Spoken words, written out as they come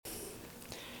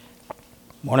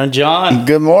Morning, John.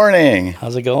 Good morning.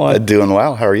 How's it going? Doing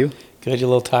well. How are you? Good. You a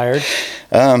little tired?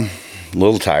 A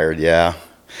little tired, yeah.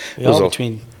 It was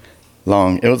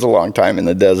a long time in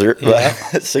the desert. Yeah.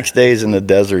 But 6 days in the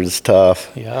desert is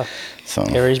tough. Yeah. So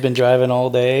Parry's been driving all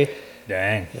day.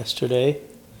 Dang. Yesterday.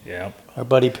 Yep. Our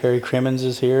buddy Parrey Cremeans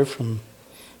is here from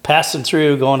passing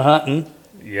through, going hunting.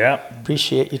 Yep.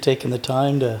 Appreciate you taking the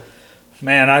time to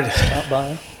stop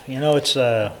by. You know, it's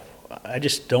I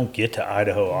just don't get to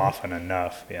Idaho often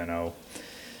enough, you know.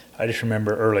 I just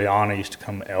remember early on I used to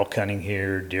come elk hunting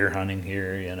here, deer hunting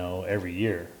here, you know, every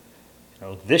year. You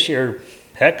know, this year,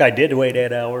 heck, I did wait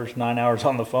 8 hours, 9 hours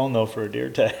on the phone though for a deer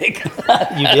tag.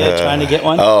 You did? Trying to get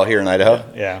one? Oh, here in Idaho?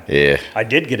 Yeah. Yeah. I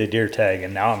did get a deer tag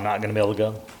and now I'm not going to be able to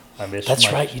go.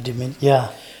 That's right, you did.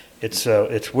 Yeah.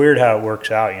 It's weird how it works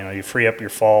out. You know, you free up your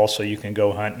fall so you can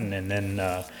go hunting, and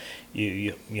then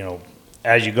you know,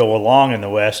 as you go along in the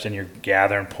West and you're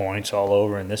gathering points all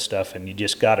over and this stuff, and you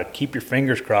just got to keep your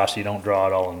fingers crossed you don't draw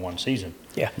it all in one season.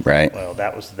 Yeah. Right. Well,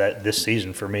 that was this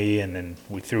season for me, and then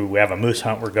we have a moose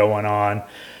hunt we're going on.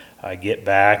 I get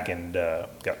back and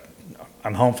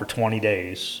I'm home for 20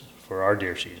 days for our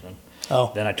deer season.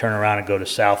 Oh. Then I turn around and go to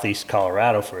southeast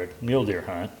Colorado for a mule deer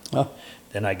hunt. Oh.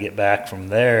 Then I get back from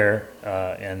there,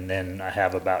 and then I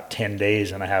have about 10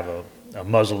 days, and I have a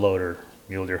muzzleloader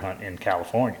mule deer hunt in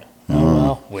California. Oh,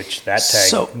 wow. Which that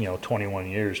tag, 21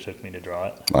 years took me to draw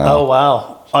it. Wow. Oh,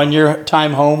 wow. On your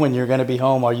time home, when you're going to be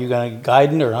home, are you going to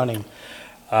guiding or hunting?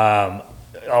 I'm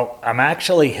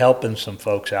actually helping some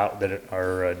folks out that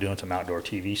are doing some outdoor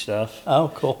TV stuff.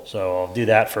 Oh, cool. So I'll do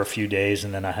that for a few days,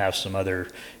 and then I have some other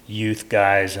youth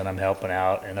guys that I'm helping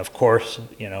out. And of course,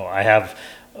 you know, I have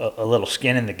a little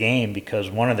skin in the game because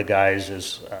one of the guys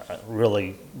is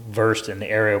really versed in the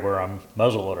area where I'm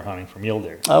muzzleloader hunting for mule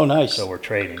deer. Oh, nice. So we're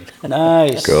trading.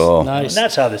 Nice. Cool. Nice. And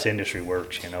that's how this industry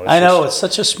works, you know. I know, it's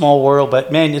such a small world,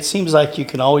 but man, it seems like you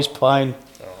can always find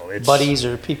buddies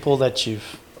or people that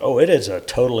you've... Oh, it is a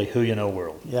totally who you know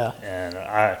world. Yeah. And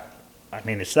I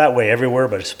mean, it's that way everywhere,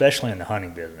 but especially in the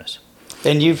hunting business.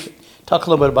 And you've talked a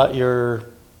little bit about your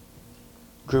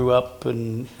grew up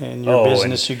and your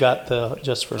business you got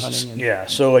just for hunting. Yeah,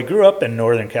 so I grew up in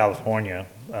Northern California.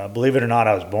 Believe it or not,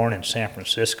 I was born in San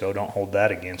Francisco. Don't hold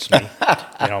that against me.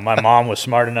 You know, my mom was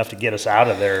smart enough to get us out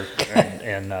of there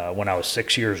and when I was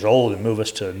 6 years old and move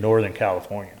us to Northern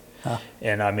California. Huh.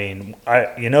 And I mean,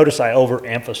 you notice I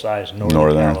overemphasize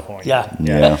Northern California.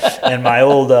 Yeah. And my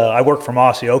old, I work for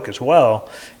Mossy Oak as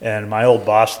well, and my old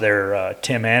boss there,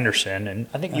 Tim Anderson, and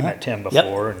I think you met Tim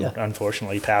before, and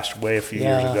unfortunately he passed away a few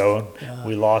years ago. And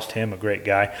we lost him, a great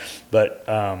guy. But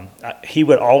he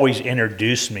would always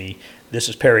introduce me. This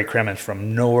is Parrey Cremeans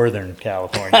from Northern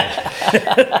California.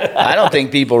 I don't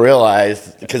think people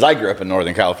realize, because I grew up in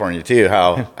Northern California too,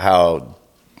 how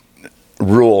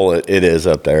rural it is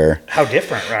up there. How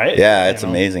different, right? Yeah, it's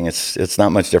amazing. It's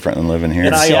not much different than living here.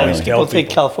 And I always people think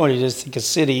California, just think a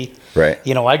city. Right.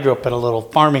 You know, I grew up in a little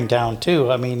farming town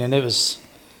too. I mean, and it was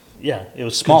it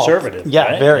was small. Conservative.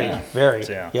 Yeah, right? very.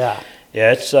 Yeah.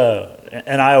 Yeah, it's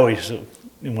and I always,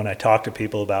 when I talk to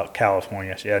people about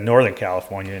California, I say, Northern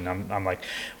California, and I'm like,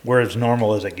 we're as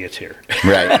normal as it gets here.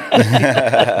 Right.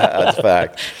 That's a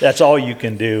fact. That's all you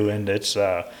can do, and it's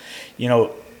you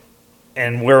know.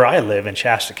 And where I live in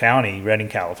Shasta County, Redding,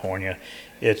 California,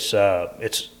 it's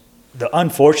the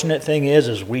unfortunate thing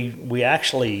is we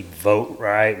actually vote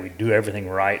right. We do everything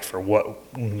right for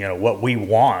what we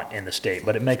want in the state,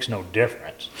 but it makes no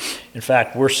difference. In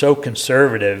fact, we're so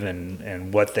conservative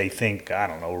in what they think, I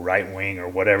don't know, right wing or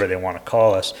whatever they want to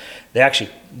call us.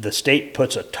 The state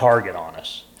puts a target on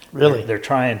us. Really? They're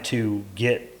trying to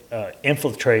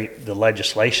infiltrate the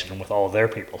legislation with all their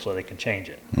people so they can change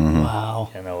it. Mm-hmm. Wow.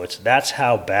 You know, that's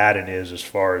how bad it is as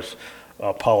far as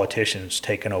politicians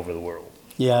taking over the world.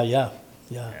 Yeah. You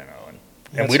know,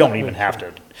 and we don't even have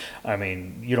to. I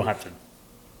mean, you don't have to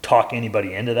talk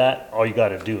anybody into that. All you got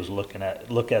to do is look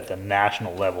at the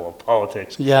national level of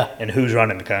politics. Yeah. And who's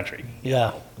running the country.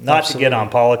 Yeah. Not to get on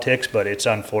politics, but it's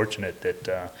unfortunate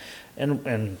that,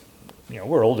 and you know,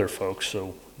 we're older folks,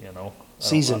 so you know.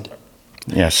 Seasoned.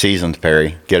 Yeah, seasoned,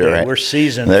 Parry. Get it right. We're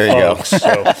seasoned there you folks.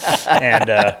 Go.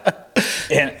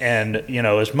 So, and you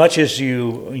know, as much as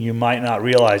you might not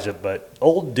realize it, but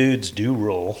old dudes do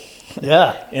rule.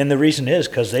 Yeah. And the reason is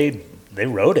because they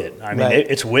wrote it. I mean,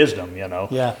 it's wisdom, you know.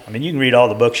 Yeah. I mean, you can read all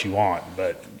the books you want,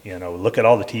 but you know, look at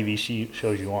all the TV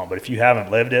shows you want. But if you haven't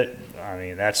lived it, I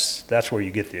mean, that's where you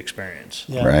get the experience.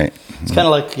 Yeah. Right. It's kind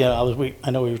of like, you know,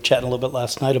 I know we were chatting a little bit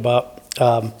last night about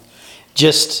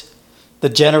just the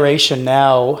generation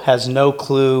now has no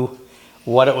clue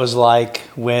what it was like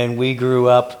when we grew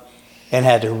up and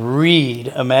had to read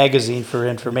a magazine for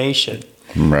information.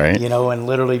 Right. you know, and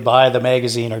literally buy the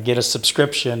magazine or get a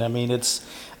subscription. I mean, it's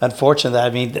unfortunate. I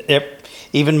mean,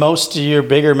 even most of your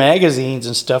bigger magazines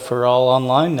and stuff are all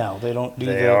online now. They don't do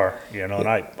They are, you know, and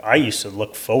I used to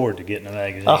look forward to getting a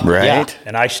magazine. Oh, Right. yeah.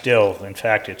 And I still, in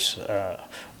fact, it's,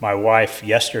 my wife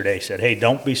yesterday said, hey,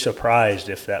 don't be surprised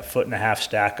if that 1.5 foot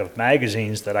stack of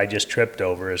magazines that I just tripped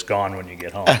over is gone when you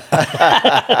get home.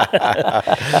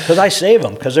 Because I save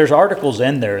them, because there's articles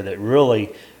in there that really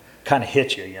kind of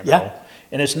hit you, you know. Yeah.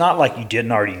 And it's not like you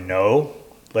didn't already know,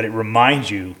 but it reminds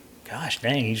you, gosh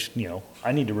dang, you know,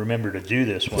 I need to remember to do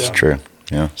this when It's I'm true.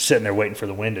 Yeah. sitting there waiting for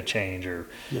the wind to change, or,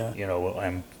 Yeah. you know,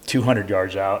 I'm 200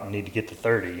 yards out and need to get to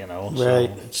 30, you know.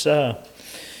 Right. So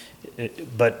it's,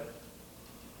 but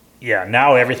yeah,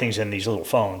 now everything's in these little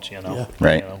phones, you know. Yeah.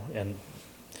 Right. You know, and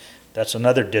that's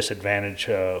another disadvantage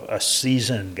us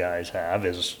seasoned guys have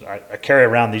is I carry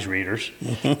around these readers.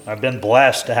 Mm-hmm. I've been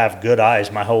blessed to have good eyes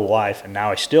my whole life, and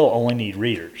now I still only need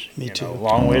readers. Me you too. know,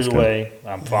 long ways that's good. away,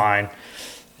 I'm fine.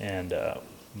 And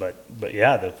but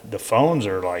yeah, the phones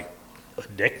are like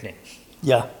addicting.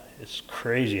 Yeah. It's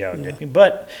crazy how addicting.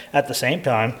 But at the same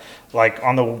time, like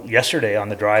yesterday on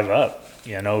the drive up,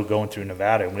 you know, going through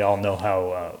Nevada, we all know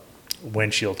how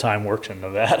windshield time works in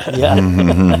Nevada.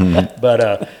 Yeah.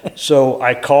 But so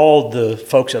I called the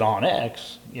folks at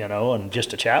OnX, you know, and just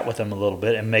to chat with them a little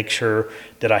bit and make sure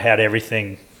that I had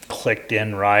everything clicked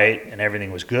in right and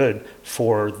everything was good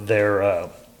for their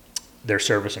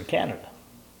service in Canada.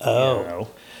 Oh. You know?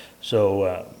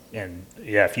 So, and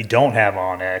yeah, if you don't have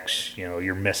OnX, you know,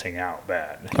 you're missing out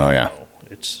bad. Oh, yeah. You know,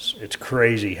 it's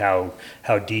crazy how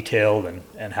detailed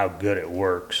and how good it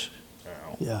works. You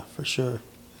know? Yeah, for sure.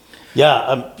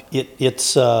 Yeah,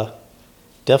 it's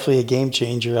definitely a game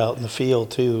changer out in the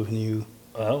field too. And you,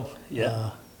 Oh,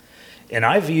 yeah. And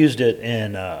I've used it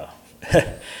in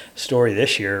story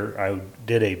this year. I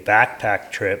did a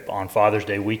backpack trip on Father's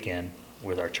Day weekend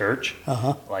with our church,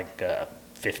 like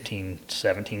 15,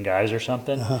 17 guys or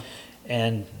something.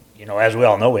 And, you know, as we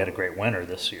all know, we had a great winter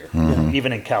this year,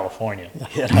 even in California.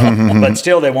 You know? But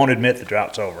still, they won't admit the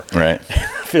drought's over. Right.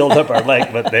 Filled up our lake,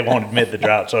 but they won't admit the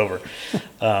drought's over.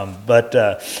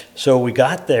 So we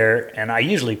got there, and I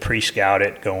usually pre-scout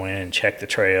it, go in and check the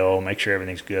trail, make sure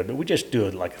everything's good. But we just do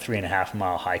it like a 3.5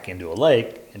 mile hike into a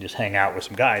lake and just hang out with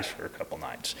some guys for a couple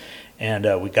nights.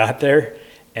 And we got there,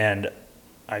 and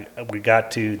we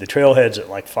got to the trailheads at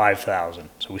like 5,000.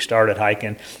 So we started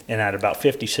hiking, and at about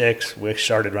 56, we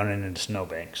started running into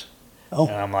snowbanks. Oh.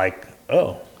 And I'm like,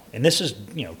 oh, and this is,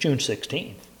 you know, June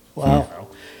 16th. Wow. You know?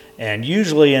 And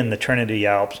usually in the Trinity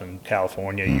Alps in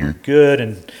California, you're good.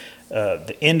 And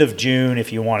the end of June,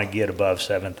 if you want to get above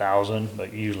 7,000,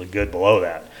 but you're usually good below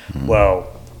that. Well,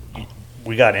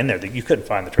 we got in there that you couldn't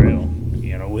find the trail.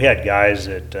 You know, we had guys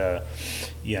that,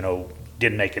 you know,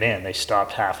 didn't make it in. They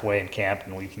stopped halfway and camped,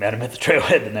 and we met them at the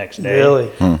trailhead the next day.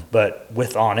 Really? But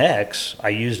with OnX, I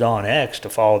used OnX to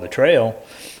follow the trail,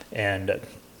 and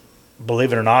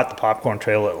believe it or not, the popcorn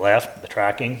trail that left, the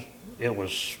tracking, it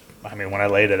was, I mean, when I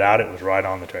laid it out, it was right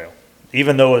on the trail,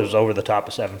 even though it was over the top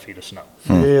of 7 feet of snow.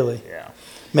 Really? Yeah.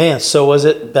 Man, so was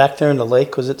it back there in the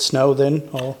lake? Was it snow then?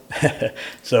 Oh.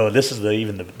 So this is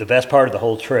the best part of the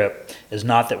whole trip is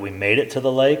not that we made it to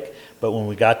the lake, but when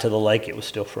we got to the lake, it was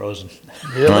still frozen.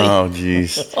 Really? Oh,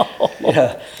 geez.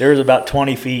 Yeah, there was about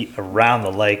 20 feet around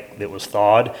the lake that was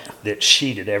thawed that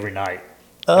sheeted every night.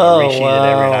 Oh, Re-sheeted wow.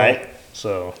 every night.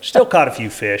 So still caught a few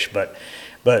fish, but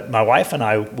my wife and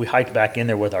I, we hiked back in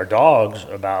there with our dogs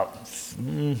about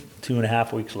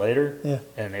 2.5 weeks later, Yeah.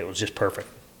 and it was just perfect.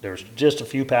 There was just a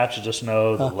few patches of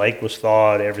snow. The lake was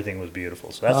thawed. Everything was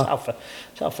beautiful. So that's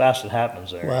how fast it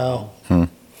happens there. Wow. You know?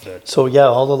 But So yeah,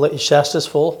 all the lake, Shasta's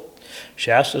full?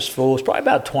 Shasta's full. It's probably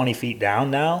about 20 feet down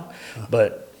now.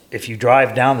 But if you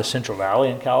drive down the Central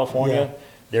Valley in California, Yeah.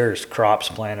 there's crops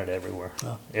planted everywhere.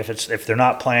 Oh. If they're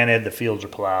not planted, the fields are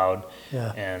plowed,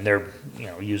 Yeah. and they're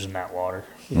using that water.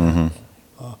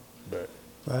 Oh. But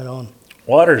Right on.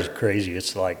 water is crazy.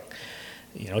 It's like,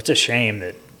 it's a shame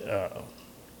that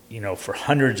for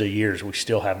hundreds of years we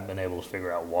still haven't been able to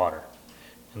figure out water.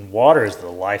 And water is the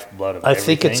lifeblood of I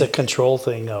everything. think it's a control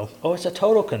thing though. Oh, it's a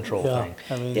total control Yeah, thing.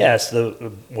 I mean- It's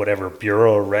the whatever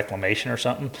Bureau of Reclamation or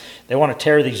something. They want to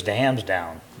tear these dams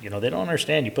down. They don't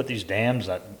understand. You put these dams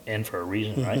in for a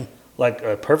reason, Mm-hmm. right? Like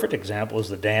a perfect example is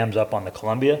the dams up on the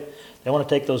Columbia. They want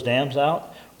to take those dams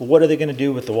out. Well, what are they going to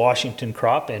do with the Washington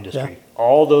crop industry? Yeah.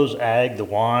 All those ag, the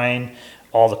wine,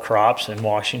 all the crops in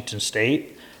Washington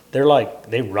State, they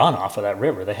run off of that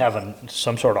river. They have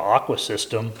some sort of aqua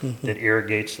system that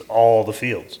irrigates all the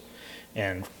fields.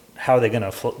 And how are they going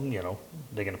to,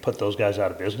 they're going to put those guys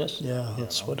out of business? Yeah,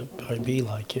 that's what it'd probably be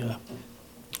like, yeah.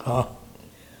 Huh.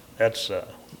 that's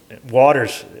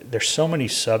waters. There's so many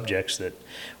subjects that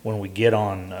when we get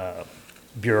on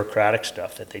bureaucratic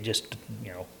stuff that they just,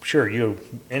 sure,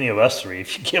 any of us three,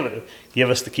 if you give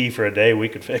us the key for a day, we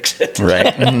could fix it. Right.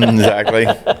 Exactly.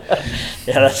 Yeah,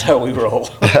 that's how we roll.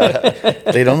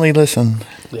 They'd only listen.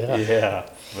 Yeah.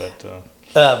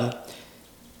 But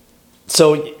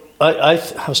So I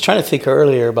was trying to think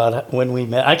earlier about when we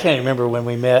met. I can't remember when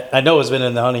we met. I know it's been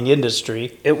in the hunting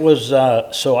industry. it was,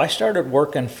 so I started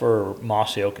working for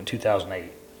Mossy Oak in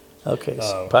 2008. Okay,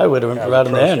 so probably would have been As a right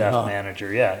in pro then. staff Huh?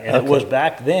 manager, yeah. And Okay. it was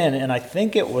back then, and I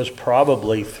think it was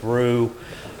probably through,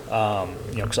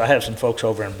 because I have some folks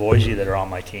over in Boise that are on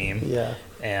my team. Yeah.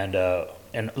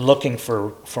 And looking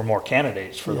for more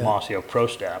candidates for the Yeah. Mossy Oak pro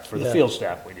staff, for the Yeah. field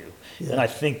staff we do. Yeah. And I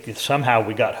think that somehow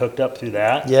we got hooked up through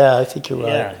that. Yeah, I think you're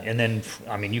Yeah, right. and then,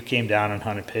 you came down and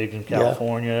hunted pigs in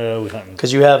California. We hunted,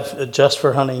 Because you have just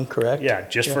for hunting, correct? yeah,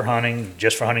 just for hunting,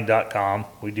 justforhunting.com.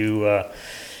 We do,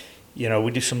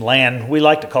 we do some land, we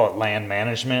like to call it land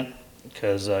management,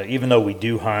 because even though we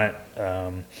do hunt,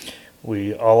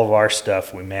 all of our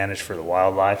stuff we manage for the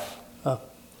wildlife. Oh.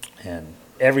 And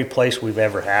every place we've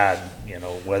ever had,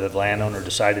 whether the landowner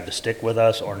decided to stick with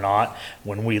us or not,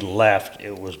 when we left,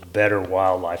 it was better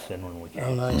wildlife than when we came.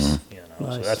 Oh, nice. So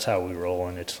Nice. that's how we roll,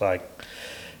 and it's like,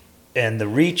 and the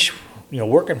reach,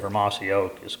 working for Mossy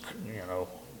Oak is,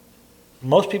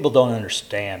 most people don't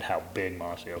understand how big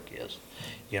Mossy Oak is,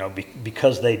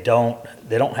 because they don't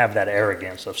have that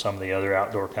arrogance of some of the other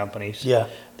outdoor companies. Yeah.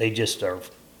 They just are.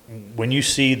 When you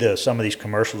see some of these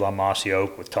commercials on Mossy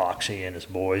Oak with Toxie and his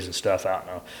boys and stuff out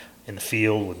in the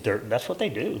field with dirt, that's what they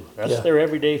do. That's Yeah. their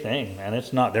everyday thing, man.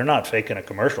 They're not faking a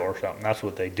commercial or something. That's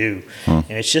what they do, and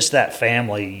it's just that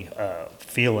family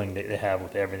feeling that they have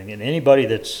with everything. And anybody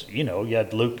that's, you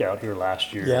had Luke out here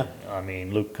last year. Yeah.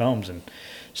 Luke Combs, and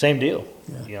same deal.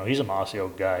 He's a Mossy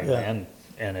Oak guy, Yeah. man.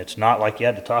 And it's not like you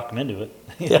had to talk him into it.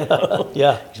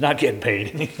 Yeah. He's not getting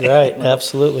paid anything. Right,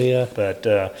 absolutely,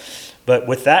 yeah. But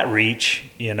with that reach,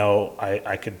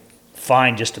 I could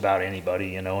find just about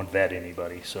anybody, and vet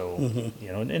anybody. So,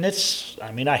 and it's,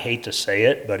 I hate to say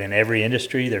it, but in every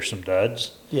industry, there's some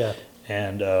duds. Yeah.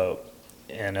 And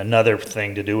another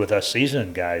thing to do with us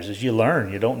seasoned guys is you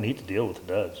learn you don't need to deal with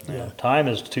the duds, man. Yeah. Time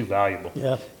is too valuable.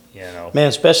 Yeah. Man,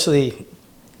 especially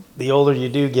the older you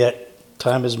do get,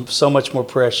 time is so much more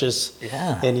precious.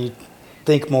 Yeah. And you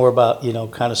think more about,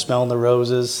 kind of smelling the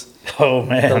roses Oh,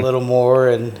 man. a little more,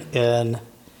 and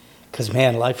because,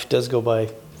 man, life does go by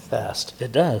fast.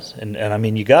 It does,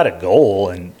 and you got a goal,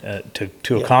 and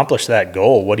to accomplish that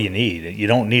goal, what do you need? You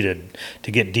don't need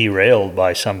to get derailed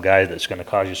by some guy that's going to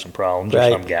cause you some problems, Right.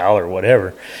 or some gal or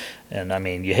whatever. And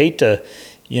you hate to,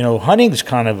 hunting's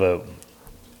kind of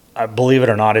I believe it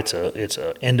or not, it's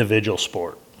a individual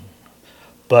sport,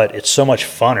 but it's so much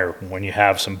funner when you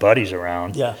have some buddies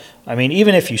around. Yeah.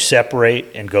 Even if you separate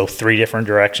and go 3 different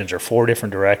directions or 4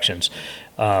 different directions,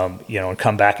 and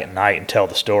come back at night and tell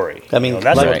the story. That's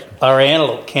like right. our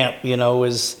antelope camp,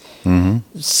 is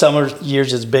summer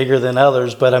years is bigger than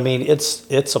others, but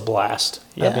it's a blast.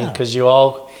 Yeah. Because you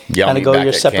all Y'all kind of meet go back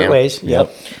your at separate camp. ways.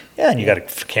 Yep. Yeah, and you got a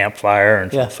campfire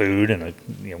and Yeah. some food and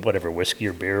whatever, whiskey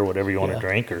or beer, whatever you want Yeah. to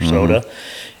drink, or soda.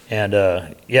 And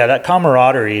that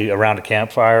camaraderie around a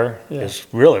campfire Yeah. is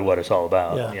really what it's all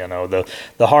about. Yeah.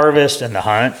 The harvest and the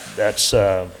hunt, that's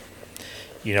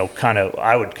kind of,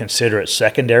 I would consider it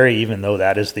secondary, even though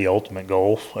that is the ultimate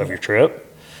goal of your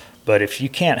trip. But if you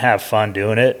can't have fun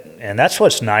doing it, and that's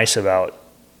what's nice about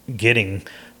getting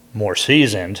more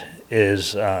seasoned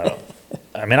is,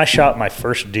 I shot my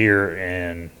first deer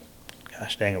in,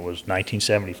 gosh dang, it was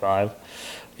 1975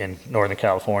 in Northern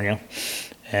California,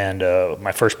 and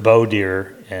my first bow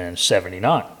deer in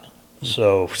 79.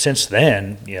 So since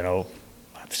then,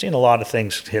 I've seen a lot of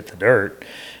things hit the dirt,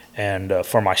 and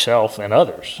for myself and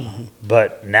others.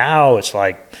 But now it's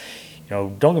like,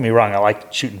 don't get me wrong, I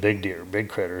like shooting big deer, big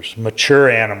critters, mature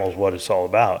animals, what it's all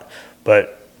about.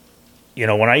 But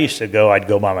when I used to go, I'd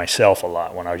go by myself a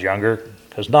lot when I was younger,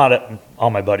 because not all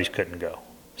my buddies couldn't go.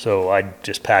 So I'd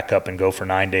just pack up and go for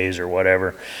 9 days or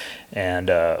whatever. And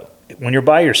when you're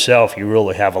by yourself, you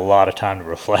really have a lot of time to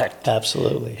reflect.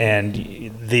 Absolutely.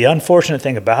 And the unfortunate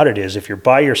thing about it is if you're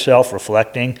by yourself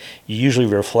reflecting, you usually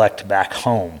reflect back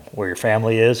home where your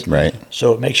family is. Right.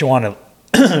 So it makes you want to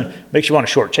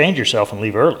shortchange yourself and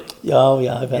leave early. Oh,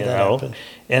 yeah, I've had that happen.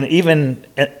 And even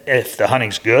if the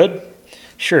hunting's good,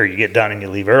 sure, you get done and you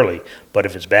leave early. But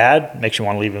if it's bad, it makes you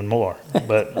want to leave even more.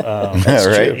 But That's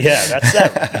right. yeah, that's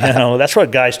that. That's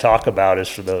what guys talk about is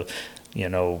for the,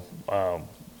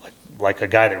 like a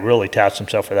guy that really touts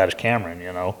himself for that is Cameron.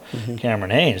 Cameron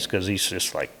Haynes, because he's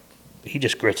just like, he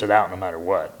just grits it out no matter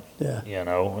what. Yeah. You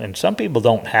know, and some people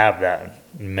don't have that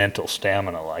mental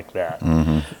stamina like that.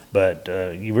 But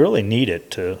you really need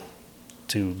it to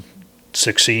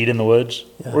succeed in the woods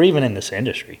or even in this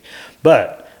industry.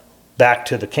 But back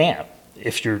to the camp,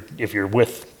 if you're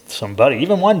with somebody,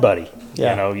 even one buddy, you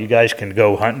know, you guys can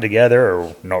go hunting together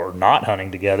or not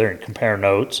hunting together and compare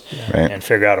notes and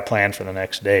figure out a plan for the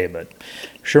next day. But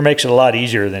sure makes it a lot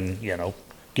easier than, you know,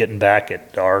 getting back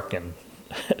at dark and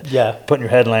putting your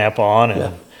headlamp on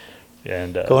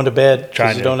and going to bed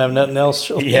because you don't have nothing else.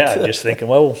 Just thinking,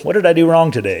 well, what did I do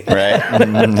wrong today? Right.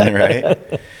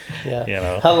 Right. Yeah. You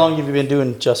know. How long have you been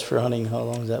doing Just for Hunting? How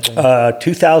long has that been?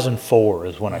 2004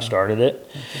 is when I started it.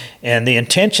 And the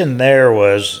intention there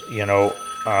was, you know,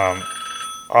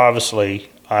 obviously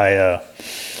I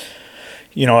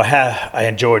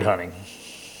enjoyed hunting.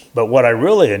 But what I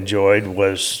really enjoyed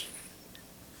was,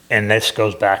 and this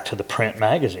goes back to the print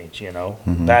magazines, you know.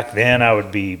 Back then I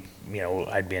would be, you know,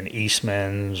 I'd be in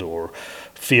Eastman's or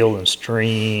Field and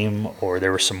Stream, or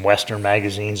there were some Western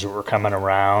magazines that were coming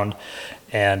around,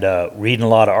 and reading a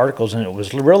lot of articles, and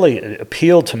it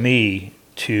appealed to me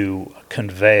to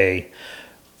convey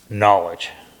knowledge,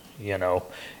 you know.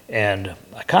 And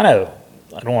I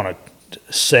don't want to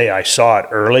say I saw it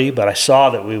early, but I saw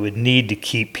that we would need to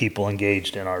keep people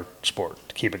engaged in our sport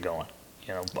to keep it going.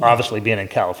 You know, obviously being in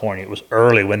California, it was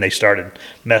early when they started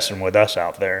messing with us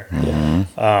out there.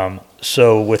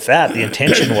 So with that, the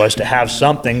intention was to have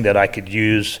something that I could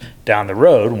use down the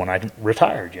road when I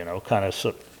retired, you know, kind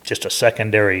of just a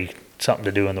secondary something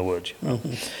to do in the woods.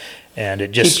 And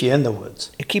it just keeps you in the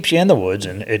woods. It keeps you in the woods,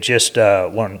 and it just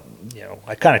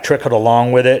I kind of trickled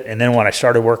along with it. And then when I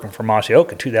started working for Mossy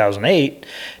Oak in 2008,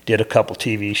 did a couple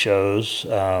TV shows.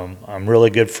 I'm really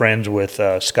good friends with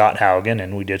Scott Haugen,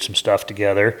 and we did some stuff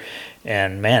together.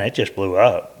 And man, it just blew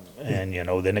up. And you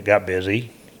know, then it got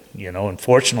busy. You know,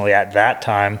 unfortunately at that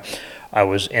time, I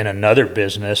was in another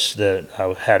business that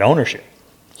I had ownership.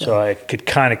 So I could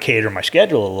kind of cater my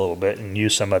schedule a little bit and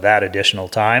use some of that additional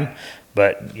time.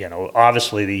 But, you know,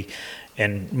 obviously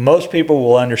and most people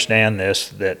will understand this,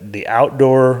 that the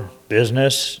outdoor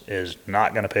business is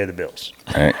not going to pay the bills.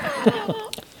 Right.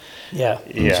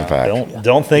 That's a fact.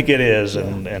 Don't think it is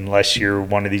unless you're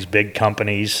one of these big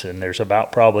companies, and there's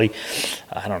about probably,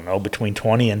 I don't know, between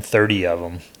 20 and 30 of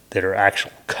them that are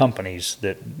actual companies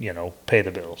that, you know, pay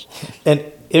the bills. And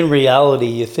in reality,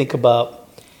 you think about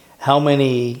how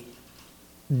many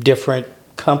different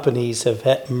companies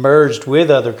have merged with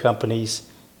other companies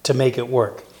to make it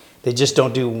work. They just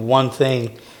don't do one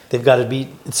thing. They've got to be,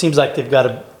 it seems like they've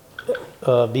got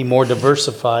to be more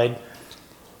diversified.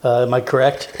 Am I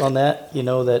correct on that? You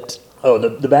know, that... Oh,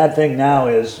 the bad thing now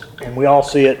is, and we all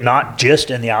see it not just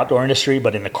in the outdoor industry,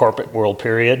 but in the corporate world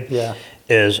period,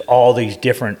 is all these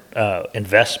different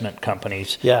investment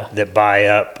companies that buy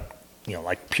up, you know,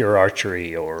 like Pure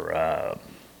Archery or,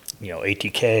 you know,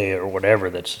 ATK or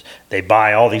whatever. They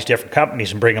buy all these different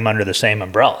companies and bring them under the same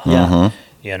umbrella.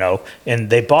 You know, and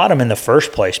they bought them in the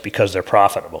first place because they're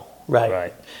profitable.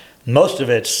 Right. Most of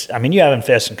it's, I mean, you have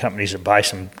investment companies that buy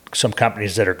some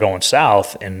companies that are going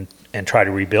south and try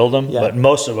to rebuild them, but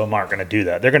most of them aren't going to do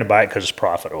that. They're going to buy it because it's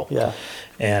profitable.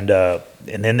 And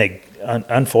then they,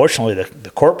 unfortunately, the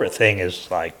corporate thing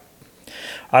is like,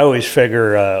 I always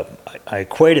figure, I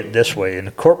equate it this way. In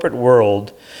the corporate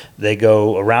world, they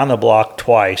go around the block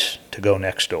twice to go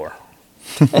next door.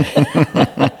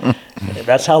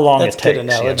 That's how long it takes,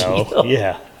 analogy, you know.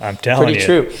 Yeah, I'm telling you. Pretty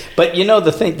true. But you know,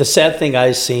 the sad thing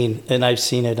I've seen, and I've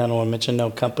seen it, I don't want to mention no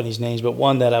companies' names, but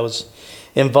one that I was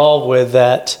involved with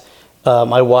that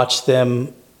I watched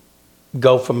them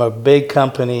go from a big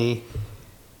company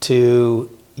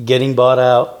to getting bought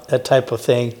out, that type of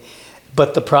thing.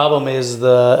 But the problem is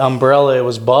the umbrella it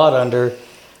was bought under,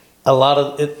 a lot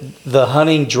of it, the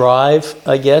hunting drive,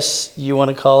 I guess you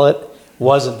want to call it,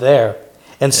 wasn't there.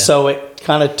 And so it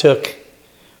kind of took,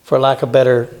 for lack of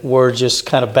better word, just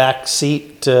kind of back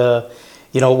seat to,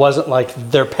 you know, it wasn't like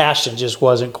their passion just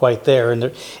wasn't quite there.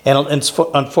 And it's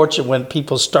unfortunate when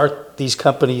people start these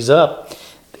companies up,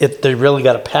 they really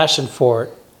got a passion for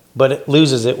it, but it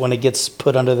loses it when it gets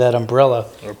put under that umbrella.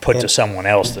 Or put to someone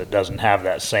else that doesn't have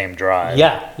that same drive.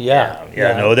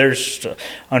 No, there's,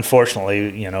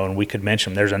 unfortunately, you know, and we could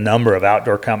mention, there's a number of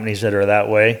outdoor companies that are that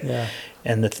way.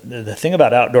 And the thing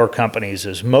about outdoor companies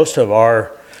is most of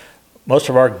our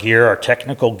gear, our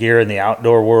technical gear in the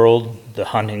outdoor world, the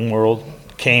hunting world,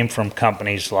 came from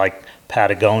companies like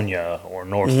Patagonia or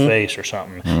North Face or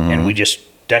something, and we just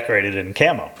decorated it in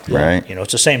camo. Right. You know,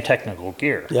 it's the same technical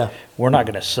gear. We're not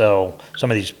going to sell some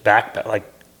of these backpack. Like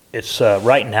it's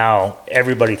right now,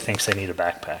 everybody thinks they need a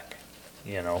backpack.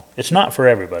 You know, it's not for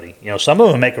everybody. You know, some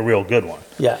of them make a real good one.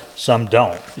 Yeah. Some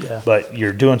don't. Yeah. But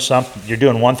you're doing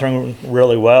one thing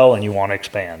really well, and you want to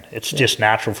expand. It's just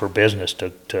natural for business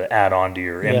to add on to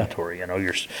your inventory. You know,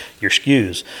 your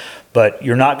SKUs, but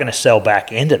you're not going to sell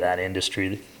back into that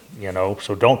industry. You know,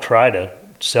 so don't try to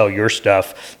sell your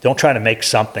stuff. Don't try to make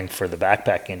something for the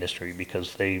backpack industry,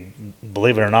 because they,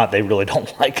 believe it or not, they really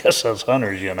don't like us as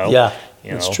hunters. You know. Yeah.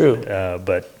 You It's know? true.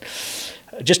 But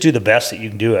just do the best that you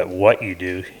can do at what you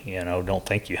do. You know, don't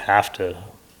think you have to,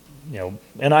 you know,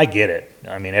 and I get it.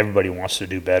 I mean, everybody wants to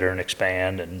do better and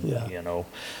expand, and, you know,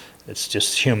 it's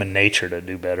just human nature to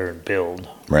do better and build.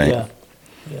 Right. Yeah.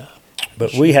 Yeah.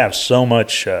 But we have so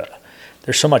much,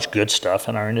 there's so much good stuff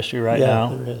in our industry right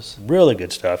now. Yeah, there is. Really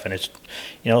good stuff. And it's,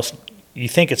 you know, you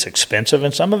think it's expensive,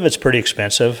 and some of it's pretty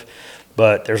expensive,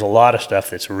 but there's a lot of stuff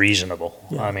that's reasonable.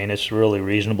 Yeah. I mean, it's really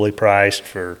reasonably priced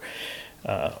for,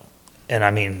 and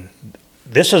I mean,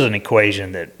 this is an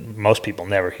equation that most people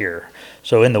never hear.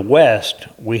 So in the West,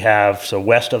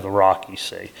 west of the Rockies,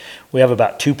 say, we have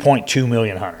about 2.2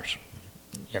 million hunters.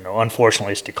 You know,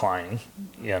 unfortunately, it's declining,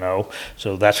 you know,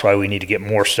 so that's why we need to get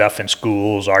more stuff in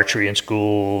schools, archery in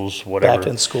schools, whatever. Back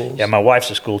in schools. Yeah, my wife's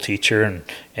a school teacher,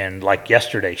 and like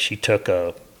yesterday, she took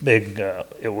a big,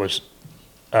 it was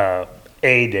A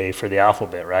day for the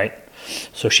alphabet, right?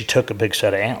 So she took a big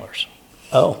set of antlers.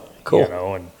 Oh, cool. You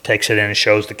know, and takes it in and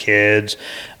shows the kids,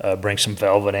 brings some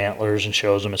velvet antlers and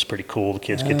shows them. It's pretty cool. The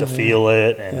kids get to feel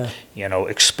it, and, you know,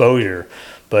 exposure.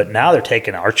 But now they're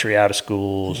taking archery out of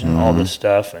schools and all this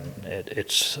stuff, and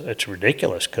it's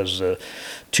ridiculous, because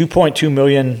 2.2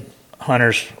 million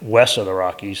hunters west of the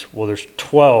Rockies, well, there's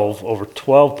over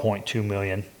 12.2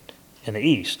 million in the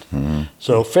east.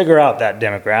 So figure out that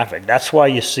demographic. That's why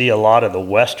you see a lot of the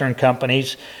Western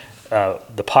companies,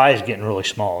 the pie is getting really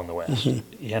small in the West.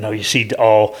 You know, you see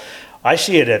I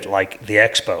see it at like the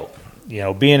expo, you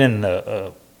know, being in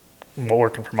the,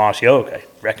 working for Mossy Oak, I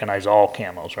recognize all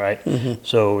camos, right?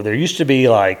 So there used to be,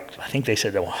 like, I think they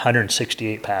said there were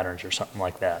 168 patterns or something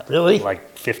like that. Really?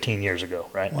 Like 15 years ago,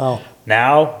 right? Wow.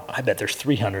 Now, I bet there's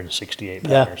 368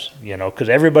 patterns, you know, because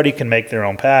everybody can make their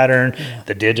own pattern,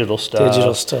 the digital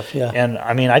stuff. Yeah. And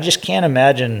I mean, I just can't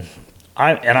imagine,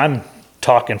 I'm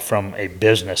talking from a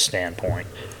business standpoint,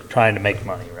 trying to make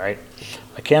money, right?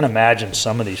 I can't imagine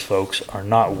some of these folks are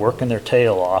not working their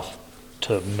tail off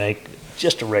to make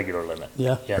just a regular living.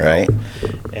 Yeah. You know? Right.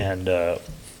 And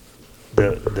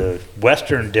the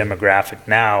Western demographic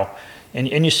now, and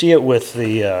you see it with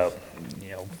the,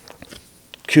 you know,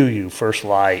 Kuyu, First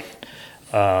Light,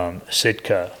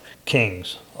 Sitka,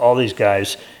 Kings, all these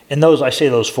guys. And those, I say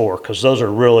those four, because those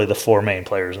are really the four main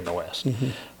players in the West.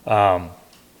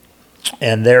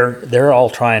 And they're all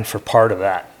trying for part of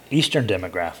that Eastern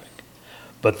demographic.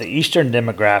 But the Eastern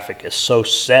demographic is so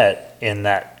set in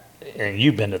that, and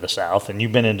you've been to the South, and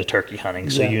you've been into turkey hunting,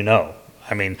 so you know.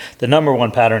 I mean, the number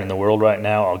one pattern in the world right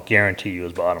now, I'll guarantee you,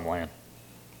 is bottomland.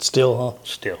 Still, huh?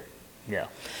 Still, yeah.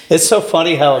 It's so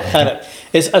funny how it kind of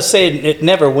is. I say it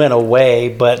never went away,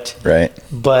 but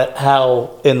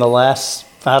how in the last,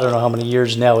 I don't know how many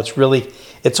years now,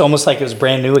 it's almost like it was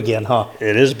brand new again, huh?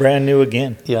 It is brand new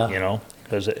again. Yeah. You know,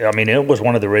 because I mean, it was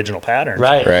one of the original patterns.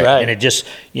 Right. And it just,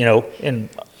 you know, and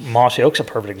Mossy Oak's a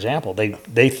perfect example.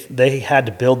 They had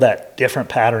to build that different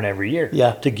pattern every year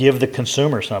to give the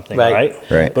consumer something, right?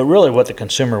 But really, what the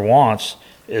consumer wants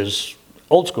is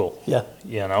old school. Yeah.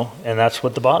 You know, and that's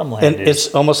what the bottomland is.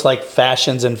 It's almost like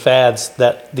fashions and fads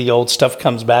that the old stuff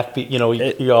comes back. You know,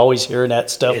 you're always hearing that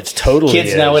stuff. It's totally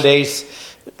kids nowadays.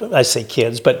 I say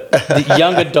kids, but the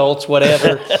young adults,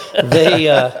 whatever,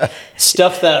 they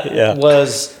stuff that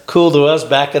was cool to us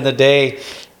back in the day.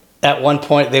 At one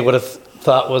point, they would have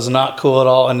thought was not cool at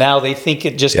all, and now they think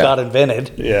it just got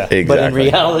invented. Yeah, exactly. But in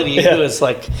reality, it was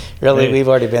like, really, we've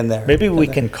already been there. Maybe we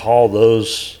can call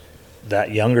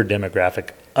that younger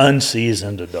demographic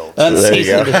unseasoned adults.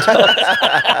 Unseasoned adults.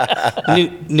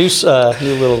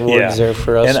 new little words there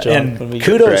for us, John. And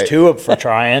kudos to them for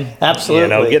trying. Absolutely. You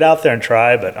know, get out there and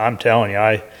try. But I'm telling you,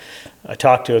 I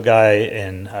talked to a guy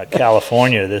in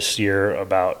California this year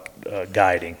about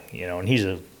guiding. You know, and he's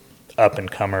a up and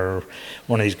comer,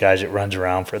 one of these guys that runs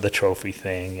around for the trophy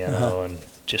thing. You know, and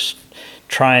just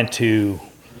trying to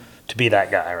be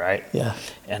that guy, right? Yeah.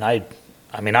 And I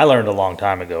mean, I learned a long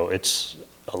time ago. It's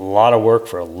a lot of work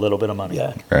for a little bit of money.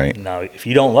 Yeah. Right. Now, if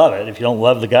you don't love it, if you don't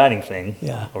love the guiding thing,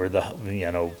 or the, you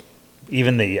know,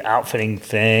 even the outfitting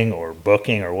thing or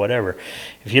booking or whatever,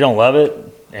 if you don't love it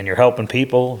and you're helping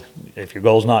people, if your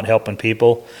goal's not helping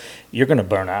people, you're going to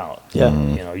burn out. Yeah.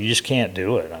 You know, you just can't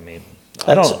do it. I mean,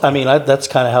 that's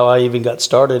kind of how I even got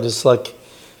started. It's like,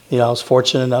 you know, I was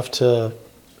fortunate enough to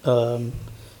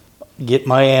get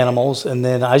my animals, and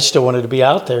then I still wanted to be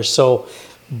out there. So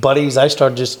buddies, I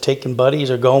started just taking buddies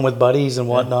or going with buddies and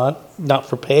whatnot, not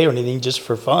for pay or anything, just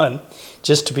for fun,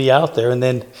 just to be out there. And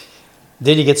then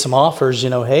you get some offers,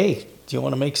 hey, do you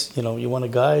want to make, you want to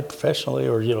guide professionally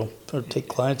or, or take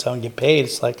clients out and get paid?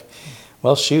 It's like,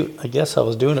 well, shoot, I guess I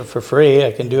was doing it for free.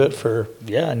 I can do it for...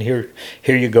 Yeah, and here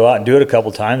you go out and do it a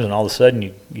couple times, and all of a sudden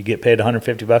you get paid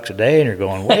 $150 a day, and you're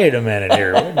going, wait a minute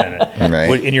here, wait a minute.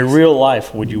 Right. In your real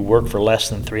life, would you work for less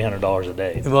than $300 a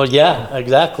day? Well, yeah,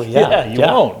 exactly, yeah. You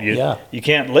won't. You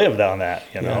can't live on that,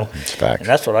 know. It's facts. And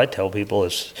that's what I tell people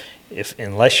is,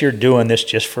 unless you're doing this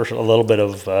just for a little bit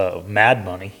of mad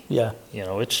money,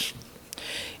 it's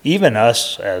even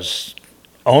us as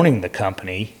owning the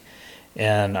company,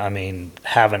 and I mean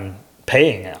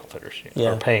paying outfitters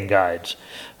or paying guides,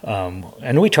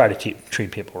 and we try to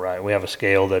treat people right. We have a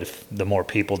scale that if the more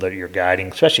people that you're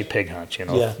guiding, especially pig hunts, we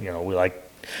like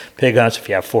pig hunts. If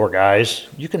you have 4 guys,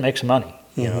 you can make some money.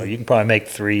 You can probably make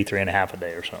 3.5 a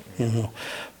day or something.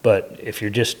 But if you're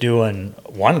just doing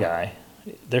one guy,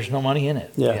 there's no money in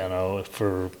it.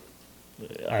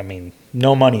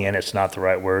 No money in it's not the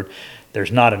right word.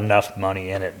 There's not enough money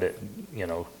in it that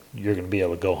you're going to be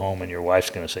able to go home and your wife's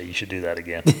going to say you should do that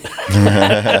again.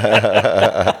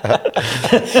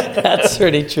 That's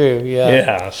pretty true.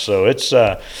 Yeah. So it's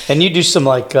and you do some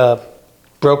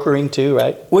brokering too,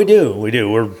 right? We do.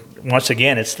 We're once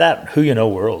again, it's that who you know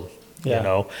world.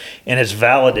 And it's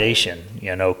validation.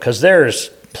 Because there's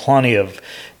plenty of.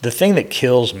 The thing that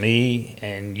kills me,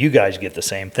 and you guys get the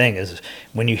same thing, is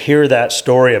when you hear that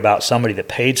story about somebody that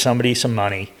paid somebody some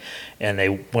money and they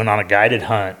went on a guided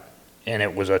hunt and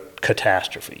it was a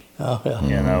catastrophe. Oh,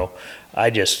 yeah.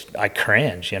 I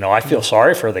cringe. I feel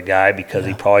sorry for the guy because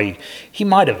he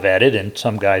might have vetted, and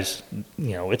some guys,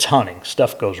 it's hunting.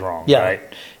 Stuff goes wrong, right?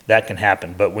 That can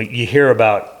happen. But when you hear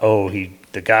about,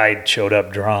 the guide showed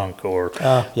up drunk or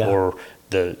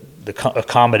the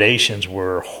accommodations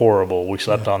were horrible. We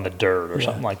slept on the dirt or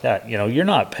something like that. You're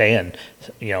not paying,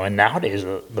 and nowadays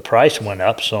the price went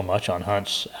up so much on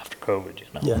hunts after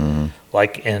COVID,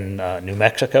 Like in New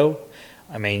Mexico,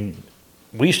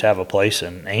 we used to have a place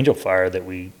in Angel Fire that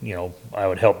I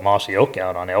would help Mossy Oak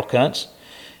out on elk hunts,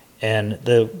 and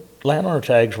the landowner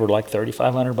tags were like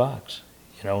 $3,500.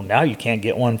 Now you can't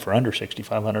get one for under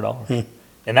 $6,500,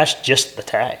 and that's just the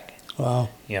tag. Wow.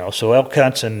 So elk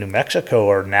hunts in New Mexico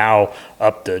are now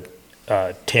up to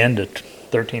 10 to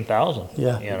 13,000.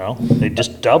 Yeah. They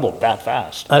just doubled that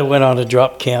fast. I went on a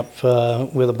drop camp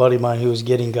with a buddy of mine who was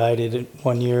getting guided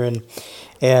one year,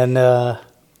 and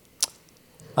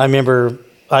I remember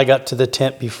I got to the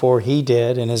tent before he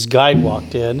did, and his guide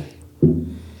walked in.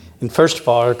 And first of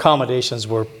all, our accommodations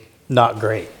were not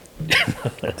great.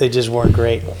 They just weren't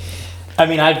great. I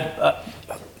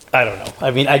don't know.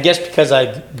 I guess because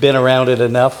I've been around it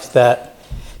enough that,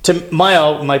 to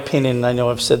my opinion, I know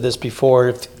I've said this before,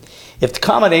 if the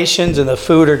accommodations and the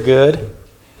food are good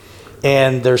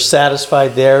and they're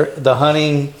satisfied there, the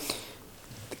hunting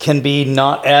can be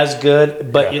not as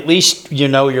good, but at least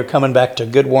you're coming back to a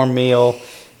good warm meal,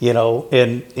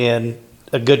 in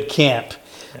a good camp.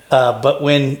 But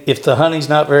if the hunting's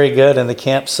not very good and the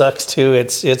camp sucks too,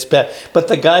 it's bad. But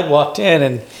the guide walked in,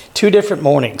 and 2 different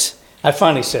mornings, I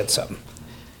finally said something.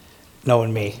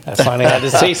 Knowing me, I finally had to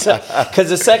say something. Because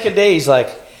the second day, he's like,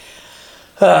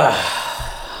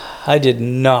 I did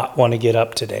not want to get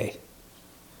up today.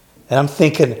 And I'm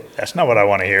thinking... That's not what I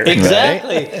want to hear.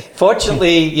 Exactly. Right?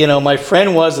 Fortunately, my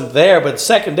friend wasn't there. But the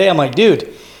second day, I'm like,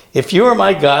 dude, if you were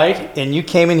my guide and you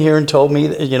came in here and told me,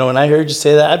 and I heard you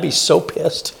say that, I'd be so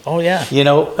pissed. Oh, yeah.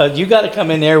 You got to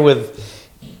come in there with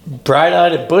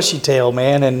bright-eyed and bushy-tailed,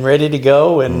 man, and ready to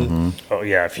go. And Oh,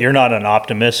 yeah. If you're not an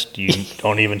optimist, you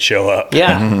don't even show up.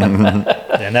 Yeah.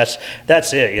 And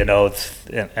that's it,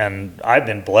 and I've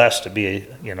been blessed to be,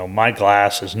 my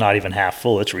glass is not even half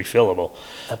full. It's refillable.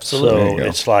 Absolutely. So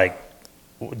it's like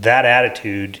that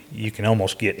attitude, you can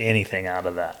almost get anything out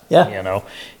of that. Yeah.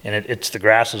 And it's the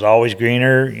grass is always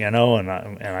greener, and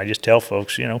I just tell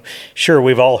folks, sure,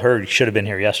 we've all heard you should have been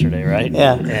here yesterday, right?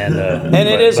 Yeah. And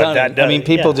it is hunting.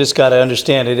 People just got to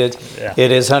understand it.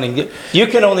 It is hunting. You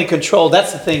can only control,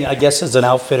 that's the thing, I guess, as an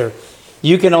outfitter.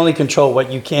 You can only control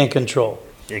what you can control.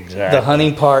 Exactly. The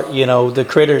hunting part, the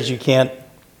critters you can't,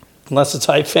 unless it's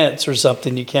high fence or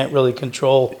something, you can't really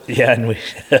control. Yeah, and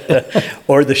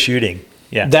or the shooting.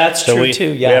 Yeah, That's so true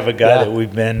too. Yeah, we have a guy yeah. that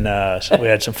we've been. So we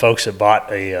had some folks that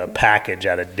bought a package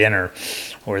at a dinner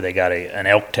where they got an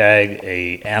elk tag,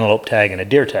 a antelope tag, and a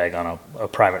deer tag on a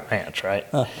private ranch, right?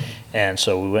 And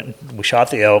so we went. We shot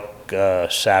the elk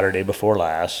Saturday before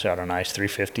last. Shot a nice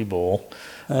 350 bull.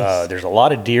 Nice. There's a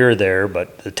lot of deer there,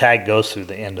 but the tag goes through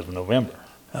the end of November.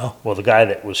 Oh. Well, the guy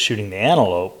that was shooting the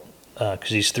antelope, because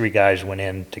these three guys went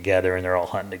in together and they're all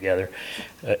hunting together,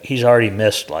 he's already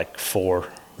missed like 4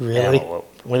 Really?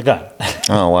 antelope with a gun.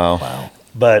 Oh, wow. Wow.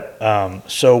 But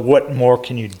so what more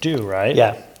can you do, right?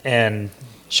 Yeah. And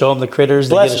Show them the critters.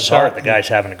 They bless get a his shot. heart, the guy's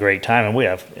having a great time, and we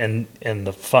have, and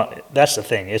the fun. That's the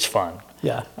thing. It's fun.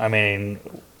 Yeah. I mean,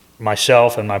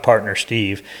 myself and my partner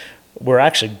Steve, we're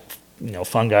actually,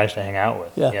 fun guys to hang out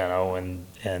with. Yeah.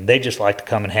 And they just like to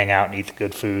come and hang out and eat the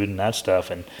good food and that stuff.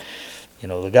 And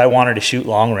the guy wanted to shoot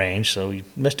long range, so we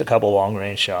missed a couple long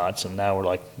range shots, and now we're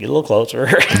like, get a little closer.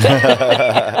 Here,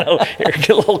 get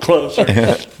a little closer.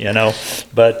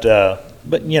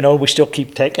 But we still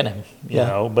keep taking him.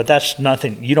 But that's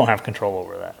nothing. You don't have control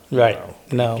over that. Right.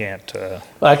 No. You can't.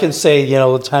 I can say,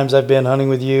 the times I've been hunting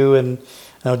with you, and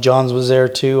I know John's was there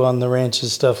too on the ranch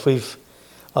and stuff. We've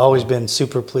always been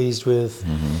super pleased with.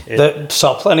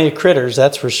 Saw plenty of critters,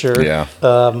 that's for sure. Yeah.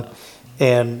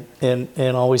 And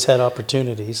always had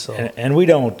opportunities. So And we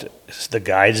don't. The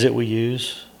guides that we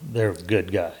use, they're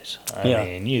good guys.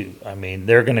 I mean,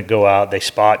 they're going to go out. They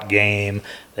spot game.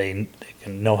 They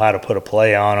can know how to put a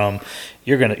play on them.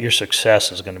 Your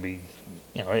success is going to be,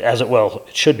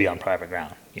 it should be on private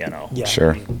ground. Yeah.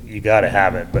 Sure. You got to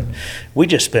have it. But we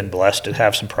just been blessed to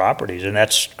have some properties, and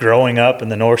that's growing up in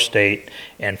the North State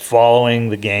and following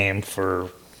the game for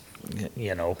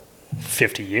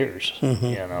 50 years.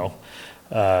 You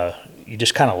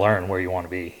just kind of learn where you want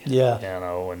to be. Yeah.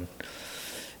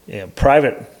 And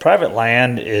private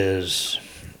land is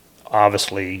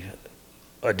obviously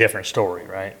a different story,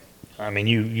 right? I mean,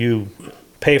 you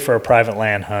pay for a private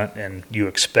land hunt and you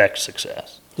expect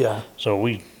success. Yeah. So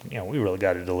we really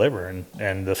got to deliver,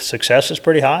 and the success is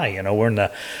pretty high. We're in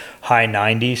the high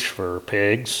 90s for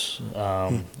pigs.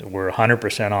 We're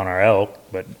 100% on our elk,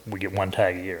 but we get 1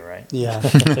 tag a year, right? Yeah.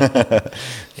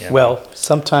 Well,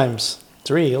 sometimes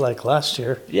 3, like last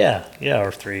year. Yeah,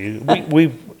 or 3. We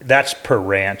that's per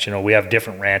ranch. We have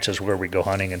different ranches where we go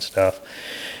hunting and stuff,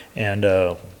 and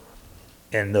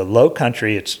in the low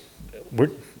country, it's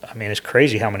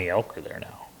crazy how many elk are there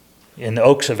now. In the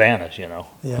oak savannas, Yeah.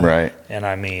 Right. And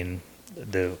I mean,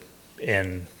 Do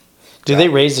they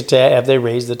raise the tag? Have they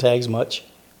raised the tags much?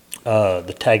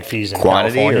 the tag fees in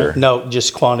Quantity California. or- No,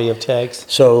 just quantity of tags.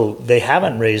 So they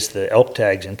haven't raised the elk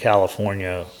tags in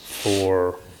California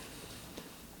for,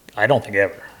 I don't think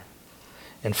ever.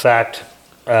 In fact,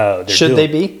 Should they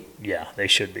be? Yeah, they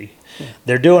should be.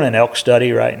 They're doing an elk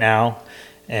study right now,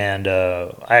 and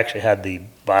I actually had the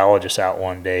biologist out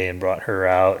one day and brought her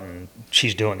out, and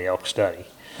she's doing the elk study,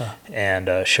 and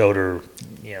showed her,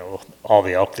 all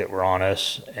the elk that were on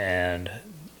us, and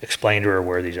explained to her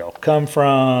where these elk come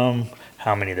from,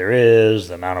 how many there is,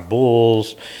 the amount of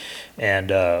bulls, and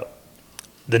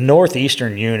the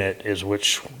northeastern unit is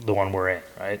the one we're in,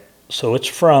 right? So it's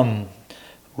from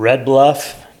Red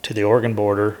Bluff to the Oregon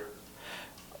border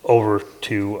over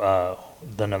to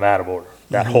the Nevada border,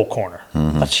 that whole corner.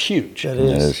 That's huge. That That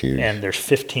is. is huge. And there's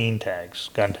 15 tags,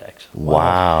 gun tags.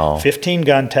 Wow. 15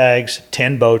 gun tags,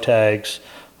 10 bow tags,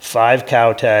 5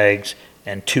 cow tags,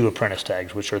 and 2 apprentice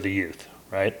tags, which are the youth,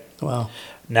 right? Wow.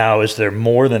 Now, is there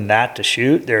more than that to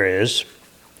shoot? There is.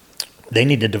 They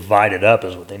need to divide it up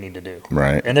is what they need to do.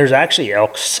 Right. And there's actually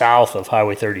elk south of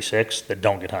Highway 36 that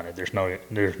don't get hunted. There's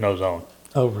no zone.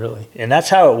 Oh, really? And that's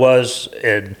how it was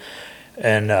in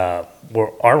where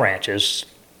our ranch is.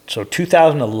 So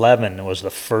 2011 was the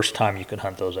first time you could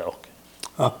hunt those elk.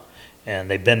 Huh. And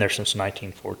they've been there since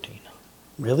 1914.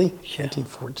 Really?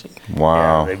 1914.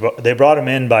 Wow. Yeah, they brought them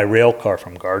in by rail car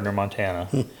from Gardner, Montana,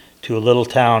 to a little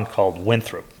town called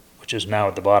Winthrop, which is now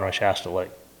at the bottom of Shasta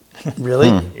Lake. Really?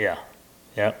 Yeah.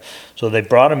 So they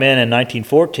brought them in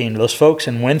 1914. Those folks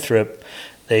in Winthrop,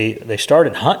 they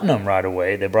started hunting them right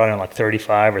away. They brought in like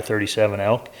 35 or 37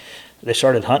 elk. They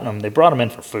started hunting them. They brought them in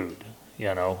for food,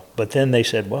 But then they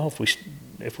said, well,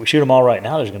 if we shoot them all right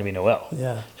now, there's going to be no elk.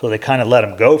 Yeah. So they kind of let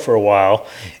them go for a while.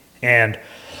 And,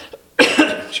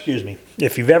 excuse me,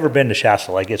 if you've ever been to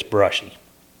Shasta Lake, it's brushy.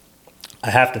 I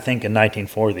have to think in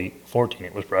 1914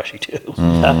 it was brushy too.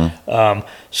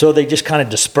 So they just kind of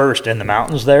dispersed in the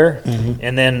mountains there.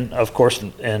 And then, of course,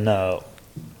 in the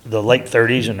late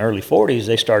 30s and early 40s,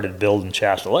 they started building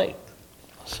Shasta Lake.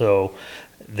 So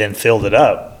then filled it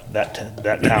up. That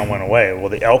town went away. Well,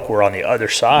 the elk were on the other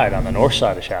side, on the north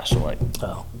side of Shasta Lake.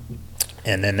 Oh.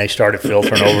 And then they started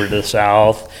filtering over to the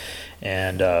south.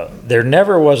 And there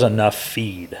never was enough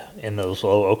feed in those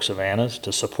low oak savannas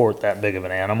to support that big of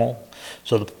an animal.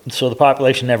 So the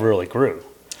population never really grew.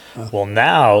 Well,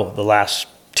 now, the last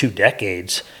 2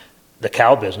 decades, the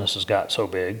cow business has got so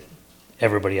big,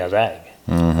 everybody has ag.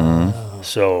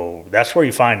 So that's where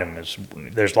you find them.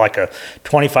 There's like a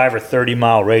 25 or 30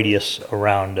 mile radius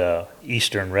around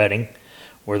eastern Reading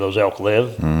where those elk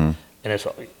live, and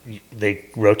they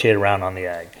rotate around on the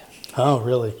ag. Oh,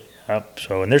 really? Yep.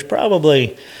 So, and there's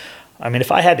probably, I mean,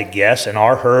 if I had to guess, in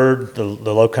our herd, the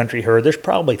low country herd, there's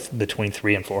probably between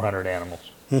 300 and 400 animals.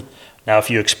 Now,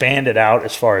 if you expand it out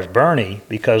as far as Bernie,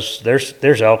 because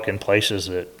there's elk in places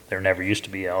that there never used to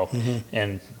be elk,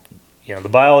 and you know, the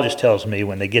biologist tells me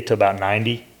when they get to about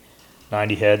 90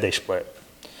 head, they split.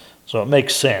 So it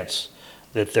makes sense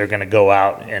that they're going to go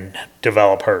out and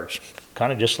develop herds,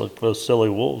 kind of just like those silly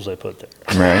wolves they put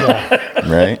there. Right,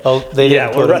 right. Oh,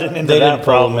 We're running into that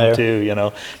problem too. You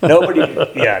know,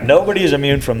 nobody's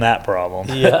immune from that problem.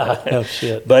 Yeah, no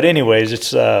shit. But anyways,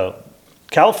 it's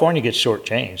California gets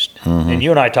shortchanged, and you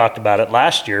and I talked about it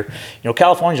last year. You know,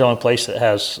 California's the only place that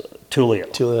has Thule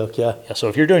elk. Thule elk, yeah. So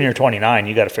if you're doing your 29,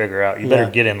 you got to figure out, you better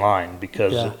get in line,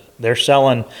 because Yeah. they're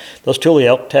selling those Thule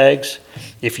elk tags,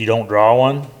 if you don't draw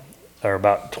one, are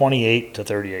about 28 to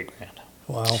 38 grand.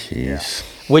 Wow. Jeez.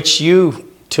 Which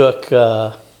you took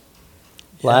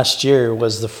last year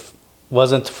wasn't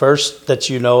the first that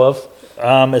you know of?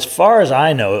 As far as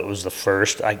I know, it was the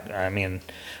first. I mean,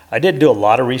 I didn't do a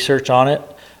lot of research on it,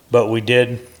 but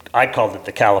I called it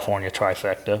the California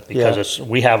trifecta, because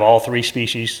we have all 3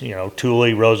 species, you know,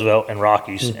 Thule, Roosevelt, and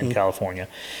Rockies in California.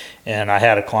 And I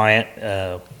had a client,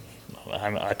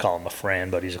 I call him a friend,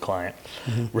 but he's a client,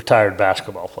 retired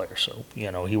basketball player. So,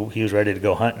 you know, he was ready to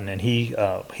go hunting, and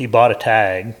he bought a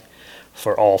tag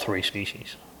for all 3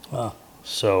 species. Wow.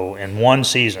 So in one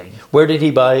season. Where did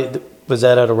he buy? Was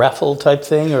that at a raffle type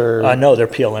thing, or? No, they're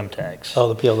PLM tags.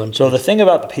 Oh, the PLM. So the thing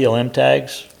about the PLM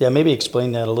tags. Yeah, maybe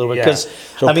explain that a little bit. Cause,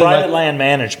 so I mean, private land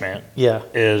management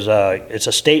is it's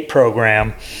a state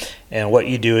program, and what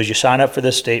you do is you sign up for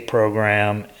this state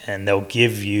program, and they'll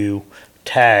give you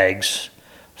tags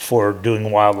for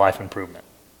doing wildlife improvement.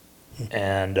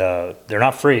 And they're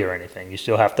not free or anything. You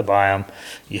still have to buy them.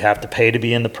 You have to pay to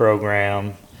be in the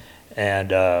program,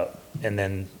 and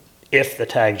then if the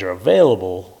tags are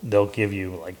available, they'll give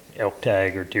you like elk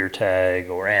tag or deer tag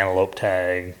or antelope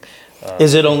tag.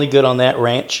 Is it only good on that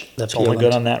ranch? It's only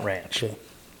good on that ranch. Okay.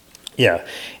 Yeah,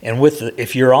 and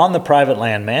if you're on the private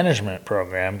land management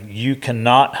program, you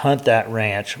cannot hunt that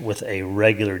ranch with a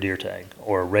regular deer tag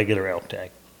or a regular elk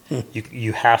tag.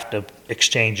 You have to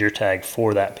exchange your tag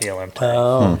for that PLM tag.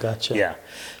 Oh, gotcha. Yeah,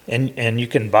 and you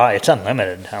can buy, it's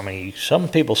unlimited. Some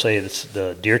people say it's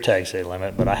the deer tags they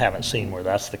limit, but I haven't seen where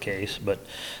that's the case. But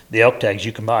the elk tags,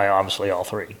 you can buy obviously all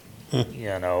 3,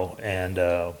 you know, and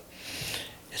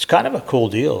it's kind of a cool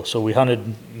deal. So we hunted,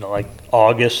 you know, like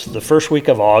August, the first week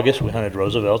of August, we hunted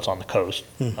Roosevelts on the coast.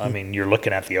 I mean, you're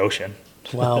looking at the ocean.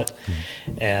 Wow.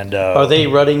 And are they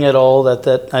rutting at all?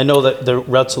 That I know that the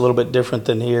rut's a little bit different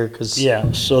than here, because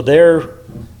so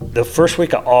the first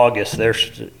week of August,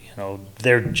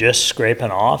 they're just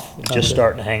scraping off, just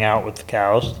starting to hang out with the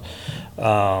cows.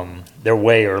 They're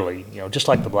way early, you know, just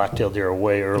like the black-tailed deer are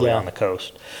way early on the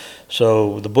coast.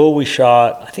 So the bull we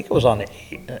shot, I think it was on the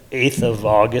 8th of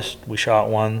August, we shot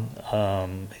one.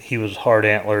 He was hard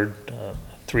antlered,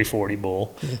 340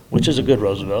 bull, which is a good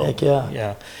Roosevelt. Heck yeah.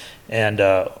 Yeah.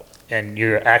 And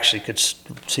you actually could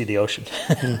see the ocean.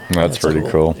 That's pretty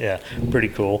cool. Yeah, pretty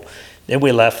cool. Then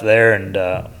we left there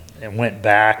and went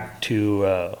back to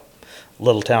a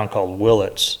little town called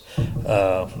Willits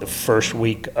the first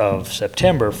week of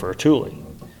September for a Thule,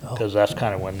 because that's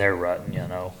kind of when they're rutting, you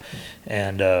know.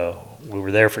 And we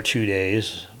were there for 2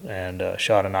 days and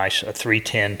shot a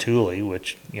 310 Thule,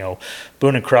 which, you know,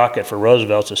 Boone and Crockett for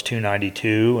Roosevelt's is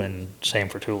 292, and same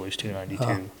for Thule's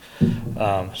 292.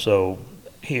 So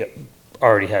he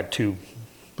already had 2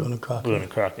 Boone and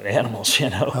Crockett animals, you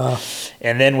know.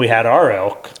 And then we had our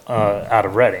elk out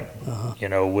of Reading, you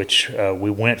know, which we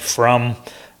went from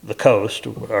the coast,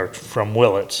 or from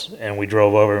Willits, and we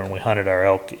drove over and we hunted our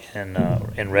elk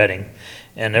in Reading.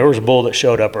 And there was a bull that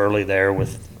showed up early there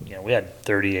with, you know, we had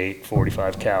 38,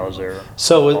 45 cows there.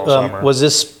 So was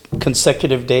this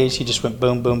consecutive days? You just went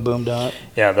boom, boom, boom down it?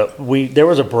 Yeah, there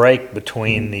was a break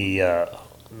between the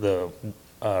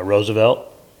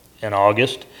Roosevelt in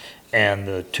August and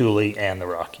the Thule and the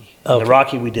Rocky. Okay. The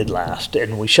Rocky we did last,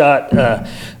 and we shot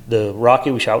the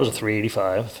Rocky we shot was a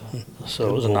 385, so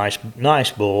it was a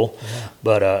nice bull,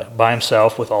 but by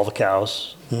himself with all the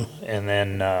cows. And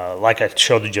then, like I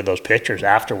showed you those pictures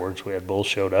afterwards, we had bulls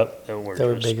showed up that were They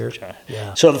were bigger.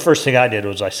 Yeah. So the first thing I did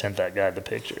was I sent that guy the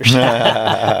pictures. So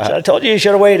I told you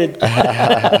should have waited.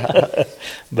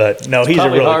 But no, he's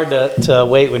Probably a really hard to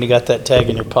wait when you got that tag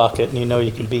in your pocket and you know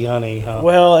you can be hunting. Huh?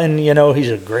 well, and he's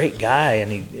a great guy,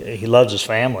 and he loves his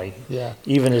family. Yeah.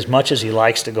 Even as much as he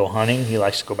likes to go hunting, he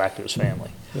likes to go back to his family.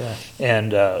 Yeah.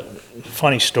 And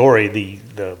funny story,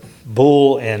 the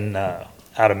bull in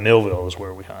out of Millville is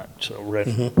where we hunt. So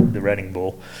the Redding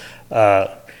bull,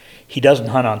 he doesn't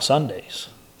hunt on Sundays.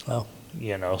 Oh.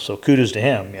 So kudos to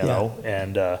him. know,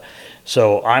 and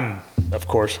so I'm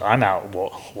out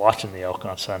watching the elk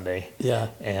on Sunday. Yeah.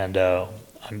 And I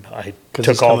 'Cause took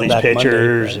he's all coming these back Monday,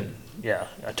 pictures right? and. Yeah,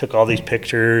 I took all these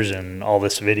pictures and all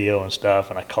this video and stuff,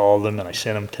 and I called them and I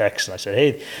sent them texts and I said,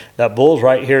 "Hey, that bull's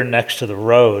right here next to the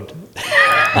road."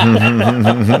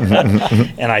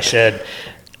 And I said,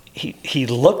 he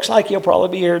looks like he'll probably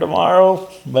be here tomorrow,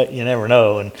 but you never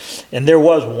know. And there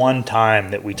was one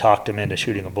time that we talked him into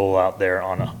shooting a bull out there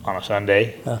on a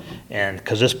Sunday, and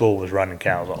because this bull was running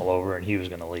cows all over and he was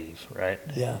going to leave, right?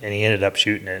 Yeah. And he ended up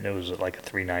shooting it, and it was like a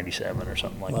 397 or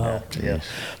something like Wow. that. Yeah.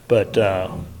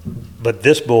 But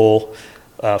this bull,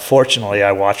 fortunately,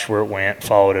 I watched where it went,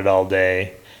 followed it all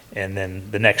day. And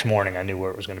then the next morning, I knew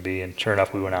where it was going to be, and sure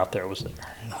enough, we went out there. It was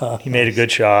there. He made a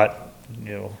good shot,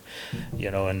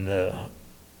 And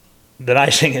the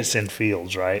nice thing is in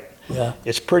fields, right? Yeah.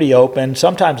 It's pretty open.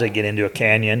 Sometimes they get into a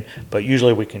canyon, but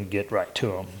usually we can get right to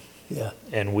them. Yeah.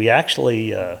 And we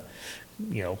actually,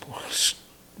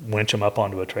 winch them up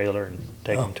onto a trailer and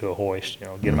take them to a hoist.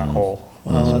 Get them out whole.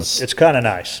 Well, It's kind of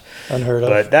nice. Unheard of.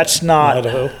 But that's not,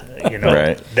 Idaho.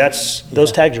 Right.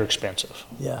 Those tags are expensive.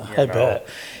 Yeah, you I know. bet.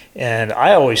 And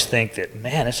I always think that,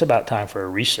 man, it's about time for a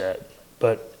reset.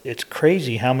 But it's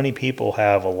crazy how many people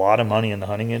have a lot of money in the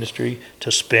hunting industry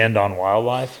to spend on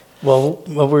wildlife. Well,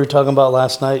 what we were talking about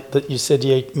last night, that you said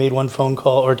you made one phone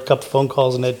call or a couple phone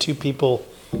calls and had two people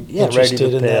Ready interested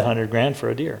to in pay that. $100,000 for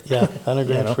a deer. Yeah, 100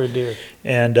 grand for a deer.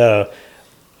 And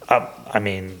I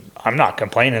mean, I'm not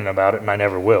complaining about it, and I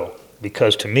never will,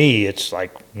 because to me, it's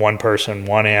like one person,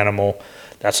 one animal.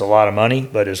 That's a lot of money,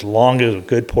 but as long as a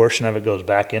good portion of it goes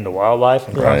back into wildlife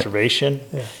and Right. conservation,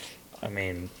 Yeah. I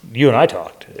mean, you and I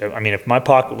talked. I mean, if my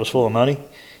pocket was full of money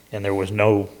and there was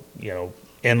no,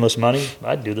 endless money,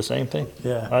 I'd do the same thing.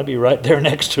 Yeah. I'd be right there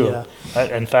next to him.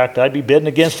 In fact, I'd be bidding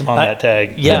against him on that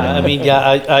tag. Yeah, I mean,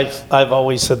 I've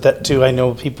always said that too. I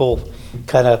know people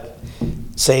kind of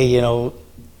say,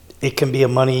 it can be a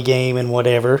money game and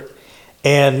whatever.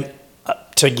 And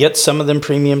to get some of them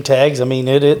premium tags, I mean,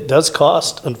 it does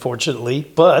cost, unfortunately,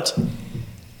 but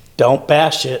don't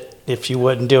bash it if you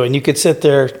wouldn't do it. And you could sit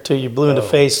there till you're blue in the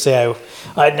face, say,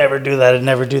 I'd never do that, I'd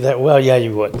never do that. Well, yeah,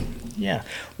 you would. Yeah.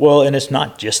 Well, and it's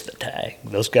not just the tag.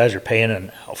 Those guys are paying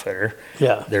an outfitter.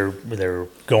 Yeah. They're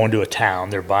going to a town,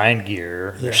 they're buying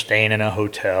gear, they're staying in a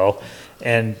hotel.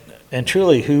 And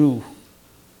truly,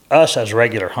 us as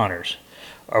regular hunters,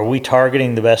 are we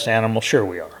targeting the best animal? Sure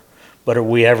we are. But are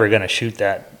we ever going to shoot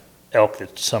that elk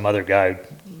that some other guy,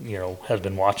 has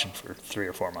been watching for 3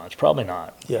 or 4 months? Probably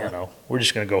not. Yeah. We're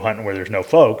just going to go hunting where there's no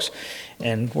folks,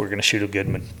 and we're going to shoot a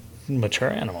good mature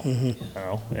animal.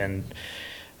 And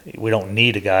we don't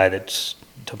need a guy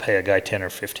to pay a guy $10 or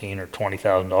 $15 or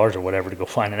 $20,000 or whatever to go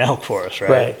find an elk for us, right?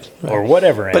 Right. Or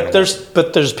whatever animal.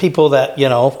 But there's people that,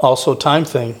 also time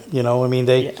thing, I mean,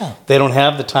 they don't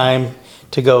have the time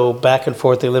to go back and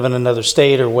forth. They live in another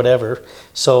state or whatever.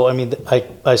 So, I mean,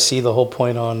 I see the whole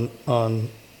point on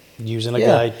using a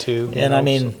guide too. And I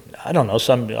mean, I don't know,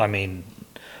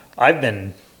 I've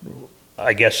been,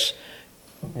 I guess,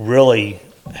 really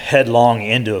headlong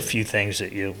into a few things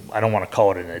that I don't want to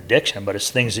call it an addiction, but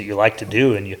it's things that you like to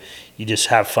do, and you just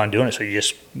have fun doing it. So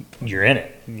you're in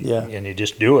it. Yeah. And you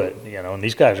just do it, and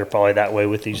these guys are probably that way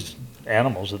with these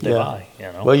animals that they buy,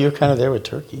 Well, you're kind of there with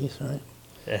turkeys, right?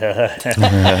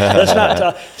 Let's not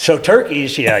talk. So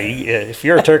turkeys, if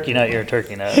you're a turkey nut, you're a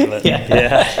turkey nut. But,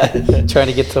 Trying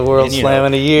to get to the World And, Slam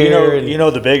in a year.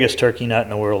 The biggest turkey nut in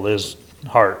the world is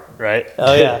Hart, right?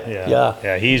 Oh yeah, yeah.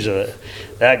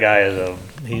 That guy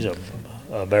he's a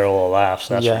barrel of laughs,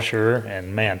 that's for sure.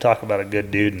 And man, talk about a good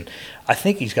dude. And I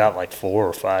think he's got like 4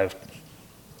 or 5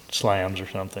 slams or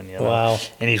something. Wow.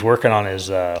 And he's working on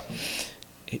his.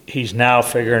 He's now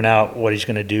figuring out what he's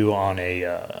going to do on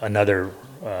another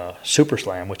Super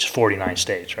Slam, which is 49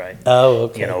 states, right? Oh,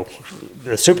 okay.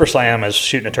 The Super Slam is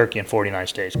shooting a turkey in 49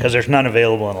 states because there's none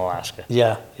available in Alaska.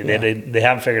 Yeah. They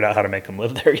haven't figured out how to make them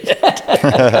live there yet.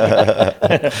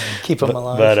 Keep them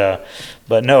alive.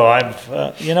 But no,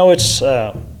 it's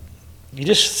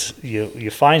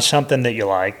you find something that you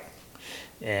like,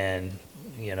 and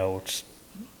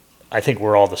I think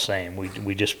we're all the same.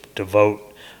 We just devote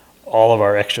all of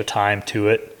our extra time to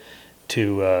it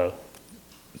to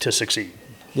succeed.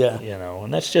 Yeah.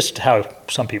 And that's just how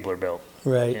some people are built.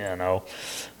 Right.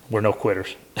 We're no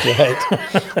quitters.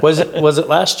 Right. Was it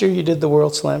last year you did the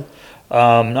World Slam?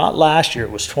 Not last year.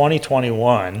 It was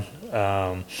 2021.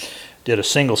 Did a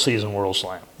single season World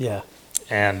Slam. Yeah.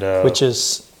 And which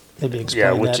is, maybe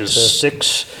explain which that is to...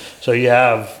 6. So you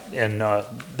have, and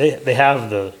they have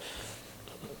the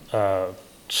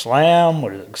Slam,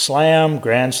 what is it? Slam,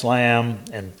 Grand Slam,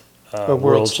 and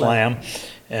World Slam.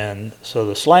 And so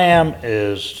the Slam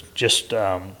is just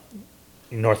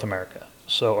North America,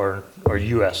 so or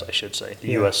U.S. I should say,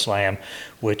 the U.S. Slam,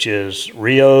 which is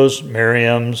Rios,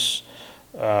 Merriams,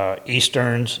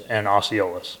 Easterns, and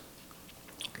Osceolas.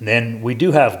 And then we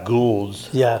do have Goulds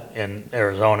in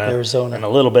Arizona, and a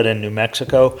little bit in New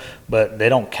Mexico, but they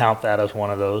don't count that as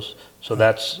one of those. So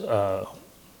that's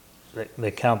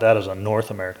they count that as a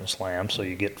North American Slam, so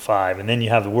you get 5. And then you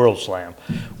have the World Slam,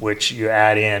 which you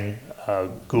add in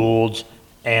Goulds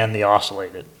and the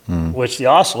Oscillated, which the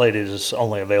Oscillated is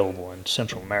only available in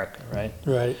Central America, right?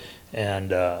 Right.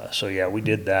 And so, we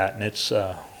did that, and it's,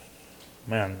 it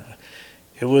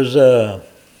was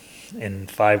in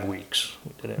 5 weeks.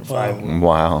 We did it in 5 weeks.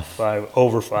 Wow.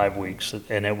 Over 5 weeks.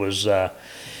 And it was,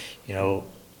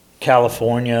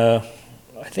 California,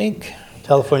 I think.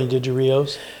 California did your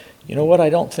Rios? You know what? I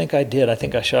don't think I did. I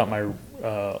think I shot my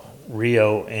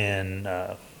Rio in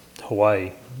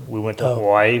Hawaii. We went to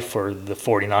Hawaii for the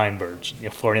 49 birds,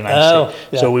 49.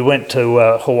 So we went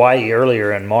to Hawaii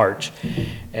earlier in March,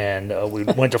 and we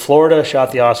went to Florida,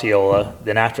 shot the Osceola.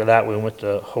 Then after that, we went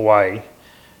to Hawaii,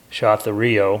 shot the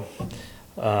Rio,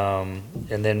 and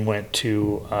then went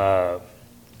to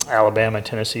Alabama and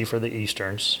Tennessee for the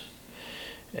Easterns,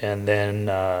 and then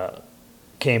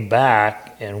came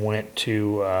back and went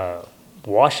to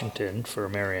Washington for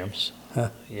Merriams,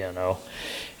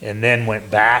 and then went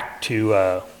back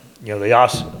to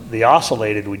the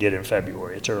Oscillated we did in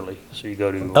February. It's early, so you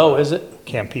go to is it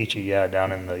Campeche,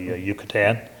 down in the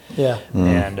Yucatan. Yeah.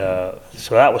 And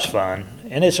so that was fun,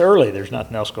 and it's early. There's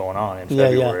nothing else going on in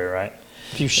February, right?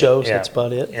 A few shows. That's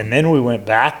about it. And then we went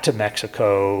back to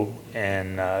Mexico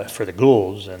and for the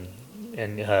Goulds and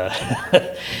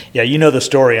the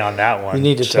story on that one. You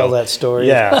need to tell that story.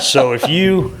 Yeah. So if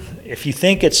you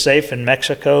think it's safe in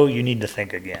Mexico, you need to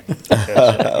think again.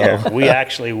 Because, we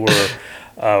actually were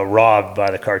robbed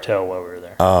by the cartel while we were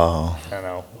there. Oh.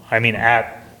 I mean,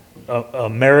 at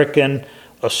American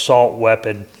assault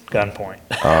weapon gunpoint.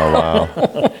 Oh, wow.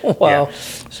 Wow. Yeah.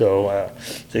 So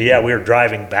we were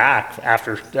driving back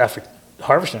after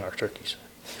harvesting our turkeys.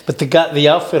 But the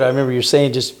outfit, I remember you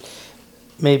saying, just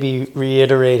maybe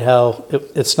reiterate how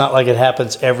it's not like it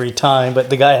happens every time,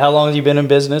 but the guy, how long have you been in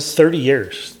business? 30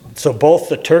 years. So both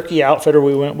the turkey outfitter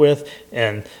we went with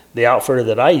and the outfitter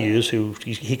that I use, who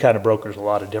he kind of brokers a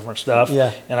lot of different stuff.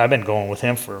 Yeah. And I've been going with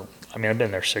him I've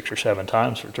been there 6 or 7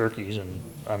 times for turkeys.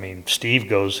 And Steve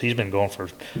he's been going for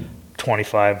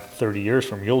 25, 30 years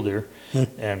for mule deer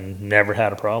and never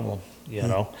had a problem,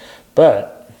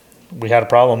 But we had a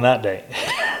problem that day.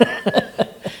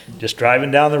 Just driving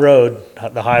down the road,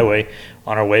 the highway,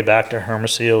 on our way back to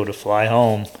Hermosillo to fly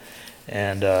home,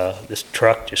 and this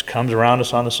truck just comes around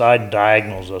us on the side and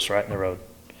diagonals us right in the road.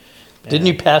 Didn't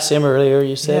you pass him earlier,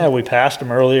 you said? Yeah, we passed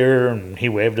him earlier, and he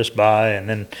waved us by, and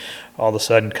then all of a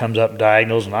sudden comes up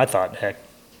diagonals, and I thought, heck,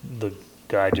 the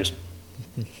guy just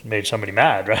made somebody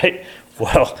mad, right?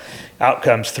 Well, out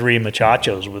comes 3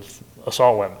 muchachos with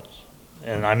assault weapons.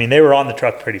 And, they were on the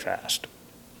truck pretty fast.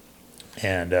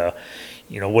 And,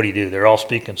 what do? They're all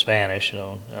speaking Spanish,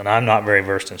 and I'm not very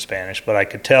versed in Spanish, but I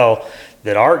could tell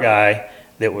that our guy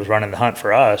that was running the hunt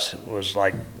for us was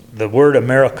like, the word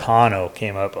Americano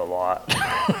came up a lot.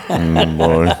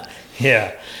 Boy.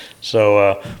 Yeah.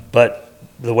 So, but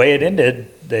the way it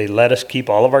ended, they let us keep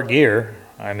all of our gear.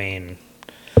 The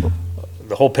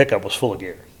whole pickup was full of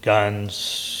gear,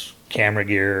 guns, camera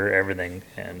gear, everything.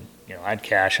 And, I had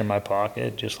cash in my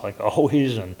pocket, just like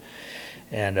always. But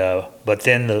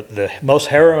then the most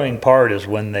harrowing part is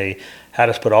when they had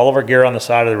us put all of our gear on the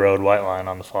side of the road, white line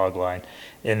on the fog line,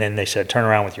 and then they said, turn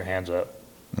around with your hands up.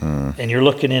 And you're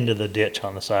looking into the ditch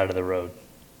on the side of the road.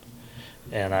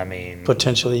 And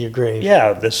potentially your grave.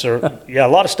 Yeah, a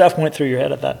lot of stuff went through your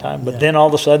head at that time, but then all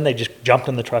of a sudden they just jumped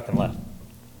in the truck and left.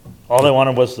 All they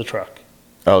wanted was the truck.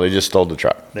 Oh, they just stole the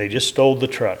truck. They just stole the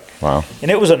truck. Wow. And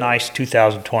it was a nice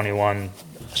 2021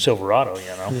 Silverado,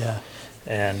 Yeah.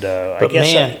 And but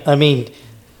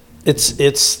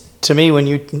it's to me, when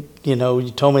you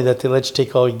told me that they let you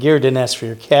take all your gear, didn't ask for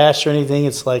your cash or anything.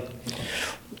 It's like,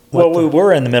 Well, we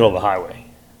were in the middle of a highway.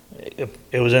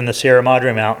 It was in the Sierra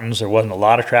Madre Mountains. There wasn't a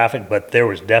lot of traffic, but there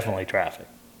was definitely traffic.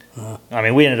 I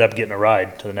mean, we ended up getting a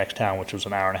ride to the next town, which was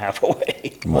an hour and a half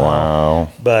away. Wow.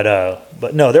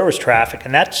 But no, there was traffic,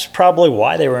 and that's probably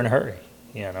why they were in a hurry,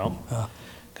 you know,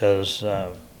 because,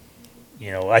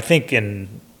 you know, I think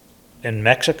in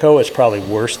Mexico, it's probably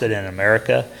worse than in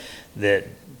America, that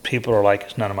people are like,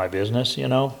 it's none of my business, you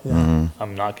know,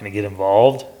 I'm not going to get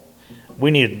involved.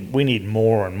 We need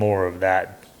more and more of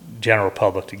that general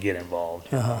public to get involved.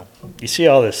 You see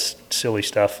all this silly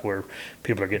stuff where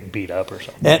people are getting beat up or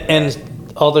something.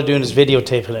 And all they're doing is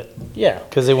videotaping it. Yeah.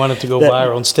 Because they want it to go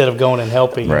viral instead of going and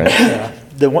helping. Right. Yeah.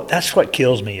 That's what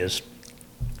kills me is,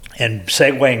 and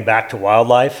segueing back to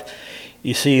wildlife,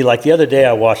 you see, like the other day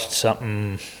I watched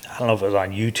something, I don't know if it was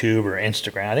on YouTube or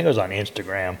Instagram. I think it was on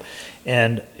Instagram.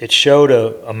 And it showed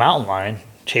a mountain lion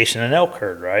chasing an elk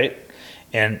herd, right?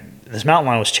 And this mountain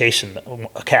lion was chasing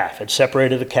a calf. It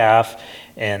separated the calf,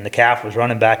 and the calf was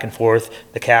running back and forth.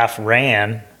 The calf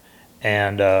ran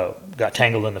and got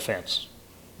tangled in the fence.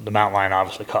 The mountain lion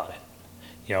obviously caught it,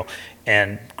 you know,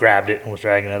 and grabbed it and was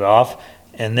dragging it off.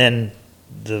 And then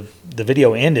the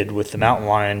video ended with the mountain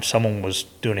lion. Someone was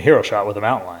doing a hero shot with the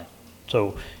mountain lion.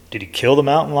 So did he kill the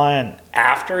mountain lion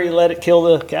after he let it kill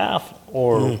the calf?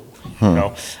 Or, you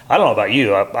know, I don't know about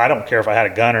you. I don't care if I had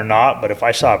a gun or not, but if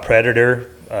I saw a predator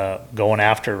going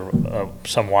after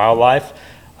some wildlife,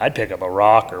 I'd pick up a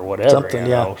rock or whatever, Something,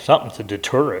 you know, something to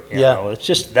deter it. You know, it's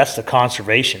just, that's the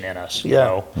conservation in us, you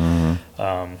know.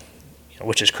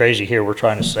 Which is crazy here. We're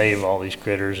trying to save all these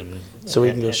critters, and So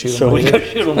we can go shoot them so we later. go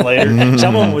shoot them later.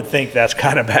 Someone would think that's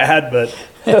kind of bad, but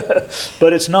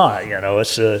it's not. You know,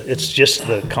 it's just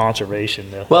the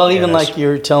conservation. Well, even in us. like you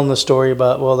were telling the story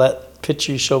about, well, that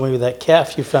picture you showed me with that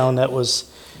calf you found that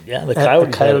was, yeah, the at the coyote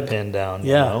had coyote- it pinned down.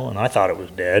 Yeah. You know, and I thought it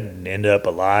was dead, and ended up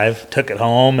alive. Took it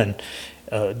home, and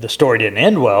the story didn't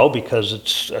end well because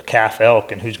it's a calf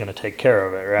elk, and who's going to take care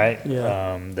of it, right?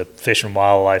 Yeah. The Fish and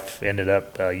Wildlife ended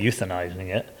up euthanizing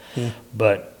it,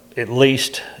 but at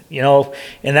least, you know,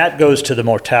 and that goes to the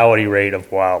mortality rate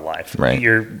of wildlife. Right.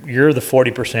 You're the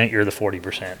 40%. You're the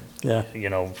 40%. yeah. You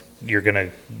know, you're gonna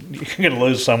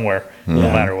lose somewhere, no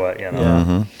matter what. You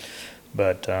know.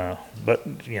 But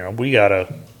you know, we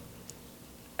gotta,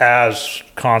 as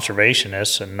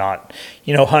conservationists and not,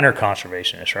 you know, hunter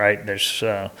conservationists, right?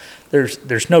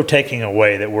 There's no taking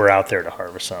away that we're out there to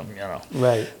harvest something, you know.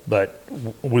 Right. But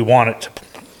we want it to,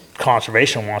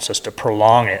 conservation wants us to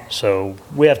prolong it, so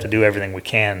we have to do everything we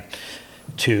can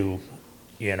to,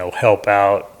 you know, help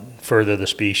out, further the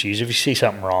species. If you see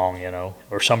something wrong, you know,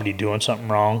 or somebody doing something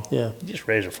wrong, Yeah. you just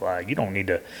raise a flag. You don't need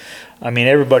to, I mean,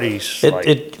 everybody's It, like,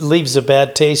 it leaves a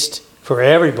bad taste for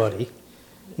everybody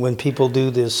when people do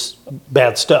this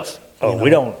bad stuff. oh, you we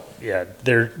know? don't,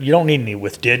 yeah, you don't need any,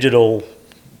 with digital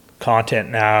content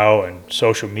now and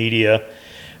social media,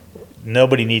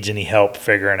 nobody needs any help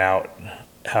figuring out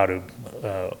how to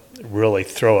really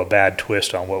throw a bad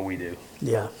twist on what we do,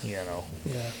 Yeah. you know.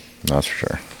 Yeah. That's for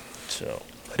sure. So,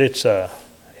 but it's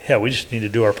yeah, we just need to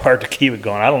do our part to keep it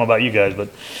going. I don't know about you guys, but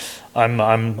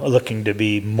I'm looking to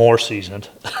be more seasoned.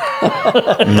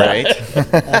 Right.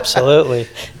 Absolutely.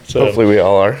 So, Hopefully we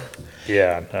all are.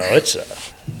 yeah, no, it's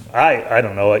I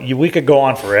don't know. We could go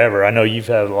on forever. I know you've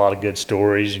had a lot of good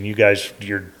stories, and you guys,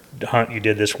 your hunt you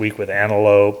did this week with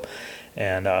antelope,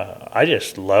 and I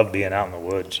just love being out in the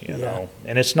woods, you know.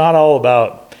 And it's not all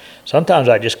about. Sometimes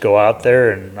I just go out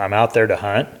there and I'm out there to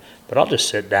hunt, but I'll just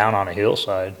sit down on a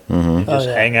hillside and just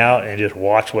hang out and just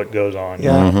watch what goes on.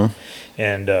 Yeah. You know?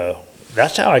 And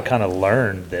that's how I kind of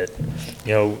learned that,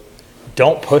 you know,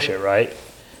 don't push it, right?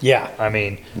 Yeah. I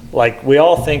mean, like we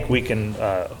all think we can,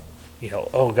 you know,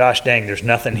 oh gosh dang, there's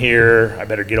nothing here. I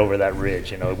better get over that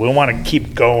ridge. You know, we want to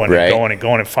keep going Right. and going and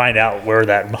going and find out where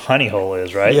that honey hole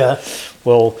is, right? Yeah.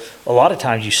 Well, a lot of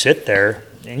times you sit there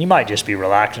and you might just be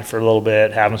relaxing for a little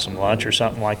bit, having some lunch or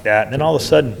something like that, and then all of a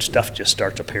sudden stuff just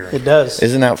starts appearing. It does.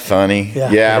 Isn't that funny? Yeah.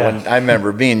 Yeah. When I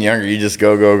remember being younger, you just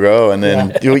go, and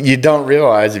then you don't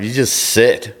realize if you just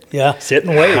sit, Yeah. Sit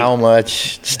and wait. how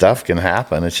much stuff can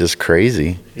happen. It's just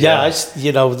crazy. Yeah.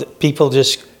 You know, people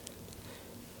just,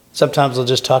 sometimes they'll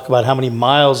just talk about how many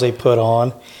miles they put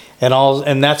on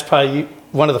and that's probably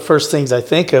one of the first things I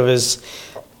think of is,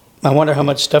 I wonder how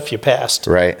much stuff you passed.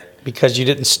 Right. Because you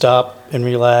didn't stop and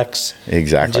relax.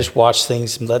 Exactly. And just watch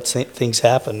things and let things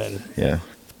happen. And Yeah.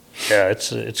 Yeah,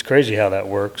 it's crazy how that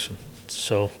works.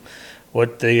 So,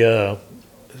 what the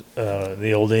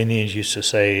old Indians used to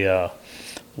say,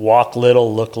 walk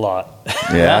little, look a lot.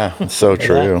 Yeah. It's so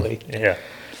true. Exactly. Yeah.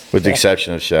 With the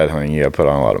exception of shed hunting, you got to put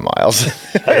on a lot of miles.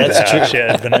 That's true.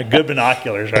 Yeah, good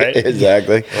binoculars, right?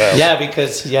 Exactly. Well, Yeah,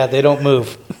 because they don't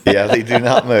move. Yeah, they do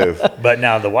not move. but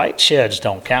now the white sheds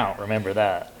don't count. Remember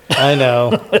that. I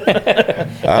know.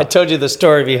 I told you the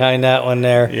story behind that one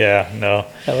there. Yeah, no.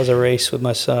 That was a race with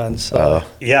my son. So.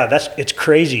 Yeah, it's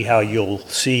crazy how you'll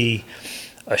see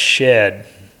a shed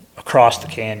across the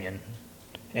canyon,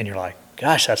 and you're like,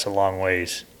 gosh, that's a long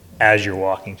ways as you're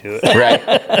walking to it.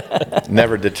 Right.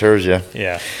 Never deters you.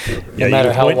 Yeah. No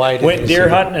matter how wide it went is. deer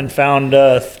hunting and found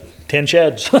 10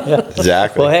 sheds.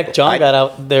 Exactly. Well, heck, John got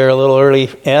out there a little early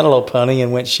antelope hunting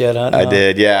and went shed hunting. I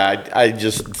did, yeah. I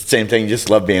just, same thing, just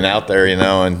love being out there, you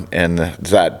know, and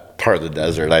that part of the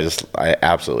desert, I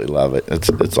absolutely love it.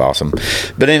 It's awesome.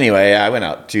 But anyway, I went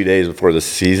out 2 days before the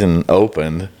season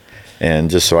opened, and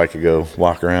just so I could go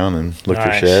walk around and look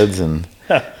for sheds, and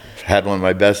had one of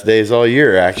my best days all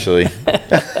year, actually.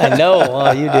 I know.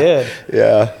 Well, you did.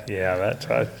 Yeah.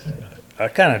 Yeah, I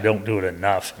kind of don't do it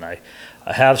enough, and I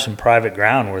have some private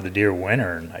ground where the deer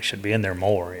winter, and I should be in there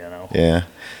more, you know. Yeah.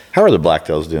 How are the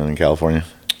blacktails doing in California?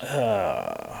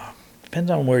 Depends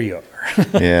on where you are.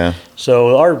 Yeah.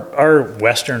 So our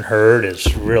western herd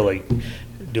is really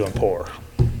doing poor.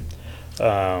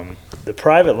 The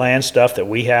private land stuff that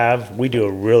we have, we do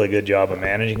a really good job of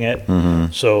managing it.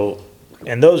 Mm-hmm. So,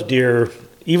 and those deer,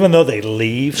 even though they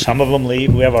leave, some of them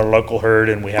leave. We have our local herd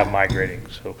and we have migrating.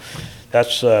 So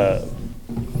that's,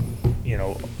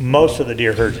 most of the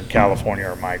deer herds in California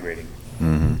are migrating.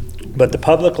 Mm-hmm. But the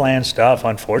public land stuff,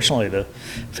 unfortunately, the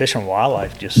Fish and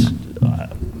Wildlife just,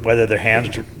 whether their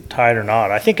hands are tied or not.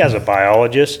 I think as a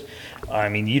biologist, I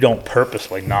mean, you don't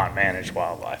purposely not manage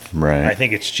wildlife. Right. I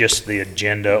think it's just the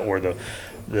agenda or the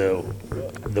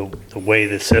way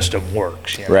the system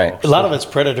works. You know? Right. A lot of it's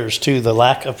predators too. The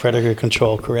lack of predator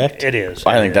control. Correct. It is.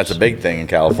 I think that's a big thing in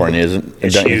California, isn't it?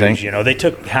 It's Don't you huge. think? You know, they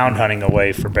took hound hunting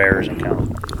away for bears in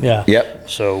California. Yeah. Yep.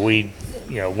 So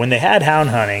when they had hound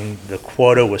hunting, the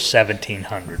quota was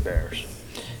 1,700 bears,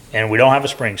 and we don't have a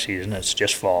spring season; it's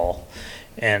just fall.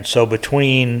 And so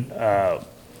between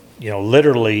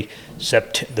literally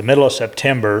the middle of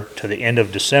September to the end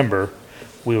of December,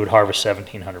 we would harvest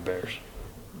 1,700 bears.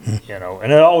 You know,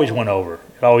 and it always went over.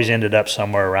 It always ended up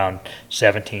somewhere around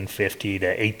 1,750 to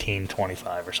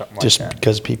 1,825 or something Just like that.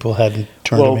 because people hadn't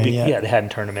turned them in yet. Yeah, they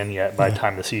hadn't turned them in yet by the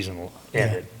time the season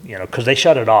ended. You know, because they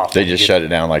shut it off. They just shut it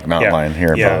down like mountain lion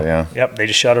here. Yeah. Yep. They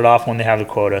just shut it off when they have the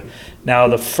quota. Now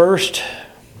the first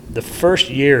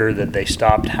year that they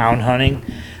stopped hound hunting,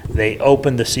 they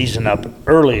opened the season up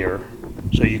earlier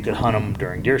so you could hunt them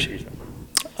during deer season.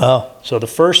 Oh. So the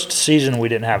first season we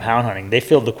didn't have hound hunting, they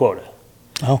filled the quota.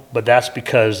 Oh. But that's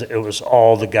because it was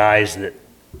all the guys that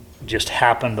just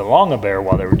happened along a bear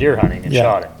while they were deer hunting and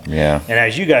shot him. Yeah. And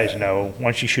as you guys know,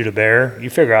 once you shoot a bear, you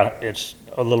figure out it's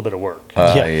a little bit of work.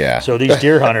 Yeah. So these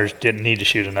deer hunters didn't need to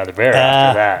shoot another bear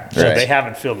after that. So Right. they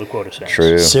haven't filled the quota since.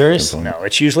 True. Serious? No,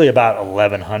 it's usually about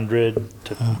 1,100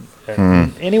 to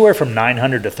anywhere from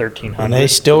 900 to 1,300. And they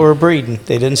still were breeding.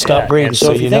 They didn't stop breeding. And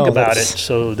so if you think about it, that's-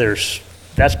 so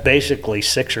that's basically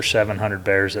 600 or 700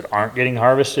 bears that aren't getting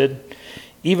harvested.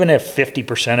 Even if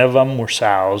 50% of them were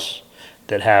sows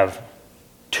that have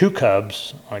 2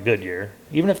 cubs on a good year,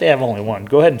 even if they have only 1,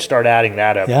 go ahead and start adding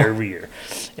that up every year.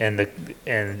 And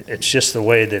it's just the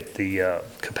way that the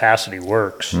capacity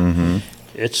works. Mm-hmm.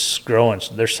 It's growing.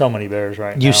 There's so many bears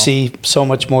right now. You see so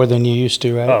much more than you used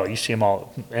to, right? Oh, you see them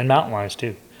all, and mountain lions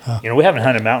too. You know, we haven't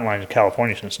hunted mountain lions in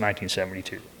California since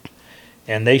 1972.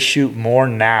 And they shoot more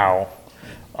now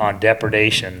on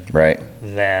depredation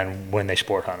than when they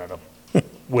sport hunted them.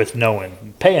 With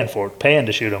paying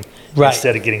to shoot them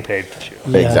instead of getting paid to shoot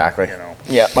them. Yeah. Exactly. You know.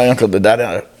 Yeah, my uncle did that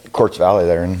out of Quartz Valley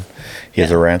there, and he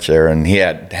has a ranch there, and he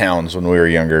had hounds when we were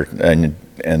younger,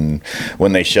 and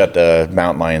when they shut the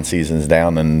mountain lion seasons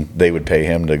down, then they would pay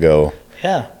him to go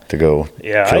Yeah. kill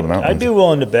the mountain I'd be lions.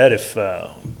 willing to bet if,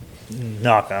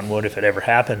 knock on wood, if it ever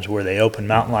happens where they open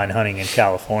mountain lion hunting in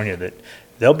California, that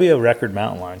there'll be a record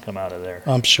mountain lion come out of there.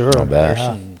 I'm sure. I'll bet. There's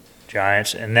some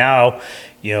giants, and now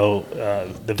the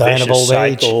Dying of vicious old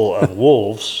age. cycle of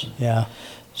wolves. Yeah.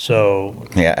 So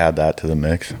Yeah, add that to the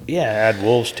mix. add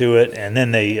wolves to it, and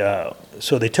then they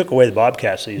took away the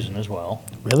bobcat season as well.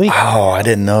 Really? Oh, I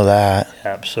didn't know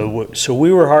that. So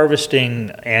we were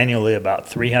harvesting annually about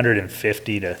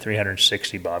 350 to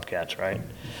 360 bobcats, right?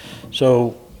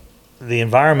 So the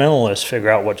environmentalists figure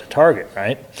out what to target,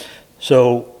 right?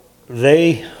 So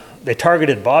they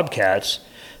targeted bobcats.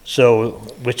 So,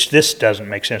 which this doesn't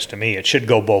make sense to me. It should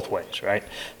go both ways, right?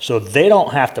 So they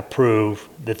don't have to prove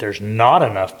that there's not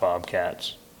enough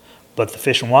bobcats, but the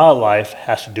Fish and Wildlife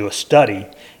has to do a study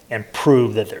and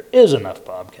prove that there is enough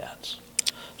bobcats.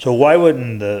 So why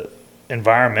wouldn't the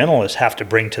environmentalists have to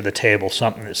bring to the table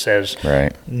something that says,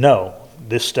 Right. no,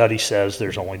 this study says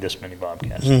there's only this many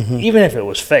bobcats. Mm-hmm. Even if it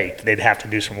was faked, they'd have to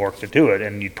do some work to do it,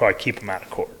 and you'd probably keep them out of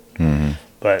court. Mm-hmm.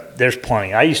 But there's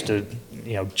plenty. I used to,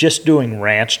 just doing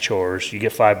ranch chores, you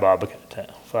get 5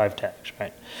 tags,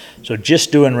 right? So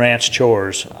just doing ranch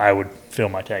chores, I would fill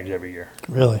my tags every year.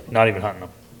 Really? Not even hunting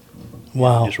them.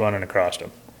 Wow. Just running across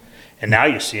them. And now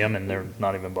you see them, and they're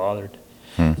not even bothered.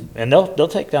 Hmm. And they'll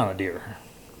take down a deer.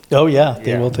 Oh yeah,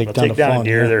 they will take they'll down take a down fawn. a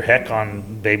deer. Yeah. They're heck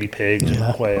on baby pigs Yeah.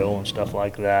 and quail and stuff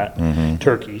like that. Mm-hmm.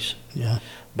 Turkeys. Yeah.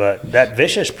 But that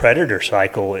vicious predator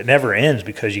cycle, it never ends,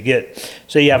 because you get,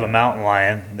 say you have a mountain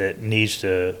lion that needs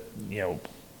to,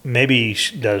 maybe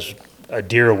does a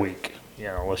deer a week.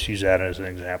 Let's use that as an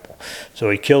example. So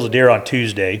he kills a deer on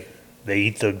Tuesday. They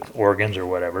eat the organs or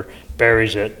whatever,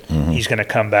 buries it. Mm-hmm. He's going to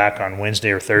come back on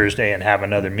Wednesday or Thursday and have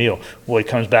another meal. Well, he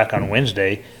comes back on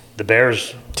Wednesday. The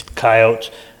bears, coyotes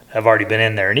have already been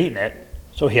in there and eaten it.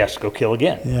 So he has to go kill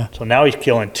again. Yeah. So now he's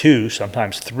killing 2,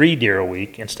 sometimes 3 deer a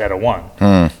week instead of 1.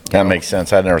 That makes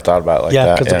sense. I never thought about it like Yeah,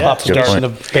 that. because the Good population point.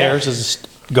 of bears is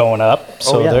going up,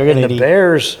 so they're and going to the need.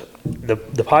 bears,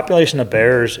 the population of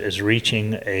bears is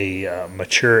reaching a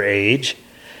mature age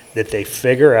that they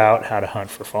figure out how to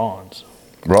hunt for fawns.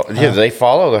 Well, yeah, they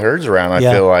follow the herds around. I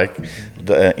Yeah. feel like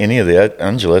any of the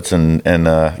ungulates, and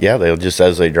they'll just,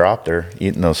 as they drop, they're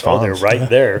eating those Oh, fawns. they're right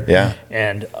there. Yeah.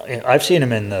 And I've seen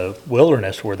them in the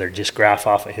wilderness where they're just graph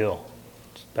off a hill,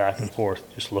 back and forth,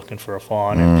 just looking for a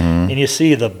fawn. And you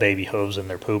see the baby hooves in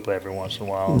their poop every once in a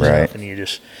while. And Right. stuff, and you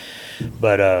just,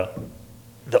 but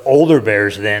the older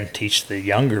bears then teach the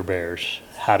younger bears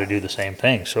how to do the same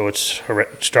thing. So it's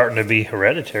starting to be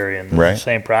hereditary in the Right.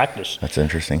 same practice. That's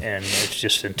interesting. And it's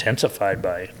just intensified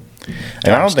by. And I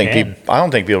don't times think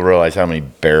 10. people realize how many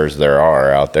bears there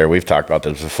are out there. We've talked about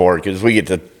this before, because we get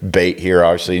to bait here,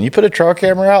 obviously, and you put a trail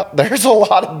camera out, there's a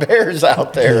lot of bears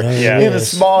out there Yeah. in a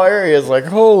small area. It's like,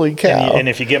 holy cow. And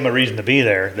if you give them a reason to be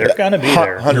there, they're going to be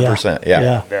there. 100%.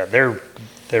 Yeah. Yeah.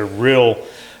 They're real.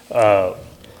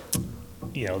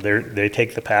 They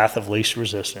take the path of least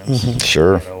resistance.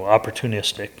 Sure.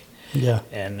 Opportunistic. Yeah.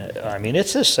 And I mean,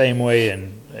 it's the same way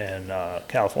in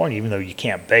California. Even though you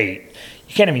can't bait,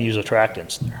 you can't even use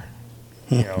attractants there.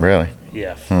 Really?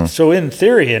 Yeah. So in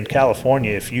theory, in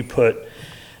California, if you put,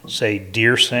 say,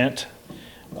 deer scent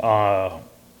out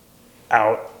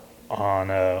on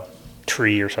a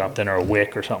tree or something, or a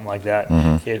wick or something like that,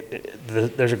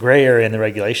 there's a gray area in the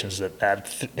regulations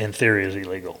that in theory is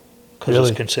illegal, because Really?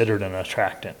 it's considered an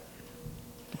attractant.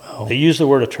 Wow. They use the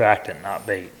word attractant, not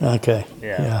bait. Okay.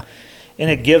 Yeah. Yeah. And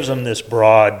it gives them this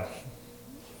broad,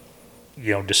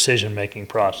 decision-making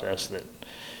process that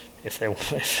if they're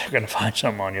going to find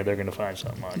something on you, they're going to find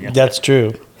something on you. That's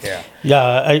true. Yeah.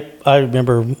 Yeah, I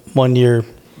remember one year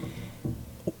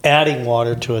adding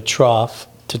water to a trough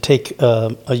to take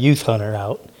a youth hunter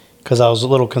out, because I was a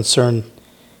little concerned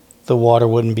the water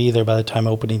wouldn't be there by the time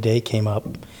opening day came up.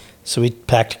 So we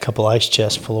packed a couple ice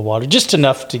chests full of water, just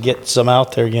enough to get some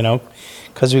out there,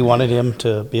 because we wanted him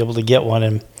to be able to get one.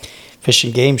 And Fish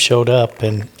and Game showed up,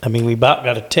 and I mean, we about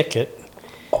got a ticket.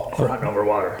 For hunting over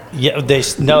water. Yeah, they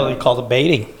called it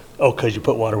baiting. Oh, because you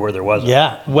put water where there wasn't.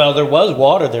 Yeah, well, there was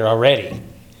water there already.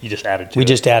 You just added to We it.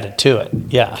 just added to it.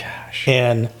 Yeah. Gosh.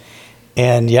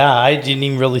 And yeah, I didn't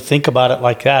even really think about it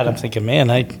like that. I'm thinking, man,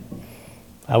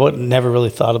 I would never really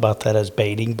thought about that as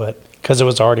baiting, but because there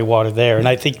was already water there, and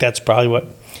I think that's probably what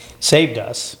saved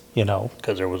us.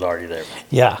 Because there was already there.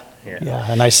 Yeah. Yeah. Yeah.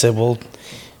 And I said, well,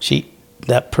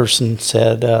 that person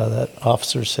said, that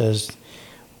officer says,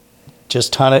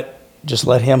 just hunt it, just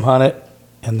let him hunt it,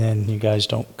 and then you guys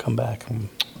don't come back.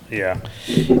 Yeah.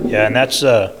 Yeah, and that's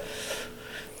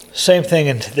same thing,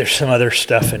 and there's some other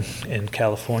stuff in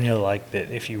California like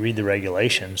that. If you read the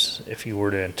regulations, if you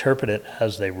were to interpret it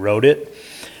as they wrote it,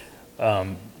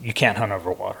 you can't hunt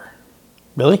over water.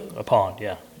 Really? A pond,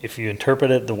 yeah. If you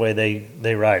interpret it the way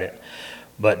they write it.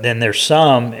 But then there's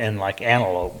some in like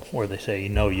antelope where they say,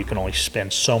 you can only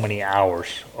spend so many hours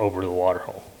over the water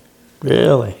hole.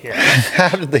 Really? Yeah.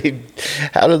 How did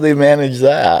they manage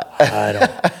that? I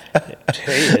don't.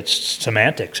 Hey, it's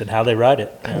semantics and how they write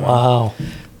it. Wow.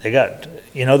 They got.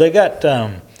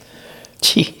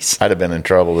 Jeez. I'd have been in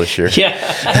trouble this year. Yeah.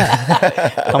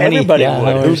 Everybody yeah,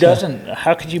 would. how Who much- doesn't?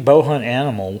 How could you bow hunt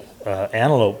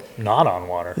antelope not on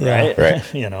water, Yeah. right?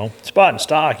 Right. Spot and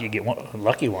stock, you get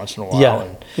lucky once in a while. Yeah,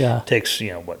 And yeah. It takes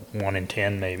 1 in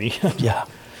 10 maybe. Yeah.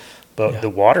 But Yeah. the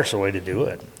water's the way to do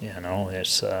it.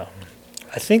 It's.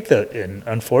 I think that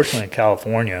unfortunately in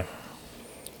California,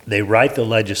 they write the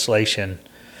legislation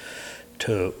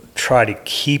to try to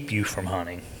keep you from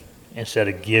hunting. instead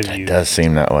of give you. It does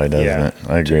seem that way, doesn't it?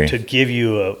 I agree. To give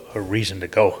you a reason to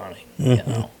go hunting. You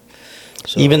know?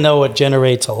 So, Even though it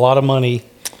generates a lot of money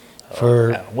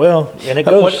for. well, and it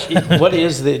goes. What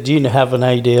is the? Do you have an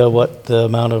idea what the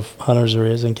amount of hunters there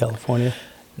is in California?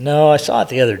 No, I saw it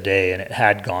the other day, and it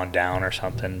had gone down or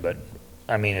something. But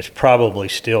I mean, it's probably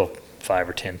still 5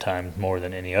 or 10 times more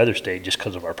than any other state just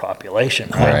because of our population.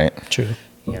 Right. True.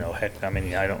 You know, heck, I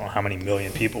mean, I don't know how many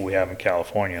million people we have in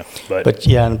California, but But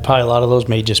yeah, and probably a lot of those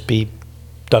may just be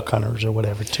duck hunters or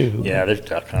whatever too. yeah, there's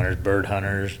duck hunters, bird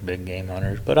hunters, big game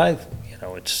hunters. But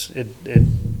it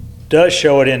does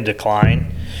show it in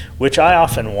decline, which I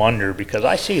often wonder because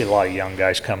I see a lot of young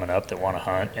guys coming up that want to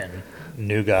hunt and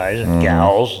new guys and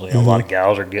gals. You know, a lot of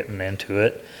gals are getting into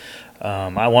it.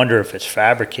 I wonder if it's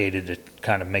fabricated to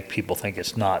kind of make people think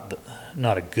it's not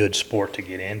a good sport to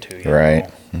get into. You Right.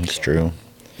 know? It's true.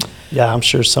 Yeah, I'm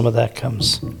sure some of that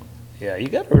comes. Yeah, you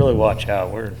got to really watch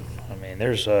out.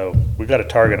 There's we got a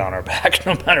target on our back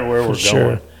no matter where we're Sure.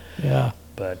 going. Yeah.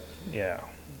 But yeah.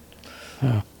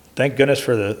 Yeah. Thank goodness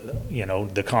for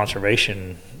the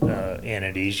conservation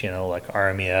entities, like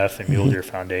RMEF and Mule Deer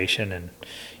Foundation, and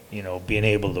being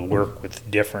able to work with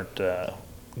different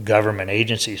government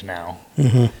agencies now,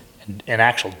 and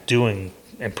actually doing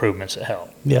improvements that help.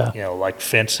 Yeah. Like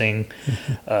fencing,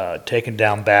 taking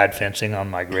down bad fencing on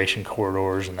migration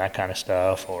corridors and that kind of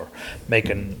stuff, or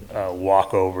making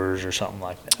walkovers or something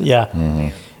like that.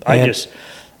 Yeah.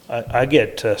 I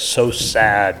get so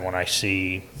sad when I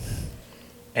see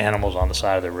animals on the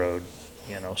side of the road,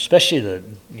 especially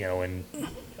in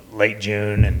late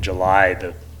June and July,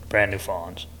 the brand new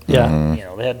fawns. Yeah.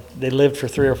 They lived for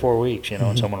 3 or 4 weeks,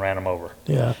 and someone ran them over.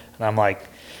 Yeah. And I'm like,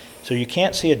 so you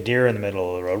can't see a deer in the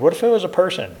middle of the road. What if it was a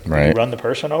person? Right. You run the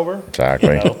person over?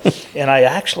 Exactly. And I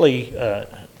actually,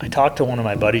 I talked to one of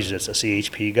my buddies that's a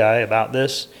CHP guy about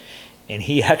this, and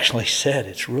he actually said,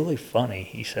 it's really funny.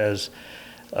 He says,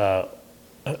 when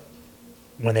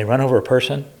they run over a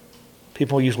person,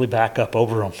 people usually back up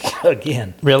over them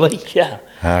again. Really? Yeah.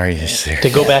 How are you serious? To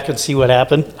go back and see what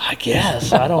happened? I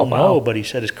guess. I don't know, but he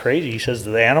said it's crazy. He says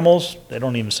the animals, they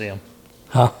don't even see them.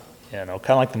 Huh. Kind of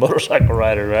like the motorcycle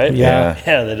rider, right? Yeah.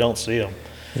 Yeah, they don't see them.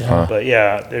 Yeah. Huh. But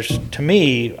yeah, to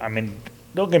me,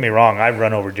 don't get me wrong, I've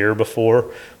run over deer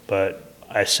before, but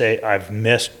I say I've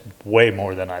missed way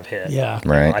more than I've hit. Yeah.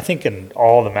 Right. I think in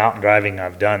all the mountain driving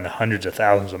I've done, the hundreds of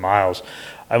thousands of miles,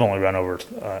 I've only run over,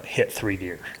 hit 3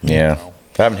 deer. Yeah.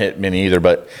 I haven't hit many either,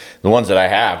 but the ones that I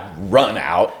have run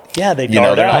out. Yeah, they they're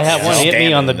dart out. not I had one hit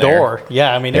me on the standing there. door.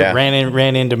 Yeah, it Yeah.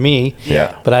 ran into me.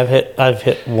 Yeah. But I've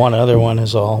hit one other one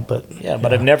is all. But Yeah,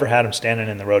 but I've never had them standing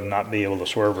in the road and not be able to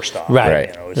swerve or stop. Right.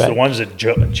 It's Right. the ones that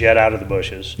jet out of the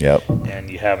bushes. Yep. And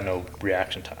you have no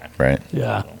reaction time. Right.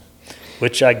 yeah,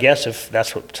 Which I guess if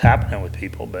that's what's happening with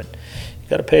people, but you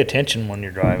got to pay attention when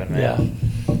you're driving, yeah. man.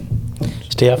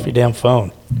 Stay off your damn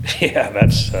phone. Yeah,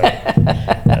 that's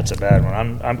a bad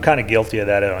one. I'm kind of guilty of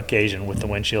that on occasion with the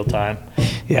windshield time.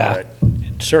 Yeah. But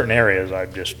in certain areas,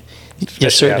 I've just Yeah,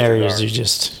 certain after areas dark. you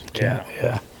just Yeah.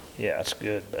 yeah. Yeah, it's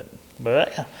good,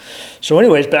 but yeah. So,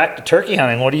 anyways, back to turkey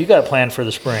hunting. What do you got planned for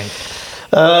the spring?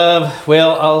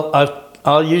 Well,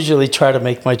 I'll usually try to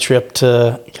make my trip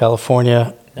to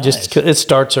California. Just Nice. 'cause it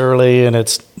starts early and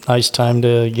it's nice time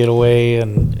to get away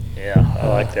and Yeah, I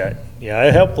like that. Yeah,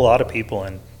 I help a lot of people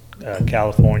in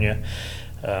California,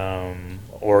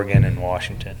 Oregon, and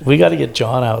Washington. we got to get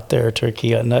John out there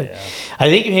turkey hunting. Yeah. I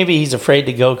think maybe he's afraid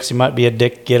to go because he might be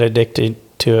get addicted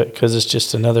to it because it's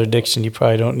just another addiction you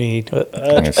probably don't need. But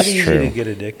It's That's pretty easy true. to get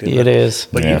addicted. it is.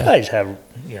 But Yeah. you guys have,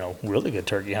 really good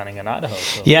turkey hunting in Idaho.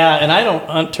 So. Yeah, and I don't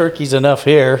hunt turkeys enough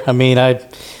here.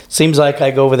 Seems like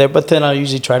I go over there, but then I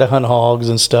usually try to hunt hogs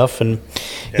and stuff. And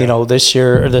Yeah. this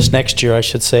next year, I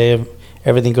should say, if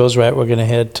everything goes right, we're going to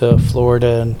head to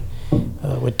Florida and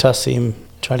with Tussie and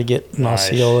try to get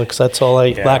Mossy Nice. Oak because that's all I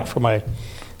Yeah. lack for my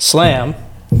slam.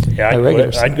 Yeah, My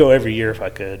regular I'd go every year if I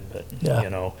could, but Yeah.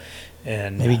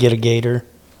 and Maybe get a gator.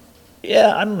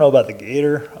 yeah, I don't know about the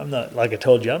gator. I'm not, like I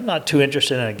told you, I'm not too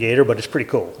interested in a gator, but it's pretty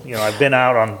cool. I've been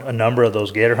out on a number of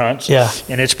those gator hunts. Yeah.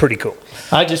 And it's pretty cool.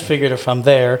 I just figured if I'm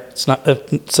there, it's not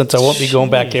since I won't be going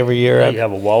back every year. Yeah, you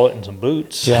have a wallet and some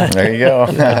boots. Yeah. There you go.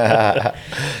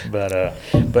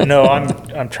 But no,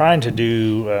 I'm trying to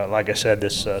do, like I said,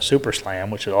 this Super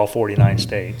Slam, which is all 49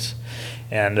 states.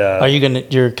 And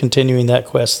You're continuing that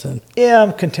quest then? yeah,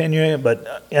 I'm continuing it,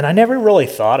 and I never really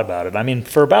thought about it.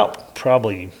 For about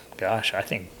probably, I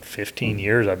think 15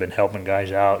 years I've been helping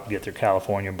guys out get their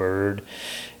California bird.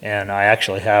 And I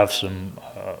actually have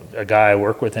a guy I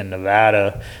work with in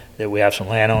Nevada that we have some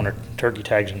landowner turkey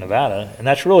tags in Nevada. And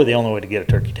that's really the only way to get a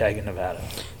turkey tag in Nevada.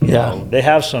 Yeah. They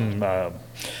have some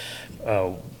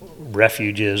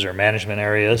refuges or management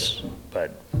areas,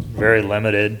 but very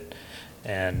limited.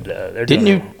 And Didn't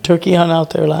you turkey hunt out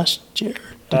there last year?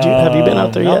 Have you been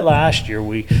out there not yet? last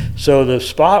year. So the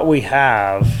spot we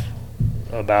have,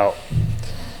 about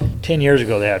 10 years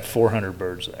ago, they had 400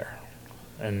 birds there,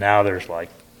 and now there's like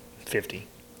 50.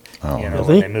 Oh,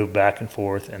 really? They moved back and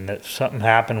forth, and that something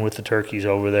happened with the turkeys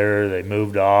over there. They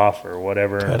moved off or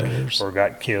whatever, Predators. or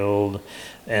got killed,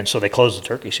 and so they closed the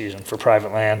turkey season for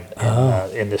private land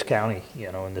in this county,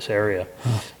 in this area,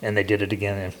 and they did it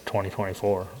again in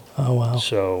 2024. Oh, wow.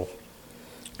 So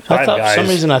I thought, for some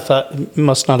reason, I thought it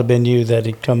must not have been you that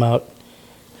had come out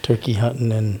turkey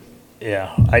hunting and.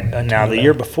 Yeah. Now the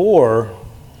year before,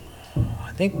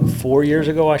 I think 4 years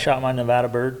ago, I shot my Nevada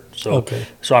bird. So, Okay.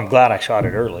 So I'm glad I shot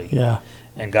it early. Yeah.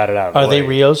 And got it out of the Are way. they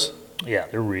Rios? Yeah,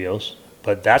 they're Rios.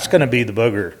 But that's going to be the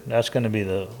booger. That's going to be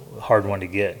the hard one to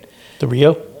get. The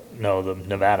Rio? No, the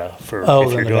Nevada if the you're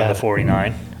doing Nevada. the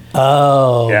 49.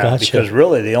 Oh, Yeah, gotcha. because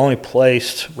really the only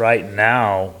place right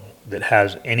now that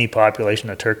has any population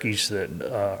of turkeys that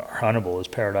are huntable is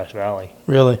Paradise Valley.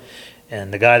 Really?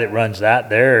 And the guy that runs that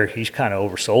there, he's kind of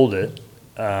oversold it.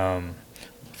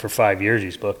 For 5 years,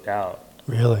 he's booked out.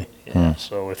 Really? Yeah.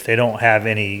 So if they don't have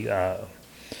any,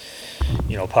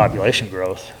 population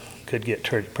growth, could get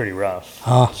pretty rough.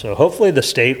 Huh. So hopefully the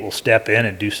state will step in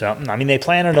and do something. I mean, they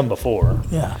planted them before,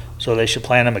 Yeah. so they should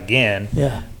plant them again.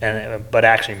 Yeah. But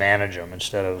actually manage them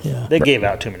instead of Yeah. they gave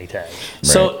out too many tags.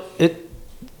 So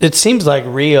it seems like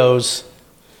Rios.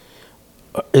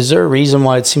 Is there a reason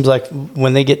why it seems like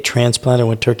when they get transplanted,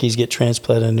 when turkeys get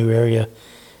transplanted in a new area, it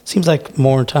seems like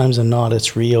more times than not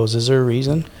it's Rios? Is there a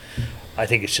reason? I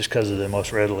think it's just because they're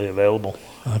most readily available.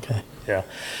 Okay. Yeah,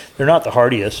 they're not the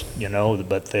hardiest,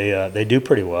 but they do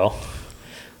pretty well.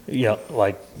 Yeah,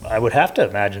 like I would have to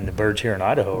imagine the birds here in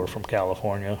Idaho are from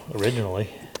California originally.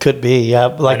 Could be, yeah.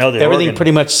 Like know the everything Oregon-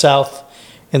 pretty much south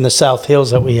in the South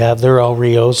Hills that we have, they're all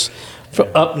Rios.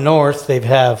 Up north, they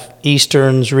have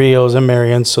Easterns, Rios, and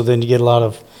Marians. So then you get a lot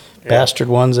of bastard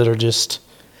ones that are just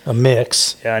a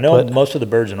mix. Yeah, I know But- most of the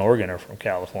birds in Oregon are from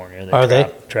California. Are they?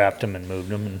 Trapped them and moved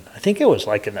them, and I think it was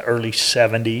like in the early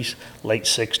 '70s, late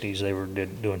 '60s they were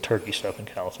doing turkey stuff in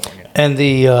California. And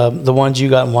the ones you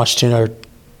got in Washington are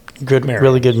good, Marians.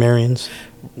 really good Marians.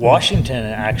 Washington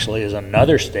actually is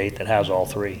another state that has all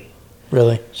three.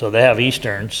 Really? So they have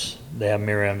Easterns, they have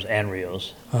Miriams and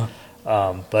Rios. Huh.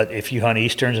 But if you hunt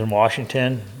Easterns in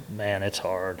Washington, man, it's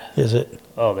hard. Is it?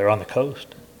 Oh, they're on the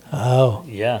coast. Oh.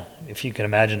 Yeah, if you can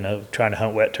imagine trying to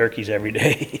hunt wet turkeys every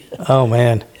day. Oh,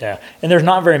 man. Yeah, and there's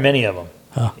not very many of them.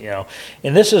 Huh.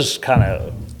 And this is kind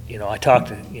of, I talk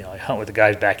to, I hunt with the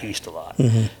guys back east a lot.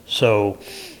 Mm-hmm. So,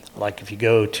 like if you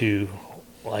go to,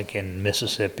 like in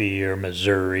Mississippi or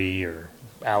Missouri or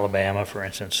Alabama, for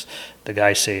instance, the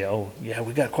guys say, "Oh, yeah,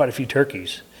 we got quite a few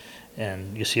turkeys,"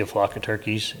 and you see a flock of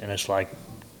turkeys, and it's like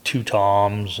 2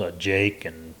 toms, a Jake,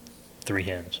 and 3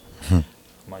 hens. I'm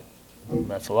like,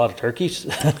 that's a lot of turkeys.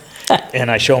 And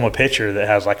I show them a picture that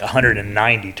has like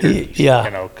 190 turkeys.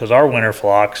 Yeah. Because our winter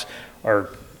flocks are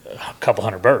a couple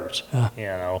hundred birds. Huh.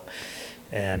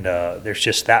 And there's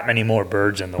just that many more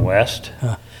birds in the west.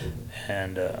 Huh.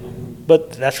 And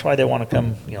but that's why they want to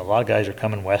come. A lot of guys are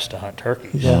coming west to hunt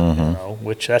turkeys. Yeah.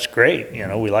 Which that's great.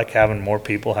 We like having more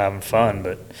people having fun,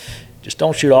 but just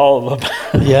don't shoot all of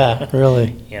them. Yeah,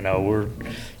 really.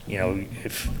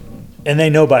 And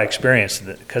they know by experience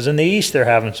that, because in the east they're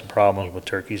having some problems with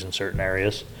turkeys in certain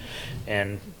areas,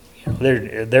 and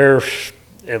they're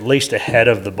at least ahead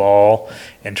of the ball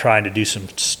and trying to do some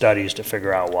studies to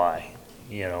figure out why,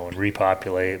 and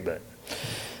repopulate. But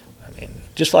I mean,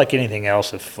 just like anything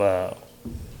else, if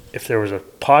there was a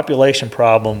population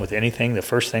problem with anything, the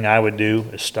first thing I would do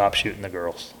is stop shooting the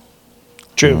girls.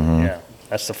 True. Yeah,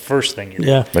 that's the first thing you do.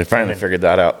 Yeah. They finally figured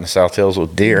that out in the South Hills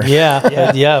with deer.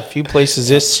 Yeah, yeah. A few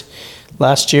places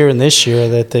last year and this year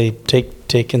that they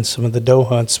taken some of the doe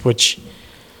hunts, which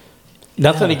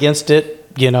nothing against it.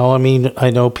 I mean, I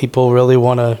know people really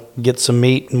want to get some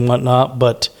meat and whatnot,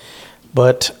 but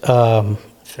If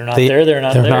they're not there, they're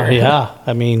not there. Yeah,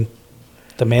 I mean,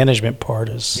 the management part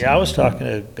is. Yeah, I was talking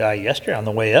to a guy yesterday on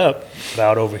the way up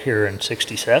about over here in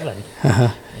 67,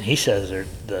 and he says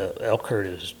the elk herd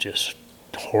is just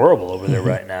horrible over there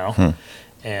right now.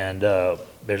 And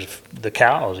there's the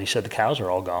cows. He said the cows are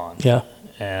all gone. Yeah.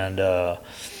 And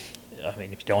I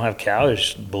mean, if you don't have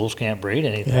cows, bulls can't breed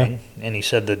anything. Yeah. And he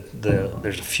said that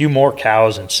there's a few more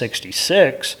cows in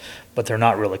 66, but they're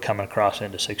not really coming across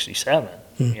into 67.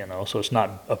 you know, so it's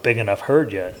not a big enough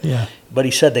herd yet. Yeah. But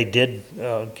he said they did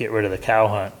get rid of the cow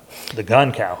hunt, the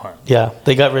gun cow hunt. Yeah,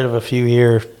 they got rid of a few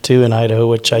here too in Idaho,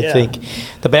 which I think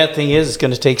the bad thing is it's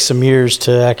going to take some years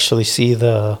to actually see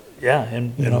the. Yeah,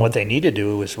 and what they need to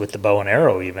do is with the bow and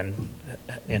arrow, even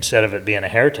instead of it being a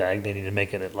hair tag, they need to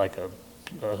make it like a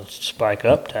spike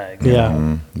up tag.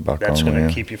 Yeah, That's going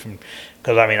to keep you from.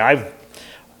 Because I mean,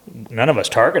 none of us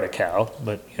target a cow,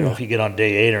 but you know, if you get on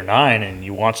day 8 or 9 and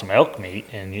you want some elk meat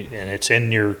and it's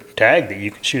in your tag that you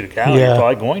can shoot a cow, you're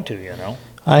probably going to, you know.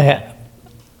 I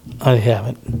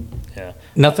haven't. Yeah.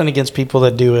 Nothing against people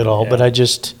that do it all, but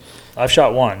I've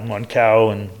shot one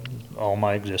cow in all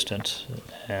my existence,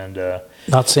 and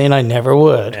not saying I never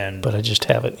would, and but I just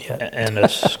haven't yet. And a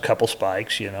couple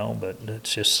spikes, you know, but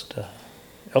it's just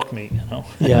elk meat, you know.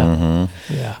 Yeah,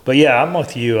 yeah. But yeah, I'm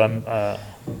with you.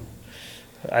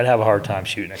 I'd have a hard time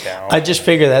shooting a cow. I just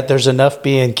figure that there's enough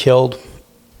being killed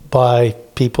by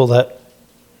people that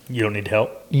you don't need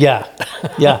help. Yeah,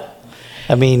 yeah.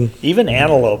 I mean, even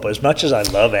antelope. As much as I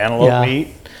love antelope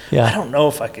meat, I don't know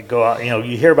if I could go out. You know,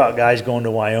 you hear about guys going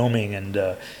to Wyoming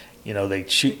and you know, they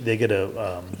get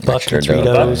a buck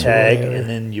tag, and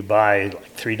then you buy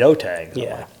like 3 doe tags.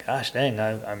 Yeah. I'm like, gosh dang,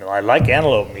 I like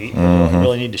antelope meat, but I don't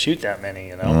really need to shoot that many,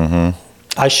 you know.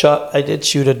 I did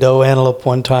shoot a doe antelope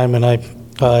one time, and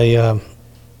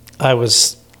I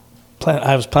was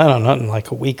planning on hunting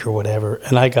like a week or whatever,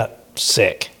 and I got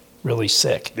sick, really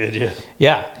sick. Did you?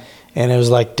 Yeah, and it was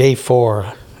like day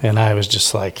 4, and I was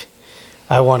just like,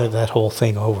 I wanted that whole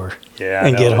thing over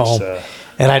and get home,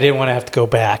 and I didn't want to have to go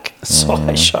back, so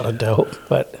I shot a doe.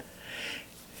 But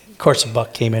of course, a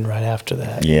buck came in right after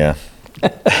that. Yeah,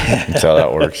 that's how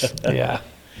that works. Yeah.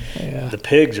 Yeah. The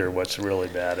pigs are what's really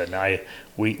bad, and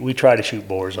we try to shoot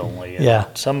boars only.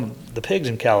 And the pigs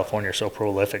in California are so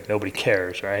prolific, nobody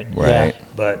cares, right? Right. Yeah.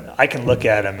 But I can look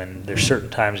at them, and there's certain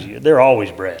times they're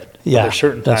always bred. Yeah, there's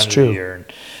certain times that's true. of the year. And,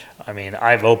 I mean,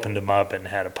 I've opened them up and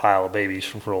had a pile of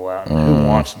babies roll out. And who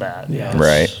wants that? Yeah. You know,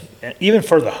 Right. Even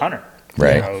for the hunter.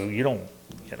 Right. You know, you don't.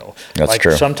 You know, that's like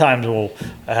true. Sometimes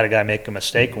I had a guy make a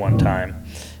mistake one time,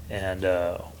 and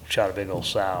shot a big old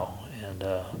sow, and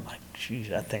like. Geez,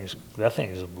 that thing's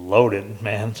loaded,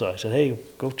 man. So I said, hey,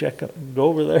 go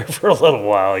over there for a little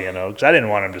while, you know, because I didn't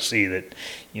want him to see that,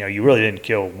 you know, you really didn't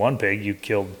kill one pig, you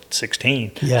killed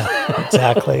 16. Yeah,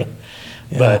 exactly.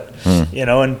 Yeah. But, you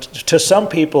know, and to some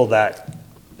people that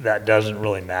doesn't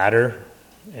really matter,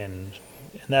 and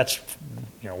that's,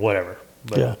 you know, whatever.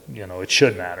 But, you know, it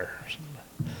should matter.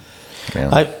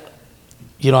 Yeah.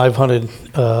 I've hunted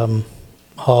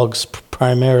hogs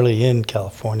primarily in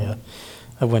California.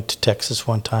 I went to Texas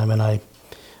one time, and I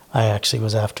actually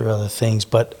was after other things.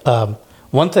 But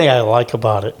one thing I like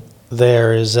about it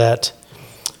there is that,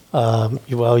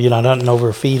 you're not hunting over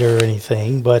a feed or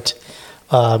anything, but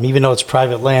even though it's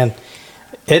private land,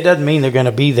 it doesn't mean they're going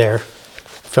to be there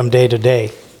from day to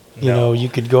day. You know, you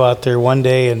could go out there one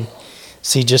day and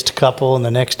see just a couple, and the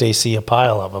next day see a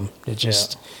pile of them. It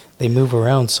just they move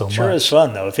around so much. Sure is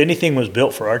fun, though. If anything was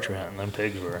built for archery hunting, them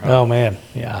pigs were. Oh, man,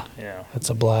 yeah. Yeah. It's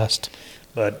a blast.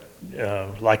 But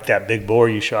like that big boar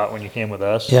you shot when you came with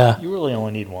us, you really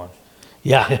only need one.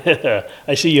 Yeah.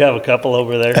 I see you have a couple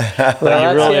over there.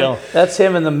 Well, that's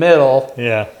him in the middle.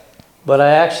 Yeah. But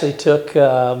I actually took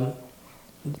the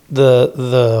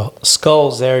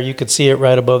skulls there. You could see it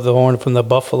right above the horn from the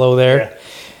buffalo there.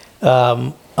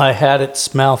 Yeah. I had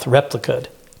its mouth replicated.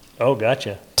 Oh,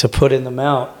 gotcha. To put in the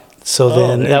mount. So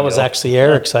then that was actually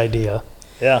Eric's idea.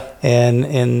 Yeah.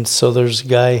 And so there's a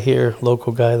guy here,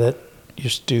 local guy that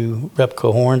used to do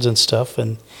replica horns and stuff,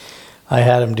 and I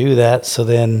had him do that. So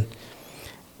then,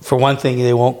 for one thing,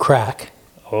 they won't crack.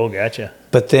 Oh, gotcha.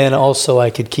 But then also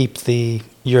I could keep the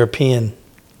European,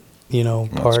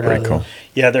 part of cool.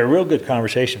 Yeah, they're a real good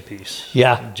conversation piece.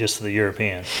 Yeah. Just the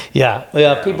European. Yeah.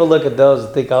 Yeah, people look at those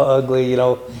and think how ugly,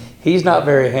 He's not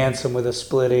very handsome with a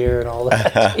split ear and all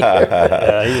that.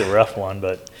 Yeah, he's a rough one.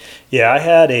 But, yeah, I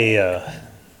had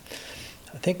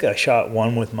I think I shot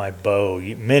one with my bow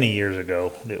many years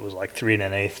ago. It was like 3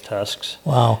 1/8 tusks.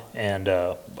 Wow. And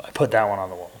I put that one on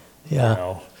the wall.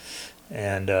 Yeah.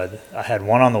 And I had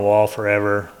one on the wall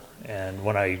forever. And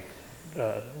when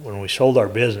we sold our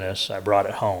business, I brought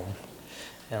it home.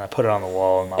 And I put it on the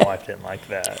wall, and my wife didn't like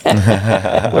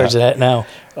that. Where's it at now?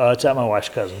 It's at my wife's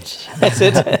cousin's. That's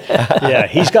it? Yeah,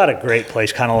 he's got a great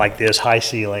place, kind of like this, high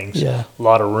ceilings, a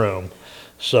lot of room.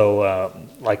 So,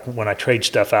 like when I trade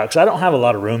stuff out, because I don't have a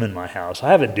lot of room in my house. I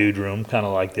have a dude room, kind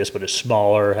of like this, but it's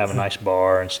smaller, have a nice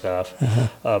bar and stuff,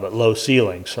 but low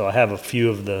ceilings. So I have a few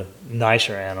of the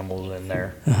nicer animals in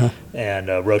there and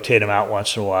rotate them out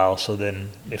once in a while. So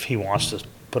then if he wants to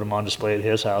put them on display at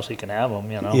his house, he can have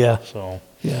them, you know. Yeah. So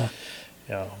Yeah.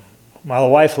 yeah, my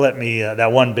wife let me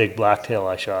that one big blacktail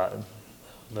I shot,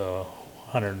 the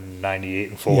 198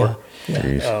 and 4.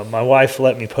 Yeah. My wife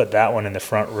let me put that one in the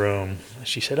front room.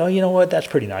 She said, "Oh, you know what? That's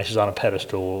pretty nice. It's on a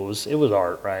pedestal. It was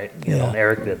art, right? You know, and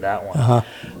Eric did that one."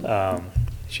 Uh-huh.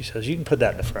 She says, "You can put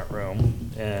that in the front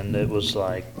room," and it was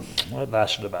like, well, it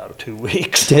lasted about 2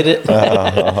 weeks. Did it?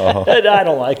 And I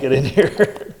don't like it in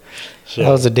here. So, That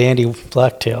was a dandy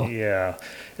blacktail. yeah.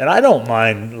 And I don't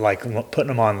mind like putting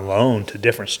them on loan to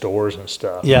different stores and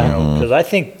stuff. Yeah. You know, because I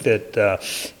think that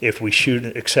if we shoot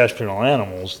exceptional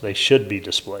animals, they should be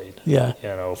displayed. Yeah. You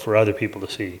know, for other people to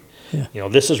see. Yeah. You know,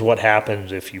 this is what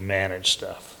happens if you manage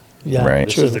stuff. Yeah. Right.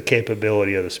 This True. is the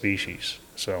capability of the species.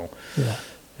 So, Yeah.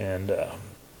 and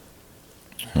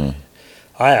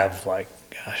I have like,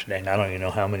 gosh dang, I don't even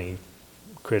know how many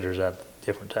critters at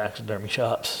different taxidermy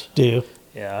shops. Do you?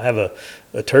 Yeah, I have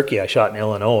a turkey I shot in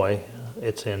Illinois.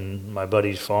 It's in my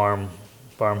buddy's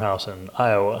farmhouse in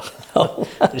Iowa.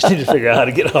 Just need to figure out how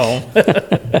to get home.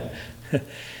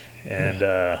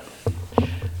 And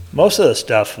most of the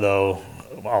stuff, though,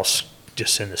 I'll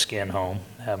just send the skin home,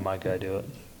 have my guy do it.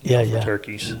 Yeah. For Yeah.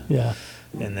 turkeys. Yeah.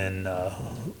 And then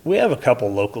we have a couple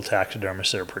local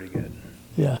taxidermists that are pretty good.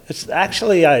 Yeah. It's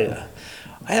actually, I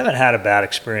haven't had a bad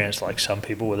experience like some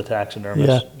people with a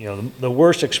taxidermist. Yeah. You know, the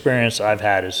worst experience I've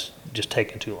had is just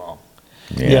taking too long.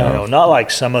 Yeah. You know, not like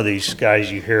some of these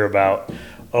guys you hear about,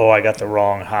 oh, I got the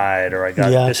wrong hide, or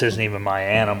this isn't even my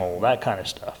animal, that kind of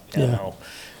stuff, you know.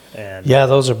 And Yeah,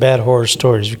 those are bad horror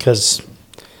stories because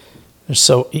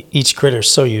they're each critter is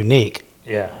so unique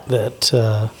yeah.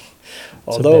 that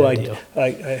Although bad deal.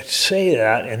 I say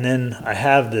that, and then I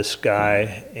have this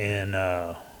guy in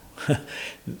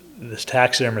this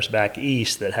taxidermist back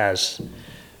east that has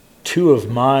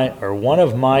one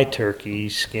of my turkey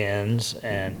skins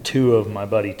and 2 of my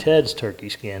buddy Ted's turkey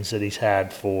skins that he's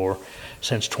had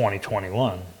since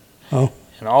 2021. Oh.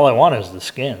 And all I want is the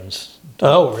skins. To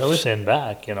Oh, really? Send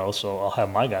back, you know, so I'll have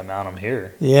my guy mount them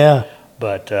here. Yeah.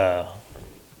 But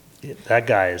that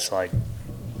guy is like,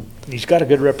 he's got a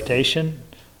good reputation,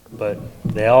 but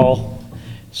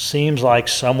seems like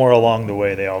somewhere along the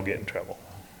way they all get in trouble.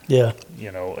 Yeah.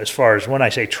 You know, as far as when I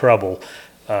say trouble,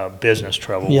 business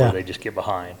trouble, Yeah. where they just get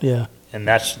behind. Yeah. And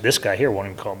this guy here won't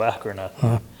even call back or nothing.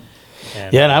 Huh.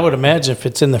 And, Yeah, and I would imagine if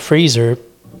it's in the freezer,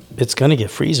 it's going to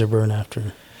get freezer burn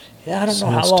after. yeah, I don't So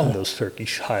know how much long time. those turkey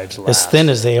hides last. As thin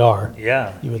as they are.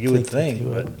 Yeah, You would think that they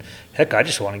but would. heck, I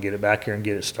just want to get it back here and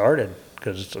get it started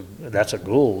because that's a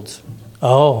Gould's.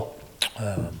 Oh.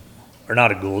 Or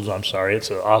not a Gould's, I'm sorry. It's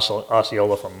an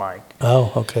Osceola from Mike,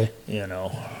 Oh, okay. you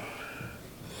know.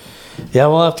 Yeah,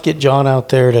 we'll have to get John out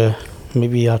there to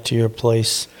maybe out to your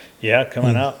place. Yeah,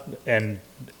 coming out. And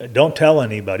don't tell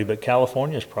anybody, but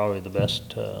California is probably the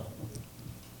best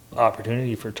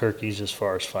opportunity for turkeys as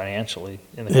far as financially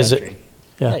in the Is it? country.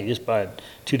 Yeah. You just buy a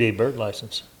 2-day bird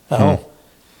license, Oh.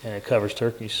 and it covers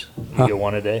turkeys. You Huh. get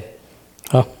one a day.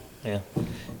 Oh. Yeah.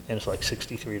 And it's like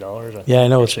 $63. Yeah, I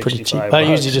know or it's pretty cheap. 65 I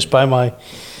usually bucks. just buy my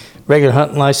regular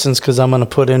hunting license because I'm going to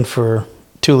put in for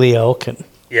Thule elk. And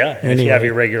Yeah, and if you have Anyway.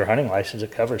 your regular hunting license,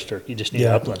 it covers turkey. You just need Yeah.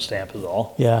 an upland stamp is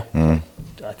all. yeah,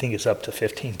 I think it's up to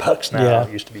 $15 now. Yeah.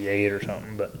 It used to be 8 or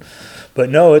something, but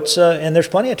no, it's and there's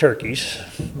plenty of turkeys,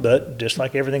 but just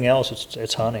like everything else,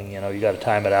 it's hunting. You know, you got to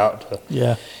time it out.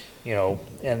 yeah, You know,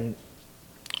 and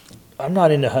I'm not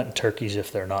into hunting turkeys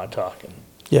if they're not talking.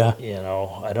 yeah, You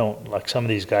know, I don't like some of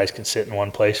these guys can sit in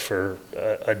one place for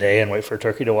a day and wait for a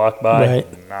turkey to walk by.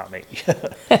 Right. Not me.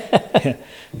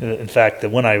 In fact,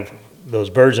 those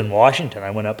birds in Washington, I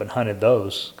went up and hunted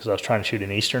those because I was trying to shoot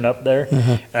an eastern up there. Mm-hmm.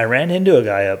 And I ran into a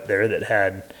guy up there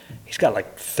that he's got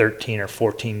like 13 or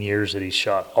 14 years that he's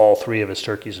shot all 3 of his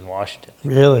turkeys in Washington.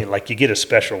 Really? Like you get a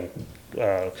special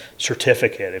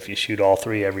certificate if you shoot all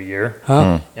 3 every year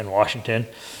Huh? in Washington.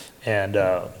 And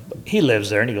he lives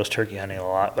there and he goes turkey hunting a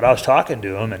lot. But I was talking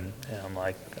to him and I'm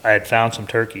like, I had found some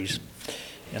turkeys.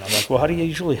 And I'm like, well, how do you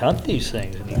usually hunt these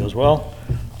things? And he goes, well,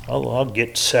 I'll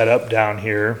get set up down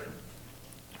here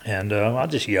and I'll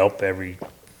just yelp every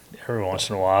once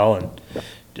in a while and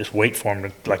just wait for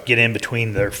them to like get in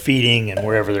between their feeding and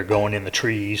wherever they're going in the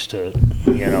trees to,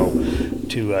 you know,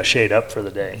 to shade up for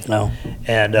the day. No.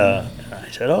 And I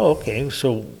said, oh, okay.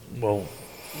 So, well,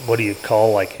 what do you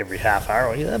call like every half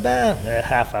hour? He said, about a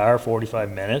half hour,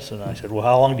 45 minutes. And I said, well,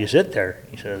 how long do you sit there?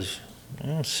 He says,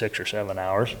 6 or 7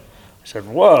 hours. I said,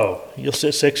 whoa, you'll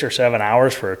sit 6 or 7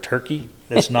 hours for a turkey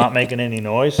that's not making any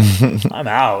noise? I'm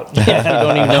out. Yeah, you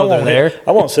don't even know they're there.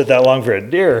 I won't sit that long for a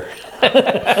deer.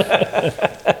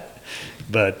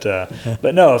 But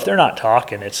no, if they're not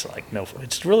talking, it's like no,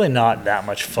 it's really not that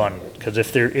much fun because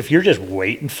if you're just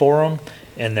waiting for them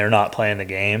and they're not playing the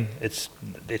game, it's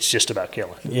just about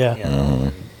killing. Yeah. You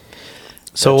know?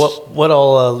 So what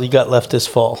all you got left this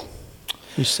fall?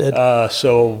 You said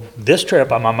so this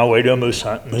trip I'm on my way to a moose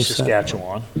hunt in Moose hunt.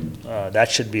 Saskatchewan. That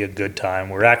should be a good time.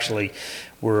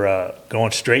 We're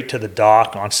going straight to the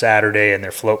dock on Saturday, and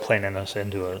they're float planing us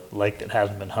into a lake that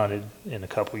hasn't been hunted in a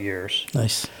couple years.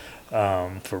 nice.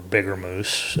 For bigger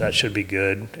moose. That should be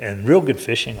good, and real good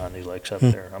fishing on these lakes up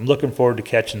there. I'm looking forward to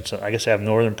catching some. I guess I have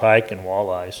northern pike and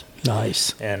walleyes.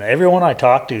 Nice. And everyone I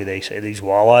talk to, they say these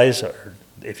walleyes are.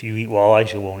 If you eat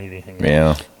walleyes, you won't eat anything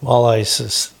else. Yeah. Walleyes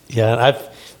is I've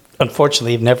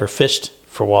unfortunately never fished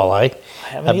for walleye. I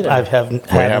haven't either. I haven't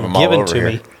have had 'em them all given over to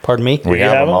here. me. Pardon me. We you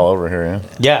have have them 'em? all over here,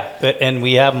 yeah. Yeah, and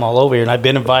we have them all over here, and I've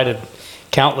been invited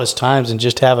countless times and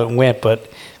just haven't went. But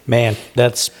man,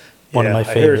 that's one of Yeah, my I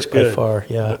hear favorites it's by good. far.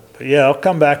 Yeah. But yeah, I'll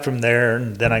come back from there,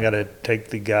 and then I got to take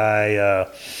the guy.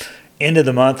 End of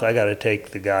the month, I got to take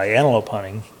the guy antelope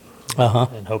hunting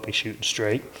and hope he's shooting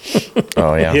straight.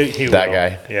 Oh, yeah. He that will.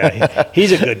 guy. Yeah,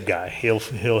 he's a good guy. He'll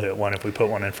hit one if we put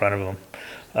one in front of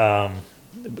him.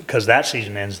 Because that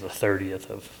season ends the 30th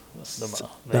of the month,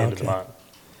 the end of the Okay. month.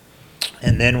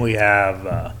 And then we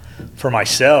have, for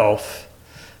myself,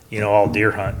 I'll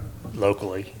deer hunt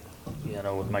locally,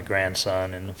 with my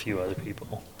grandson and a few other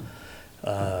people.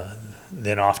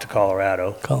 Then off to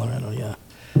Colorado, Colorado, yeah.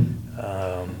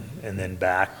 and then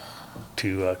back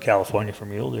to California for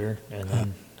mule deer. And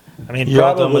then, You're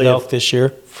all done with probably, elk this year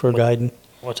for guiding?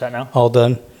 what's that now? All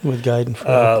done with guiding for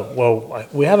elk? Well,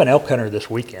 we have an elk hunter this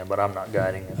weekend, but I'm not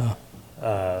guiding him.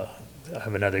 I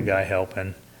have another guy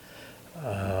helping.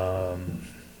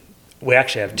 We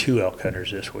actually have two elk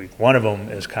hunters this week. One of them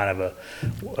is kind of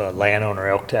a landowner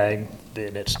elk tag,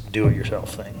 and it's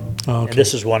do-it-yourself thing. Oh, okay. And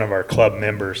this is one of our club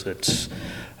members that's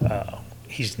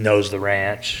he knows the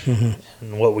ranch.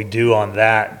 And what we do on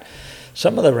that,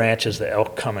 some of the ranches the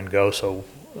elk come and go so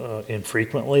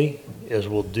infrequently is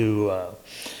we'll do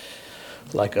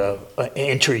like a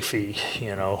entry fee,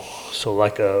 so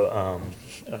like a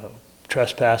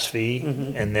trespass fee,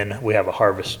 and then we have a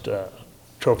harvest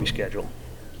trophy schedule.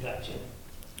 Gotcha.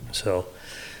 So,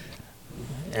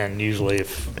 and usually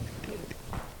if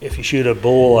you shoot a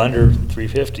bull under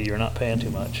 350, you're not paying too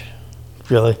much.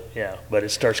 Really? Yeah, but it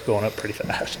starts going up pretty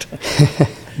fast.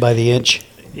 By the inch?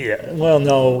 Yeah, well,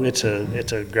 no, it's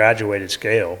a graduated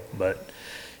scale, but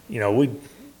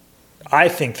I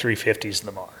think 350 is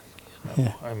the mark.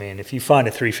 Yeah. I mean, if you find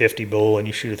a 350 bull and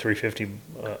you shoot a 350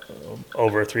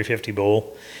 over a 350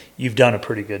 bull, you've done a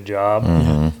pretty good job,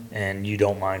 and you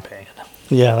don't mind paying.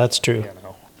 Yeah, that's true.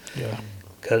 Yeah.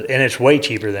 And it's way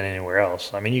cheaper than anywhere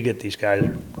else. I mean, you get these guys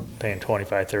are paying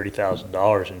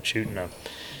 $25,000-$30,000 and shooting a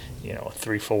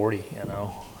 340.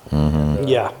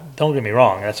 Yeah. Don't get me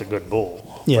wrong, that's a good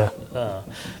bull. Yeah.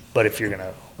 But if you're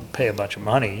gonna pay a bunch of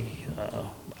money,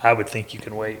 I would think you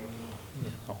can wait.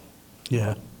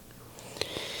 Yeah.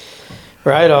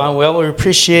 Right on. Well, we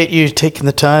appreciate you taking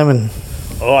the time, and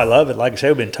Oh, I love it. Like I say,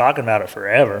 we've been talking about it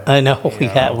forever. I know we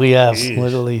have geez.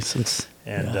 literally since.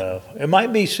 And it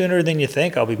might be sooner than you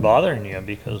think I'll be bothering you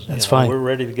because That's fine. we're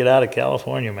ready to get out of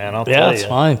California, man. I'll tell Yeah, you. it's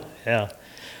fine. Yeah.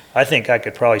 I think I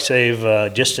could probably save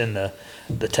just in the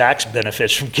tax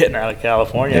benefits from getting out of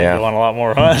California Yeah. and go on a lot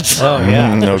more hunts. Oh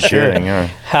yeah, No for sure. kidding, huh?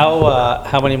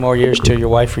 How many more years till your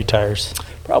wife retires?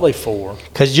 Probably 4.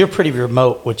 Because you're pretty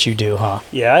remote, what you do, huh?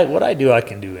 Yeah, what I do, I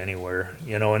can do anywhere,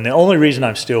 and the only reason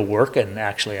I'm still working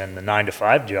actually on the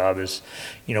 9-to-5 job is,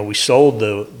 we sold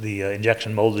the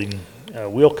injection molding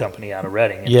wheel company out of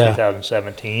Reading in Yeah.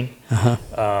 2017,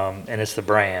 and it's the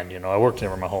brand. I worked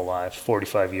there my whole life,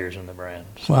 45 years in the brand.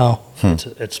 So Wow.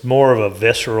 it's more of a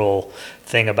visceral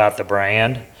thing about the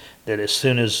brand that as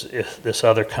soon as if this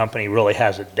other company really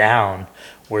has it down,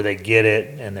 where they get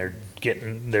it and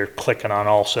they're clicking on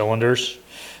all cylinders,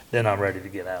 then I'm ready to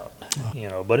get out.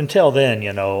 But until then,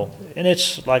 and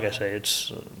it's like I say,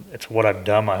 it's what I've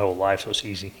done my whole life, so it's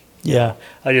easy. Yeah.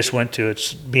 I just went to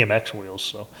it's BMX wheels,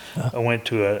 so I went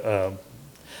to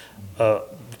a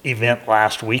event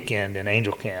last weekend in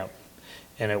Angel Camp,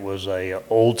 and it was a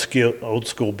old school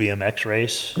BMX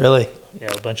race. Really? Yeah,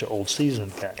 a bunch of old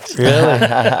seasoned guys. Really?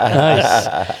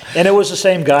 Nice. And it was the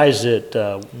same guys that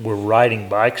were riding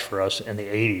bikes for us in the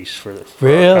 80s for our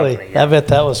Really? company. I bet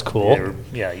that was cool. They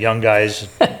were, young guys,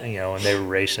 and they were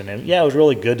racing. And yeah, it was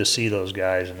really good to see those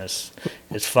guys, and it's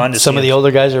fun to see Some of the them.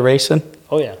 older guys are racing.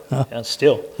 Oh yeah, yeah,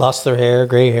 still. Lost their hair,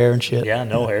 gray hair and shit. Yeah,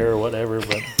 no hair or whatever,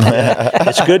 but yeah,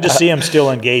 it's good to see them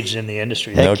still engaged in the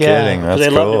industry. Heck No yeah. kidding. 'Cause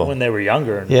That's they loved cool. it when they were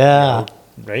younger and Yeah.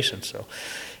 racing. So,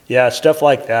 Yeah, stuff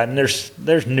like that. And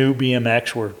there's new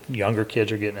BMX where younger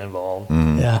kids are getting involved.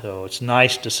 Yeah. So it's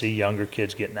nice to see younger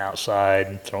kids getting outside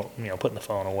and putting the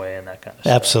phone away and that kind of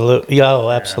stuff. Absolutely. Oh,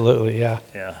 absolutely. Yeah.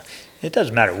 Yeah. It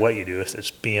doesn't matter what you do. If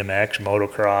it's BMX,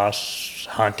 motocross,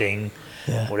 hunting,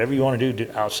 Yeah. whatever you want to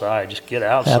do outside, just get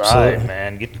outside, Absolutely.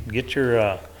 man. Get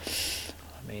your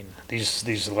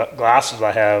these glasses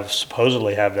I have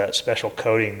supposedly have that special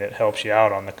coating that helps you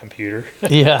out on the computer.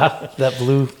 Yeah. That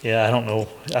blue. Yeah, I don't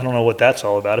know what that's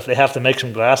all about. If they have to make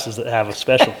some glasses that have a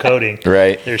special coating,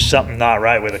 Right. there's something not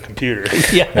right with a computer.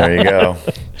 Yeah. There you go.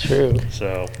 True.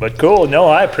 So, but cool. No,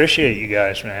 I appreciate you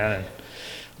guys, man. And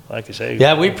like I say,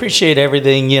 Yeah, we appreciate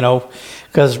everything,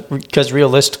 because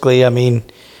realistically, I mean,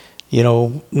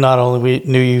 not only we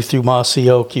knew you through Mossy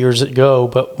Oak years ago,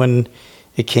 but when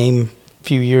it came a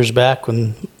few years back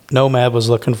when Nomad was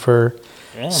looking for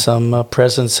some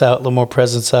presence out, a little more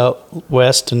presence out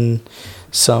west and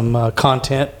some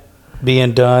content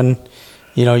being done,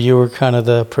 you were kind of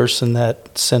the person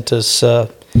that sent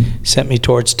me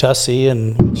towards Tussey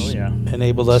and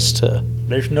enabled us to.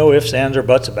 There's no ifs, ands, or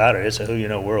buts about it. It's a who you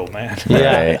know world, man.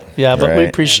 Yeah, Right. yeah, but we Right.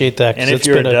 appreciate that. 'cause And if it's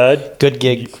you're a been dud, good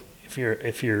gig.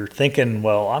 If you're thinking,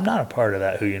 well, I'm not a part of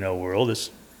that who you know world,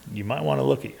 you might want to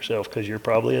look at yourself because you're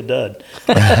probably a dud.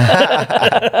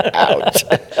 Ouch.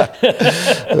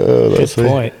 Good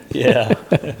point. Yeah,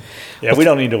 yeah. We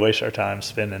don't need to waste our time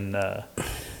spending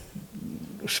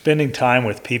time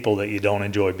with people that you don't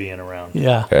enjoy being around.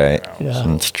 Yeah, Right. Yeah.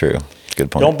 That's true.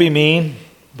 Good point. Don't be mean,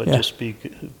 but Yeah. just be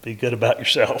good about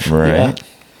yourself. Right.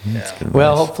 Yeah.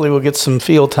 well, hopefully we'll get some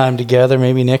field time together.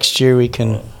 Maybe next year we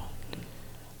can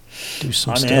do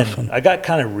some I'm stuff. in. I got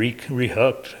kind of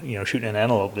rehooked, shooting an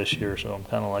antelope this year, so I'm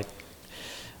kind of like,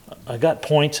 I got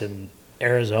points in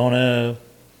Arizona,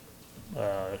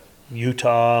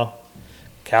 Utah,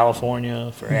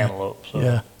 California for antelope. So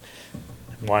Yeah,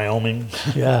 Wyoming.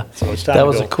 yeah. So it's time That to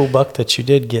was go. a cool buck that you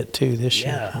did get too this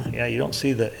year. Yeah, you don't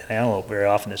see the antelope very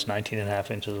often. It's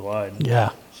 19.5 inches wide. Yeah,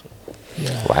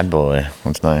 Lad boy.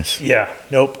 That's nice. Yeah,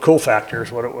 nope, cool factor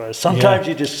is what it was. Sometimes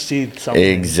you just see something.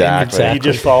 Exactly. and you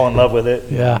just fall in love with it.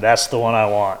 Yeah. And that's the one I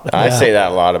want. I Yeah. say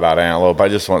that a lot about antelope. I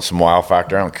just want some wow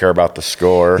factor. I don't care about the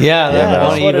score. yeah. Yeah, That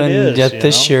that's won't what it even is, yet you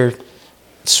this know? year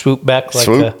swoop back like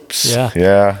Swoops. a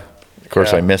Yeah. Of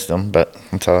course, Yeah. I missed him, but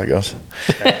that's how it goes.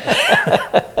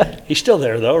 He's still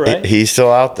there though, right? He's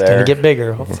still out there. Gonna get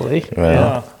bigger, hopefully. Well,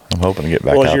 Yeah. I'm hoping to get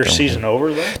back Was out your there. season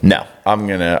over though? No,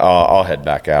 I'll head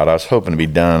back out. I was hoping to be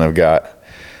done. I've got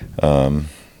a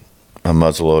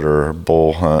muzzleloader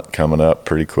bull hunt coming up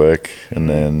pretty quick, and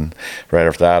then right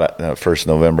after that, 1st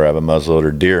November, I have a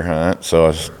muzzleloader deer hunt. So I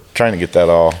was trying to get that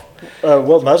all.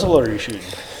 What muzzleloader are you shooting?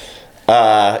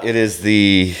 It is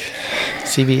the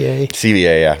CBA.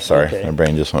 CVA. Yeah, sorry, Okay. my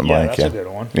brain just went Yeah, blank. that's a good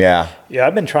one. Yeah. Yeah,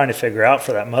 I've been trying to figure out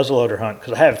for that muzzleloader hunt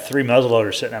because I have 3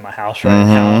 muzzleloaders sitting at my house right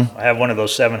now. I have one of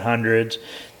those 700s,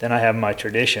 then I have my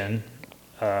Tradition,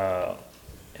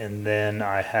 and then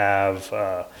I have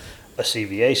a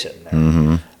CVA sitting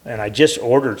there. And I just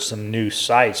ordered some new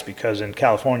sights because in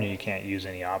California you can't use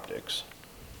any optics.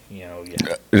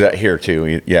 Is that here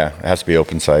too? Yeah, it has to be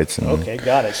open sights. And Okay,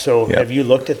 got it. So Yep. have you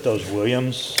looked at those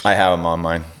Williams? I have them on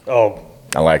mine. Oh,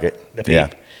 I like it. The Yeah.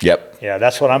 peep? Yep. yeah,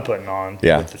 that's what I'm putting on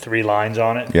Yeah. with the 3 lines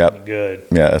on it. Yep. Good.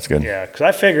 Yeah, that's good. Yeah, because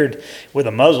I figured with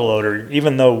a muzzleloader,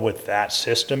 even though with that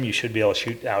system you should be able to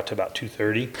shoot out to about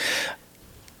 230.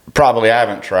 Probably I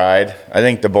haven't tried. I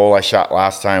think the bull I shot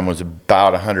last time was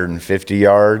about 150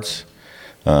 yards.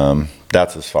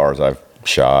 That's as far as I've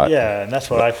shot. Yeah, and that's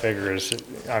what I figure is,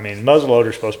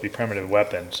 muzzleloader's supposed to be primitive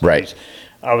weapons. Right.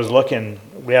 I was looking,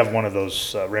 we have one of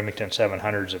those Remington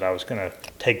 700s that I was going to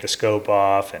take the scope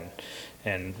off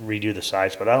and redo the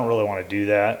sights, but I don't really want to do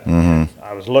that.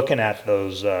 I was looking at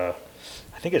those, I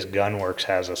think it's Gunworks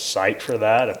has a sight for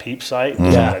that, a peep sight.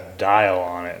 It's got a dial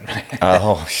on it.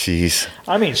 Oh, jeez.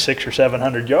 600 or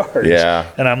 700 yards. Yeah.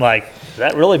 And I'm like, is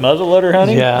that really muzzleloader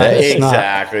hunting? Yeah. It's not.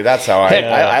 Exactly. That's how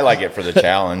I like it for the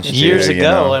challenge. too, Years you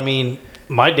ago, know?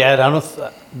 My dad, I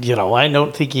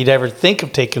don't think he'd ever think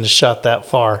of taking a shot that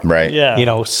far. Right.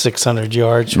 Yeah. 600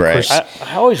 yards. Of Right. course,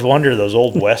 I always wonder those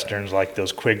old westerns, like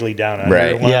those Quigley Down Under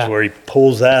Right. ones, Yeah. where he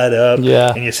pulls that up,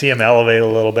 Yeah. and you see him elevate a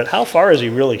little bit. How far is he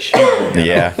really shooting?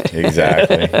 Yeah,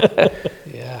 exactly.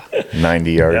 yeah.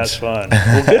 90 That's yards. fun.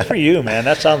 Well, good for you, man.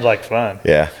 That sounds like fun.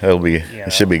 Yeah,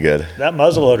 it should be good. That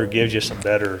muzzleloader gives you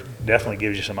definitely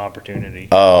gives you some opportunity.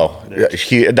 Oh,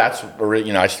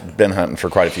 I've been hunting for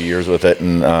quite a few years with it,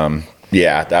 and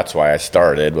that's why I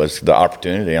started, was the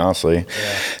opportunity, honestly. In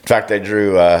fact, I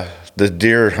drew the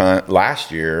deer hunt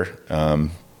last year,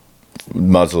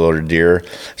 muzzleloader deer,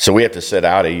 so we have to sit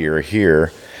out a year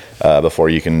here before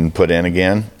you can put in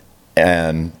again.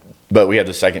 But we had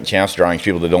the second chance drawings.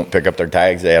 People that don't pick up their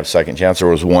tags, they have second chance. There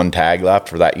was one tag left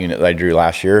for that unit that I drew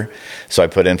last year. So I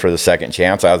put in for the second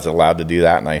chance. I was allowed to do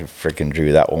that, and I freaking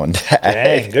drew that one tag.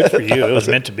 Dang, good for you. It was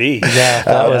meant to be. Yeah,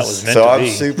 that was meant so to I'm be.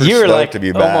 super You were stoked like to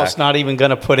be back. almost not even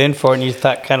going to put in for it, and you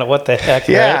thought, kind of, what the heck?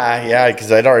 Right? Yeah,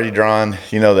 because I'd already drawn,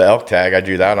 the elk tag. I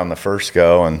drew that on the first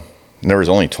go, and there was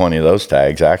only 20 of those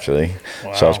tags, actually.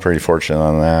 Wow. So I was pretty fortunate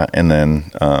on that. And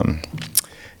then,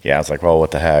 I was like, well,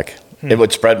 what the heck? It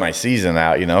would spread my season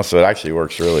out, so it actually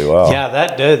works really well. Yeah,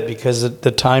 that did, because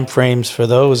the time frames for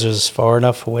those is far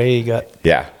enough away. You got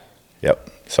Yeah.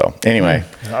 Yep. So anyway,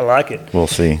 I like it. we'll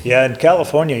see. Yeah, in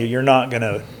California, you're not going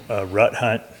to rut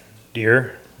hunt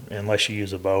deer unless you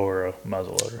use a bow or a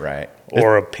muzzleloader. Right.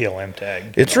 Or a PLM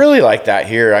tag. It's really like that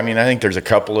here. I mean, I think there's a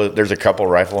couple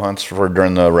rifle hunts for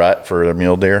during the rut for the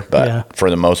mule deer, but Yeah.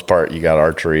 for the most part, you got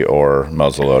archery or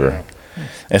muzzleloader.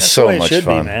 It's That's so the way it much should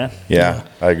fun, be, man. Yeah,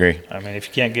 I agree. I mean, if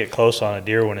you can't get close on a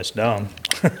deer when it's dumb.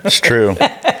 It's true.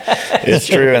 It's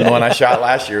true. And the one I shot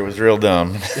last year was real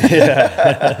dumb.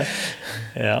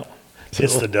 Yeah.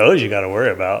 It's the does you got to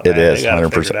worry about. It Man. is, They got to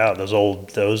 100%. figure it out. Those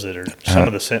old does that are some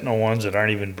of the sentinel ones that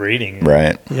aren't even breeding.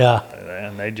 Right. yeah.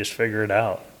 And they just figure it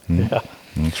out. Yeah.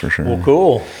 That's for sure. Well,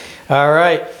 cool. All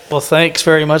right. Well, thanks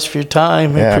very much for your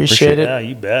time. Yeah, Appreciate it. Yeah,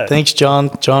 you bet. Thanks,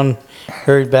 John. John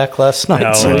hurried back last night,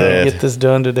 No, so he we did. can get this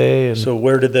done today. And So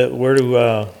where do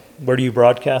you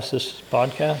broadcast this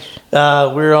podcast?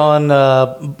 we're on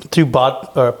through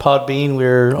Podbean.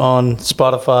 We're on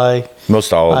Spotify,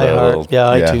 Most all of the iHeart, little,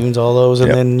 iTunes, all those, and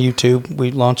Yep. then YouTube.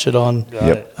 We launch it on Got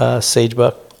Yep. it.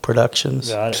 Sagebuck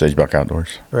Productions Got it. Sagebuck Outdoors.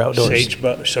 or Outdoors.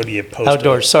 Sagebuck. So do you post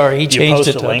Outdoors. Sorry, he Do you changed post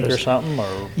it a to link or Outdoors. something?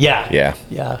 Or Yeah,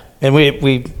 Yeah. and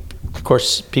we of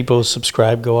course people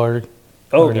subscribe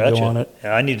already gotcha. go on it.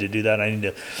 Yeah, I need to do that.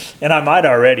 And I might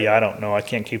already. I don't know. I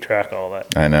can't keep track of all that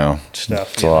I know.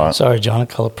 stuff. It's a lot. Sorry, John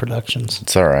Color Productions.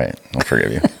 It's all right. I'll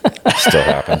forgive you. Still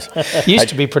happens. Used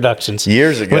to be Productions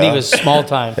Years ago. when he was small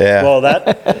time. Yeah. Well,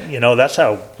 that's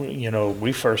how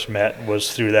we first met,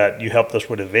 was through that. You helped us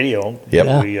with a video. Yep.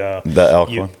 Yeah. We, The elk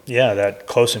one. Yeah, that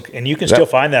close and you can still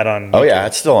find that on. Oh, YouTube. yeah.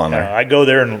 It's still on there. I go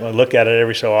there and look at it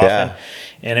every so often. Yeah.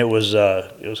 And it was a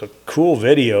cool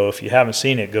video. If you haven't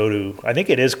seen it, go to, I think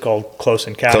it is called Close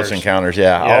Encounters. Close Encounters.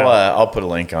 Yeah. Yeah. I'll put a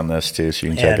link on this too, so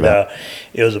you can check And it out.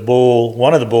 it was a bull,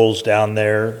 one of the bulls down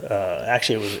there.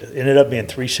 Actually, it ended up being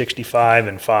 365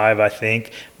 and 5, I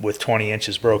think, with 20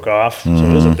 inches broke off. So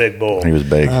it was a big bull. He was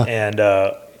big. And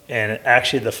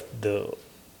actually,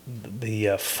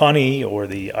 the funny or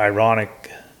the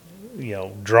ironic,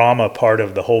 drama part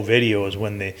of the whole video is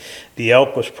when the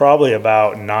elk was probably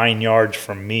about 9 yards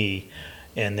from me,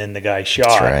 and then the guy shot.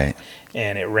 That's right.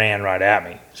 And it ran right at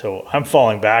me. So I'm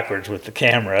falling backwards with the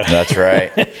camera. That's right.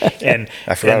 and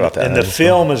I forgot about that. And the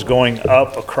film is going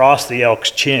up across the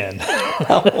elk's chin.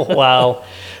 Oh, wow.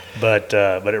 But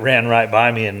it ran right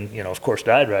by me, and of course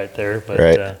died right there. But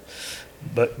Right.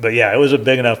 but yeah, it was a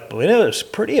big enough. It was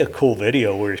pretty a cool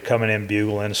video where he's coming in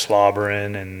bugling,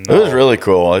 slobbering, and It was really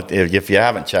cool. If you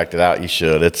haven't checked it out, you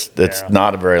should. It's Yeah.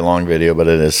 not a very long video, but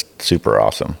it is super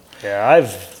awesome. Yeah,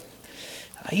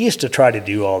 I used to try to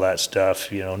do all that stuff,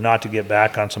 not to get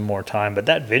back on some more time, but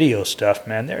that video stuff,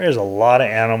 man, there is a lot of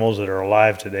animals that are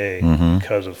alive today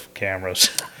because of cameras.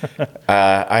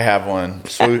 I have one.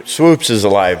 Swoops is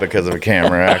alive because of a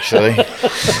camera, actually.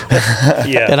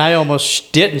 Yeah. And I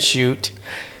almost didn't shoot,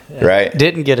 Right?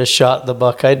 didn't get a shot. The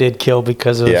buck I did kill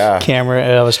because of Yeah. camera.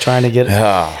 I was trying to get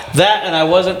Ah. that, and I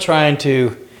wasn't trying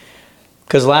to,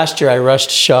 because last year I rushed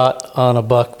a shot on a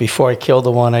buck before I killed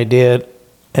the one I did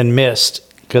and missed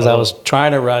because I was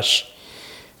trying to rush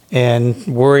and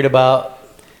worried about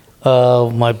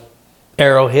my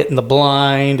arrow hitting the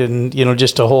blind and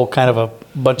just a whole kind of a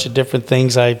bunch of different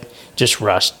things. I just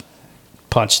rushed,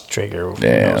 punched the trigger, who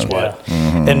knows what,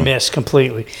 and missed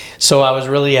completely. So I was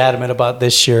really adamant about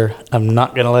this year. I'm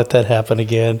not going to let that happen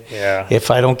again. Yeah.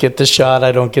 If I don't get the shot,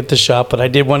 I don't get the shot. But I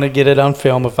did want to get it on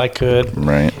film if I could,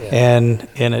 Right. and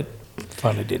it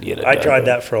finally did get it. I done. tried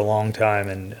that for a long time,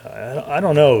 and I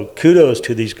don't know. Kudos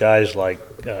to these guys like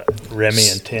Remy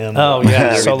and Tim. Oh, yeah,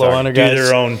 They solo hunter do guys.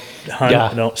 their own hunt,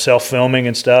 Yeah. self-filming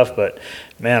and stuff. But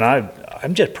man,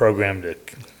 I'm just programmed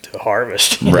to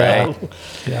harvest, you Right. know?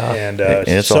 Yeah. And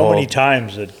It's so a many whole-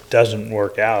 times it doesn't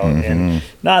work out, and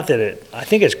not that I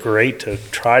think it's great to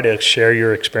try to share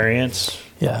your experience.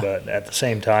 Yeah. But at the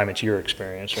same time, it's your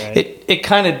experience, right? It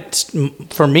kind of,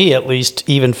 for me at least,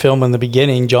 even film in the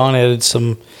beginning, John added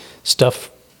some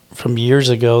stuff from years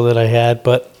ago that I had,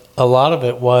 but a lot of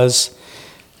it was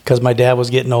because my dad was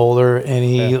getting older and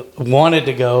he wanted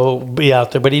to be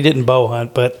out there, but he didn't bow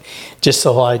hunt. But just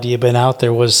the whole idea of being out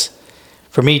there was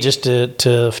for me just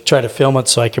to try to film it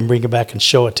so I can bring it back and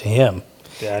show it to him.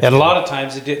 Gotcha. And a lot of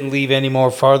times it didn't leave any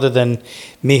more farther than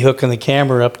me hooking the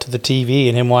camera up to the TV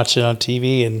and him watching it on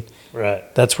TV, and Right.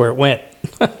 that's where it went.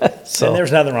 So, And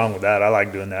there's nothing wrong with that. I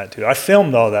like doing that too. I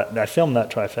filmed that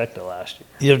trifecta last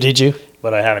year, did you?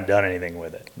 but I haven't done anything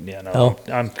with it. You know, Oh.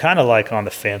 I'm kind of like on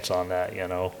the fence on that.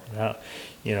 Now,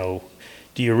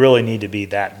 do you really need to be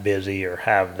that busy or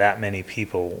have that many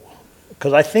people?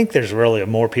 Because I think there's really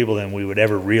more people than we would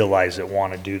ever realize that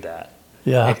want to do that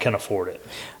Yeah. and can afford it.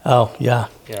 Oh, yeah.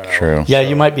 You know? True. Yeah,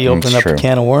 you might be opening up true. a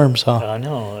can of worms, huh? I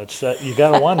know. It's you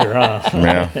got to wonder, huh?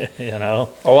 Yeah. You know.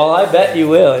 Oh, well, I bet you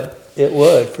would. It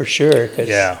would, for sure. 'Cause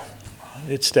Yeah,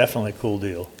 it's definitely a cool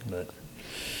deal, but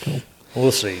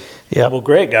we'll see. Yeah. Well,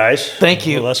 great, guys. Thank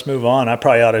you. Well, let's move on. I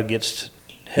probably ought to get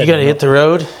You got to hit the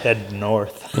road. head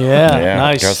north. Yeah, Yeah, got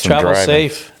nice. some Travel driving.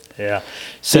 safe. Yeah.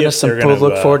 Send See us if some. they're We'll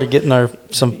gonna, look forward to getting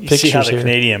some you see how pictures the here.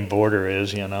 Canadian border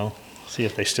is, See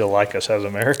if they still like us as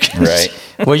Americans. Right.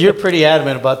 Well, you're pretty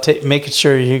adamant about making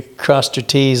sure you crossed your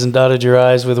T's and dotted your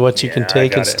I's with what you can Yeah,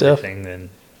 take I got and stuff. everything, then,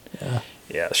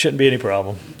 yeah, it shouldn't be any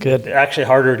problem. Good. Actually,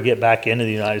 harder to get back into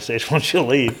the United States once you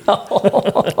leave.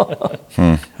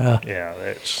 Yeah,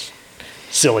 it's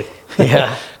silly.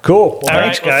 Yeah. Cool. Well, All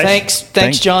thanks, right. Well, guys.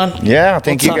 thanks, John. Yeah,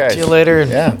 thank We'll you talk guys. to you later.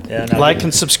 And Yeah. Yeah, no, like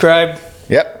and subscribe.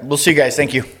 Yep. We'll see you guys.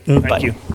 Thank you. Bye. Thank you.